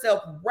run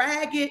yourself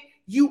ragged.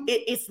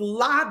 It's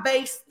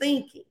lie-based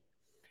thinking.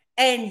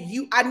 And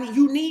you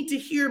need to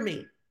hear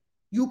me.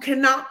 You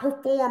cannot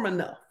perform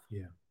enough.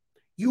 Yeah.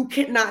 You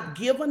cannot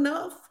give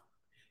enough.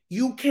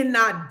 You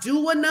cannot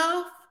do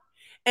enough.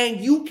 And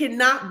you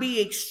cannot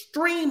be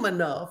extreme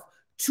enough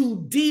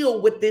to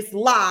deal with this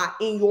lie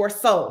in your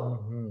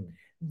soul.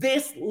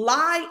 This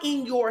lie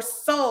in your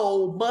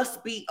soul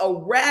must be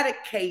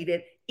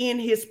eradicated in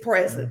his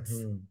presence.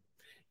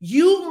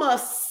 You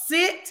must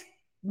sit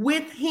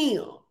with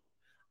him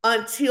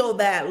until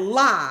that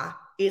lie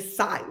is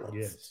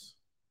silenced.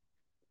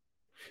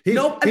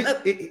 Yes.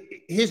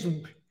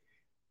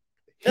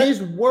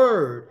 His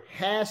word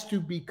has to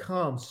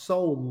become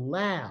so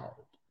loud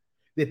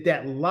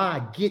that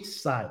lie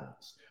gets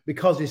silenced,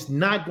 because it's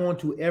not going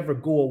to ever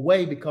go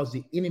away, because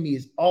the enemy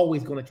is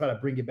always going to try to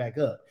bring it back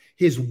up.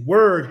 His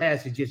word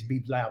has to just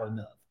be loud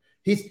enough.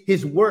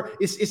 His word,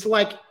 it's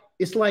like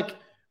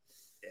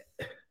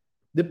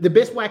the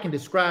best way I can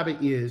describe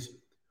it is,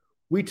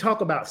 we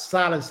talk about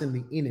silencing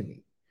the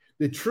enemy.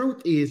 The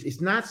truth is, it's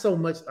not so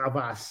much of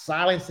our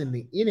silencing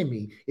the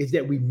enemy, is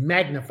that we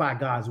magnify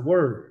God's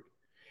word.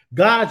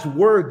 God's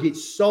word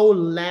gets so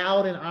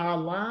loud in our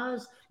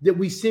lives that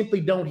we simply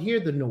don't hear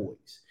the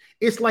noise.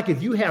 It's like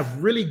if you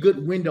have really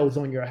good windows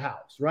on your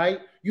house,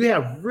 right? You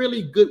have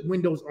really good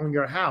windows on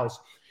your house.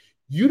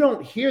 You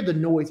don't hear the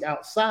noise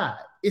outside.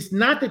 It's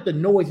not that the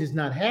noise is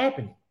not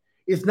happening.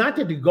 It's not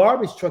that the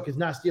garbage truck is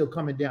not still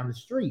coming down the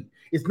street.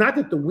 It's not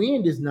that the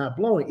wind is not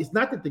blowing. It's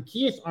not that the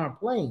kids aren't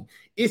playing.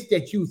 It's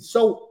that you're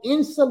so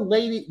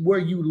insulated where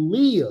you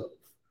live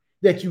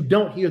that you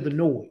don't hear the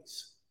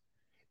noise.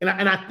 And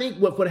I think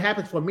what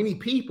happens for many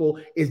people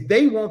is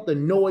they want the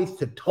noise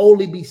to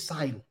totally be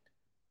silent.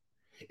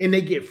 And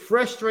they get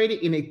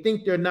frustrated and they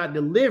think they're not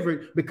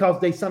delivered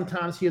because they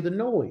sometimes hear the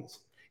noise.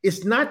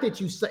 It's not that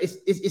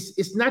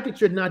it's not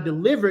that you're not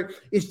delivered.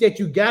 It's that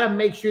you got to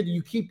make sure that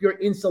you keep your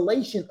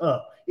insulation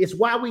up. It's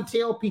why we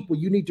tell people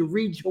you need to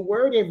read your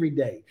word every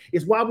day.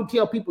 It's why we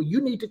tell people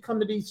you need to come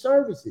to these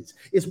services.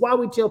 It's why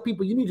we tell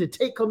people you need to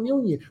take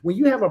communion. When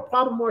you have a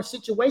problem or a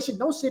situation,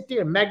 don't sit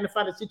there and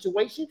magnify the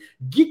situation.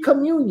 Get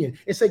communion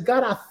and say,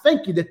 God, I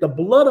thank you that the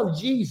blood of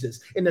Jesus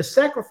and the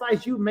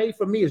sacrifice you made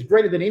for me is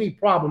greater than any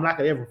problem I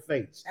could ever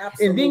face.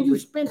 Absolutely. And then you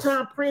spend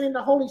time praying in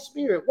the Holy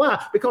Spirit.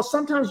 Why? Because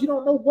sometimes you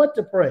don't know what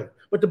to pray.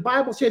 But the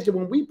Bible says that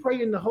when we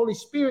pray in the Holy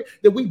Spirit,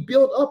 that we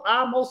build up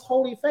our most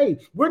holy faith.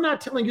 We're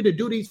not telling you to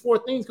do these 4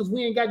 things because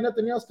we ain't got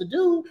nothing else to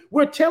do.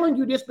 We're telling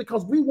you this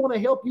because we want to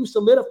help you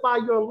solidify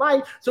your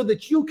life so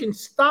that you can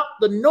stop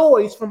the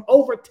noise from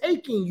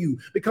overtaking you,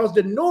 because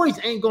the noise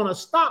ain't going to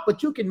stop,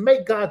 but you can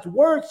make God's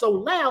word so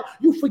loud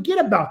you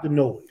forget about the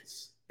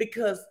noise.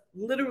 Because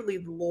literally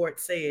the Lord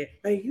said,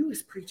 man, you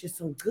was preaching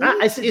so good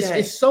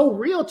it's so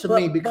real to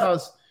me,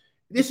 because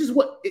this is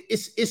what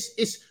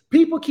it's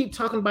people keep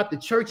talking about the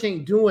church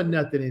ain't doing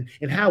nothing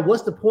and how,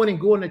 what's the point in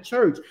going to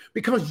church?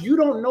 Because you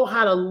don't know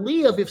how to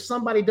live if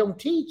somebody don't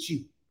teach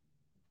you.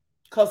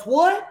 Because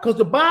what? Because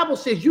the Bible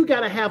says you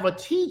got to have a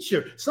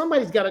teacher.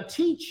 Somebody's got to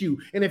teach you.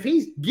 And if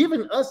he's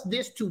given us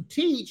this to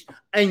teach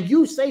and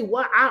you say,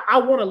 well, I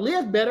want to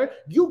live better,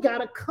 you got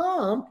to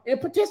come and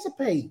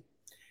participate.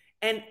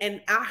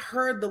 And I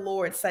heard the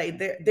Lord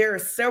say there are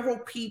several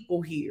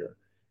people here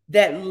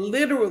that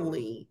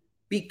literally,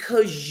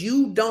 because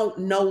you don't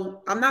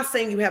know, I'm not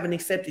saying you haven't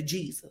accepted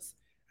Jesus.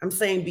 I'm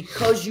saying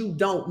because you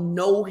don't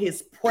know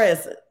his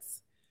presence,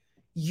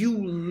 you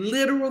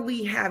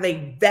literally have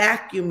a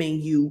vacuum in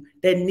you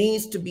that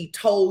needs to be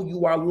told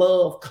you are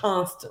loved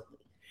constantly.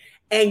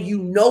 And you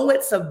know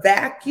it's a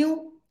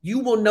vacuum. You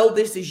will know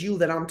this is you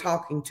that I'm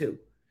talking to,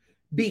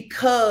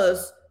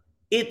 because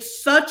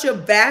it's such a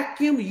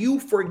vacuum, you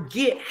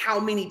forget how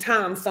many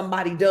times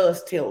somebody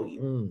does tell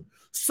you.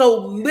 So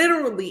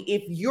literally,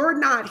 if you're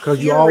not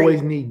because you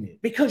always need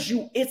it, because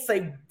it's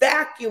a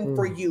vacuum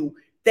for you,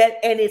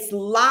 and it's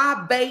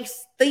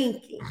lie-based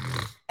thinking.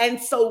 And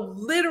so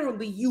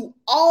literally you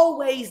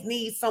always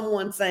need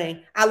someone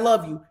saying, I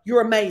love you,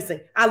 you're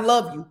amazing. I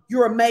love you,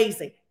 you're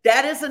amazing.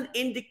 That is an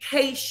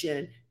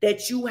indication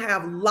that you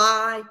have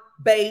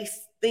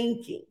lie-based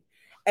thinking.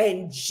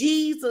 And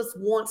Jesus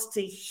wants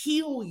to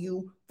heal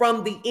you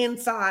from the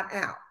inside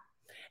out.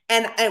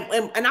 And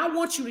I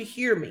want you to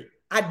hear me.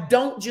 I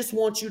don't just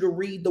want you to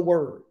read the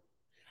word.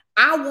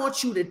 I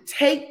want you to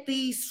take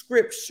these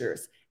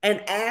scriptures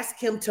and ask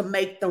him to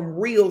make them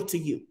real to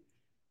you.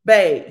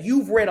 Babe,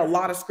 you've read a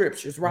lot of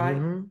scriptures, right?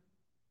 Mm-hmm.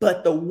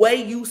 But the way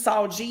you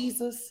saw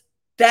Jesus,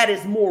 that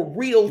is more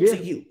real to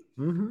you.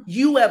 Mm-hmm.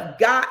 You have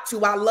got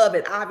to, I love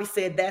it. Ivy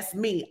said, that's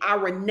me. I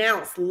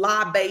renounce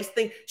lie-based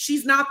things.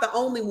 She's not the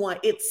only one.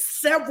 It's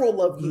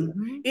several of you.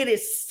 Mm-hmm. It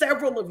is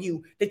several of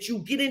you that you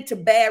get into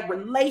bad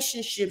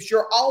relationships.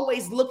 You're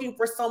always looking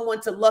for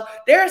someone to love.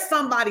 There's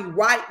somebody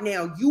right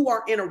now, you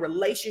are in a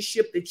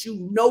relationship that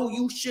you know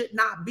you should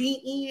not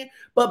be in,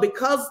 but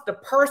because the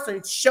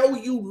person show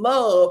you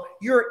love,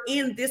 you're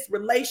in this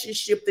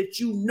relationship that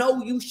you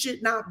know you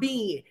should not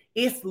be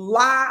in. It's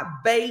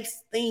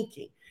lie-based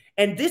thinking.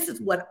 And this is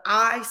what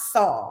I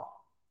saw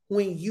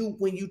when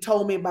you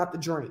told me about the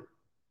dream.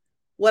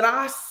 What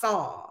I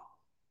saw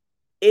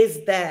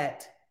is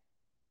that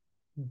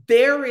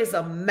there is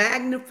a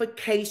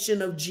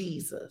magnification of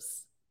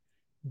Jesus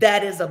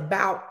that is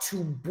about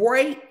to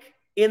break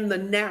in the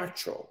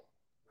natural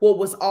what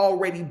was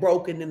already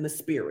broken in the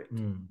spirit.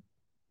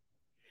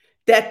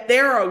 That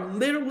there are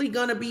literally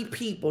going to be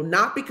people,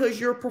 not because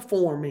you're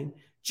performing,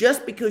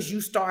 just because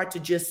you start to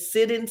just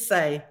sit and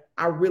say,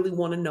 I really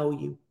want to know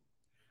you.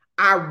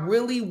 I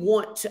really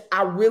want to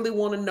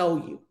know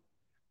you.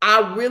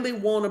 I really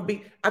want to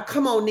be.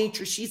 Come on,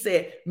 Nitra. She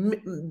said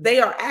they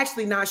are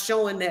actually not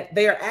showing that.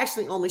 They are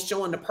actually only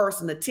showing the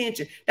person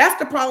attention. That's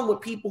the problem with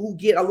people who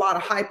get a lot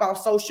of hype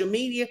off social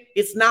media.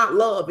 It's not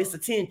love. It's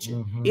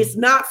attention. Mm-hmm. It's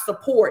not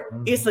support.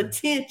 Mm-hmm. It's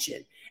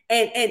attention.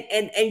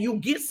 And you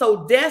get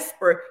so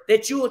desperate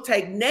that you will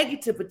take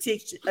negative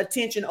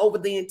attention over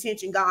the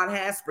intention God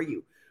has for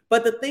you.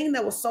 But the thing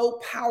that was so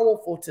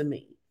powerful to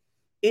me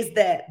is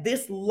that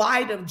this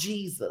light of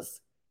Jesus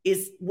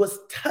was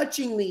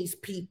touching these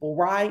people,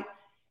 right?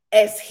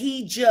 As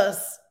he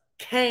just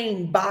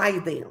came by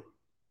them,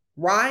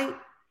 right?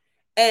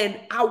 And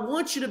I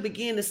want you to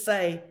begin to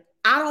say,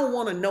 I don't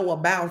want to know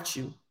about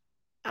you.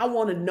 I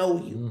want to know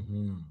you.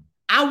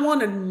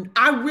 Mm-hmm.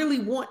 I really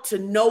want to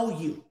know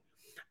you.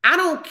 I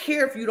don't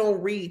care if you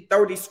don't read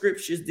 30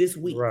 scriptures this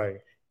week. Right.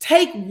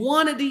 Take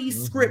one of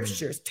these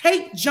scriptures.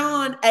 Take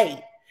John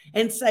 8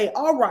 and say,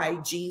 all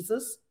right,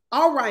 Jesus.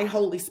 All right,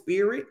 Holy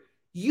Spirit.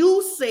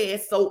 You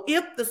said, so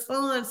if the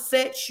Son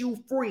sets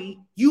you free,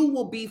 you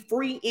will be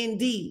free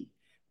indeed.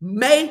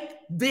 Make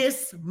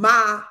this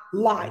my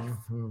life.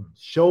 Mm-hmm.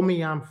 Show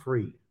me I'm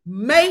free.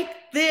 Make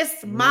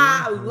this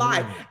my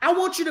life. I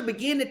want you to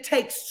begin to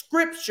take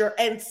scripture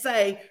and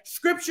say,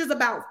 scriptures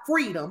about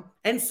freedom,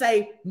 and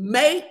say,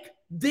 make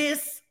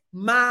this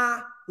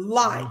my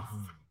life.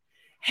 Mm-hmm.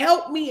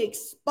 Help me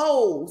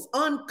expose,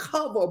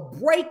 uncover,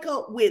 break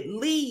up with,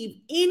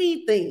 leave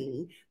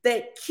anything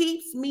that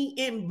keeps me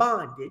in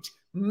bondage.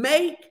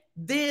 Make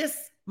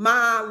this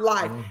my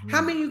life. Mm-hmm.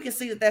 How many of you can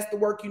see that that's the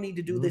work you need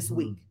to do this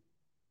week?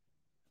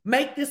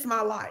 Make this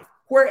my life.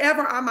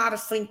 Wherever I'm out of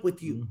sync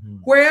with you,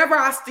 wherever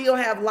I still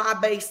have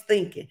lie-based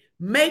thinking,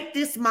 make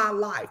this my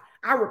life.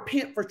 I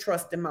repent for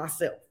trusting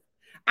myself.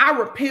 I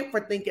repent for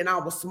thinking I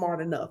was smart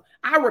enough.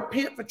 I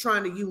repent for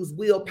trying to use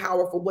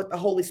willpower for what the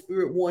Holy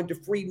Spirit wanted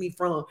to free me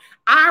from.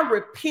 I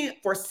repent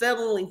for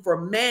settling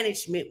for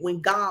management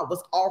when God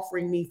was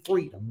offering me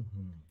freedom.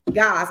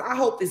 Guys, I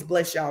hope this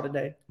bless y'all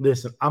today.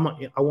 Listen, I want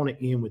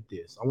to end with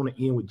this. I want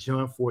to end with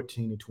John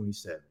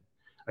 14:27.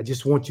 I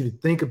just want you to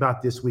think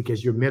about this week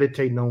as you're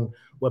meditating on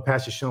what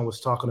Pastor Sean was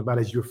talking about,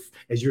 as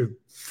you're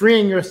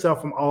freeing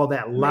yourself from all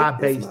that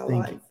lie-based thinking.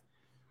 Life.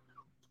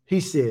 He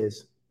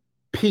says,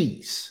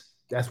 peace.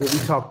 That's what we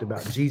talked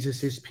about.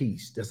 Jesus is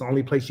peace. That's the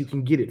only place you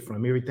can get it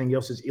from. Everything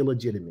else is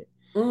illegitimate.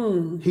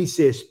 He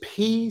says,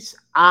 peace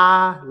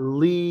I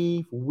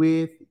leave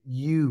with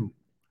you.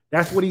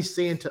 That's what he's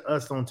saying to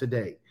us on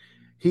today.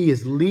 He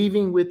is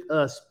leaving with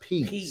us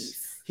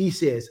peace. He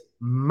says,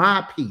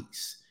 my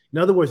peace. In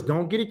other words,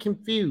 don't get it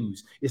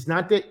confused. It's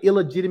not that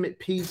illegitimate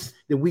peace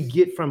that we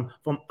get from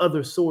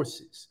other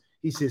sources.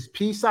 He says,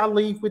 peace I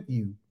leave with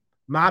you.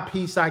 My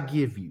peace I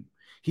give you.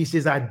 He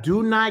says, I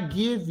do not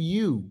give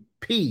you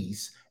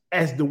peace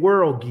as the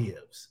world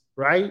gives,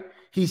 right?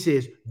 He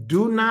says,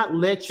 do not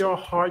let your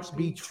hearts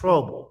be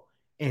troubled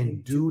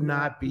and do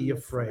not be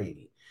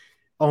afraid.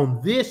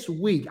 On this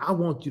week, I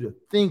want you to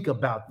think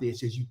about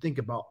this as you think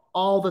about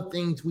all the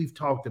things we've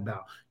talked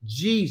about.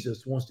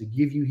 Jesus wants to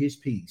give you his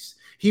peace.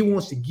 He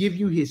wants to give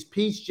you his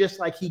peace just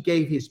like he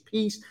gave his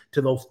peace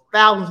to those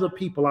thousands of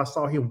people I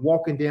saw him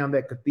walking down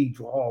that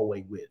cathedral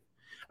hallway with.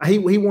 He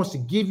wants to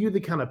give you the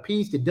kind of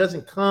peace that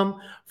doesn't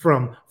come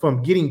from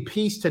getting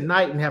peace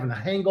tonight and having a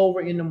hangover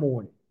in the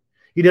morning.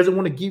 He doesn't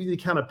want to give you the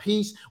kind of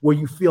peace where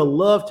you feel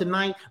loved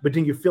tonight, but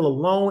then you feel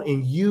alone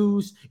and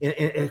used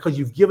and because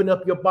you've given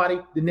up your body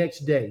the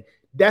next day.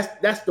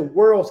 That's the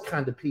world's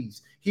kind of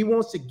peace. He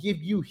wants to give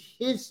you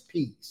his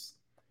peace.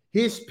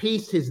 His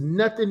peace, his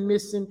nothing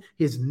missing,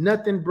 his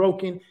nothing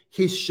broken,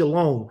 his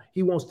shalom.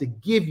 He wants to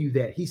give you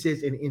that. He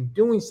says, and in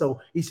doing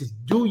so, he says,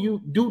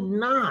 do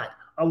not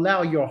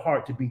allow your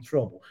heart to be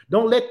troubled.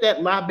 Don't let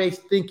that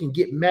lie-based thinking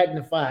get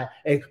magnified.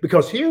 And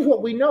because here's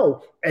what we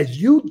know: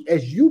 as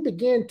you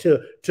begin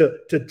to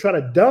try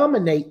to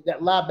dominate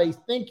that lie-based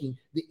thinking,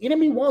 the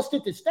enemy wants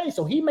it to stay.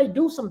 So he may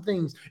do some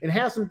things and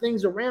have some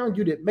things around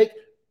you that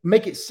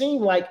make it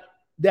seem like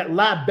that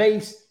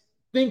lie-based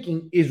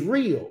thinking is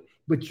real.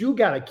 But you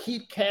got to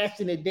keep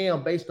casting it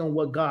down based on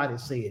what God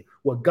has said.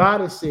 What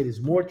God has said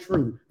is more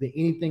true than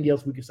anything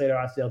else we can say to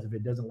ourselves if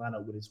it doesn't line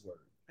up with his word.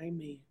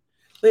 Amen.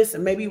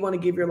 Listen, maybe you want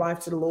to give your life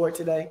to the Lord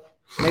today.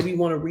 Maybe you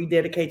want to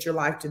rededicate your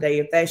life today.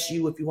 If that's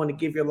you, if you want to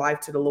give your life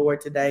to the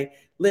Lord today,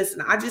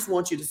 listen, I just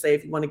want you to say,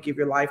 if you want to give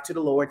your life to the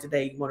Lord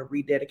today, you want to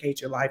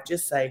rededicate your life,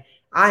 just say,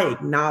 I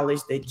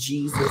acknowledge that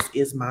Jesus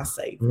is my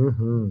Savior.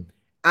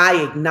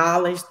 I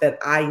acknowledge that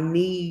I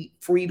need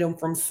freedom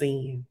from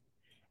sin.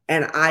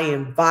 And I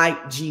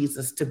invite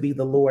Jesus to be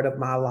the Lord of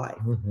my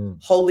life.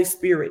 Holy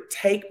Spirit,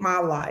 take my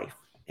life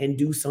and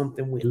do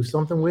something with it. Do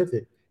something with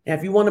it. Now,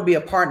 if you want to be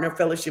a partner of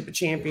Fellowship of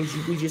Champions,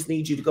 we just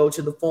need you to go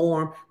to the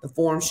forum. The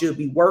forum should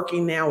be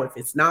working now. If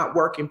it's not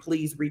working,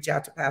 please reach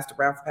out to Pastor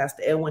Ralph,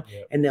 Pastor Edwin,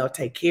 and they'll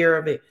take care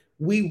of it.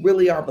 We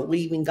really are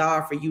believing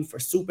God for you for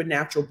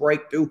supernatural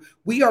breakthrough.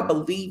 We are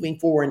believing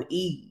for an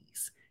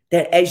ease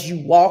that as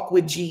you walk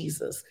with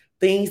Jesus,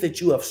 things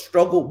that you have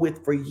struggled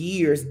with for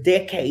years,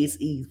 decades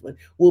even,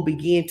 will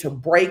begin to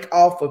break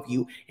off of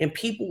you. And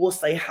people will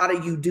say, how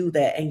do you do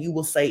that? And you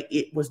will say,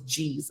 it was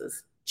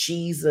Jesus.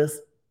 Jesus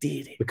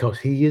did it. Because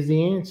he is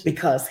the answer.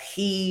 Because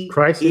he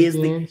Christ is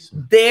the answer.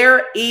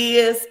 There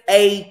is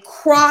a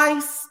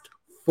Christ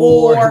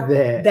for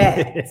that.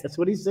 That's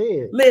what he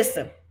said.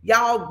 Listen,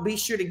 y'all be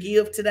sure to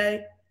give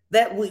today.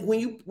 That when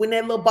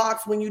that little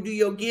box, when you do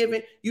your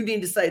giving, you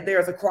need to say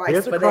there's a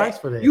Christ for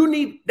that. You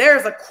need,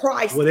 there's a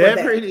Christ whatever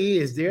for that. It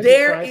is,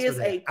 there is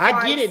a Christ.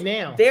 I get it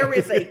now. There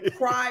is a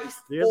Christ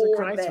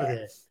for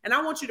that. And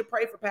I want you to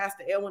pray for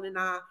Pastor Elwin and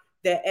I,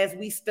 that as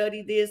we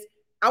study this,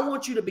 I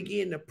want you to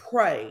begin to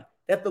pray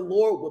that the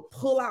Lord will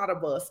pull out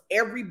of us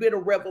every bit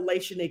of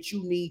revelation that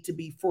you need to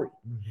be free.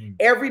 Mm-hmm.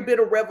 Every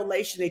bit of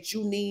revelation that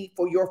you need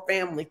for your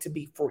family to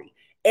be free.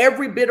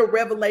 Every bit of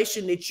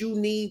revelation that you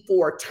need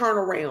for a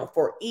turnaround,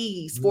 for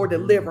ease, for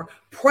deliverance.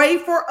 Pray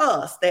for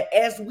us that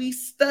as we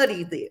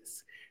study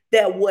this,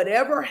 that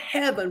whatever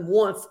heaven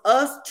wants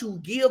us to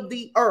give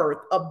the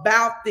earth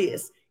about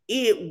this,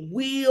 it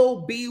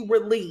will be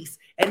released,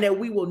 and that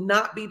we will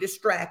not be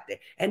distracted,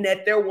 and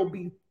that there will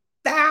be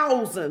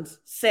thousands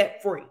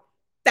set free.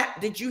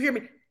 Did you hear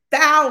me?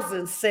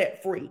 Thousands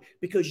set free,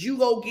 because you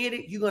go get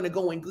it. You're going to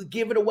go and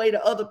give it away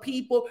to other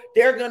people.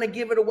 They're going to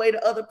give it away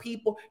to other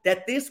people.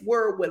 That this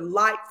word would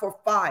light for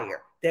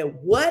fire,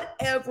 that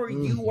whatever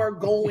you are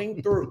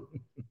going through,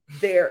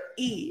 there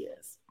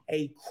is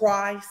a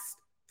Christ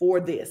for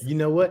this. You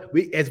know what?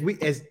 As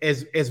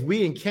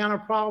we encounter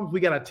problems,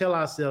 we got to tell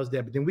ourselves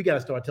that, but then we got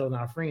to start telling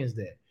our friends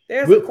that.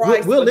 There's a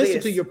Christ we'll for listen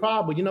this. To your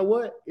problem, but you know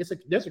what? There's a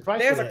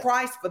Christ. There's a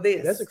Christ for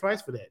this. There's a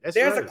Christ for that.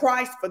 There's a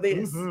Christ for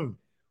this. Mm-hmm.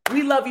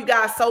 We love you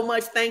guys so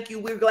much. Thank you.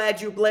 We're glad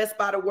you're blessed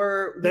by the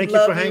word. Thank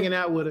you for hanging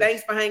out with us.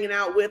 Thanks for hanging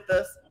out with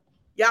us.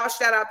 Y'all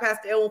shout out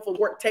Pastor Elwin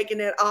for taking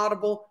that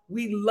audible.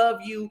 We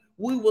love you.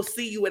 We will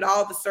see you at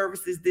all the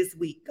services this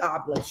week.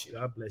 God bless you.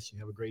 God bless you.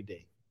 Have a great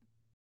day.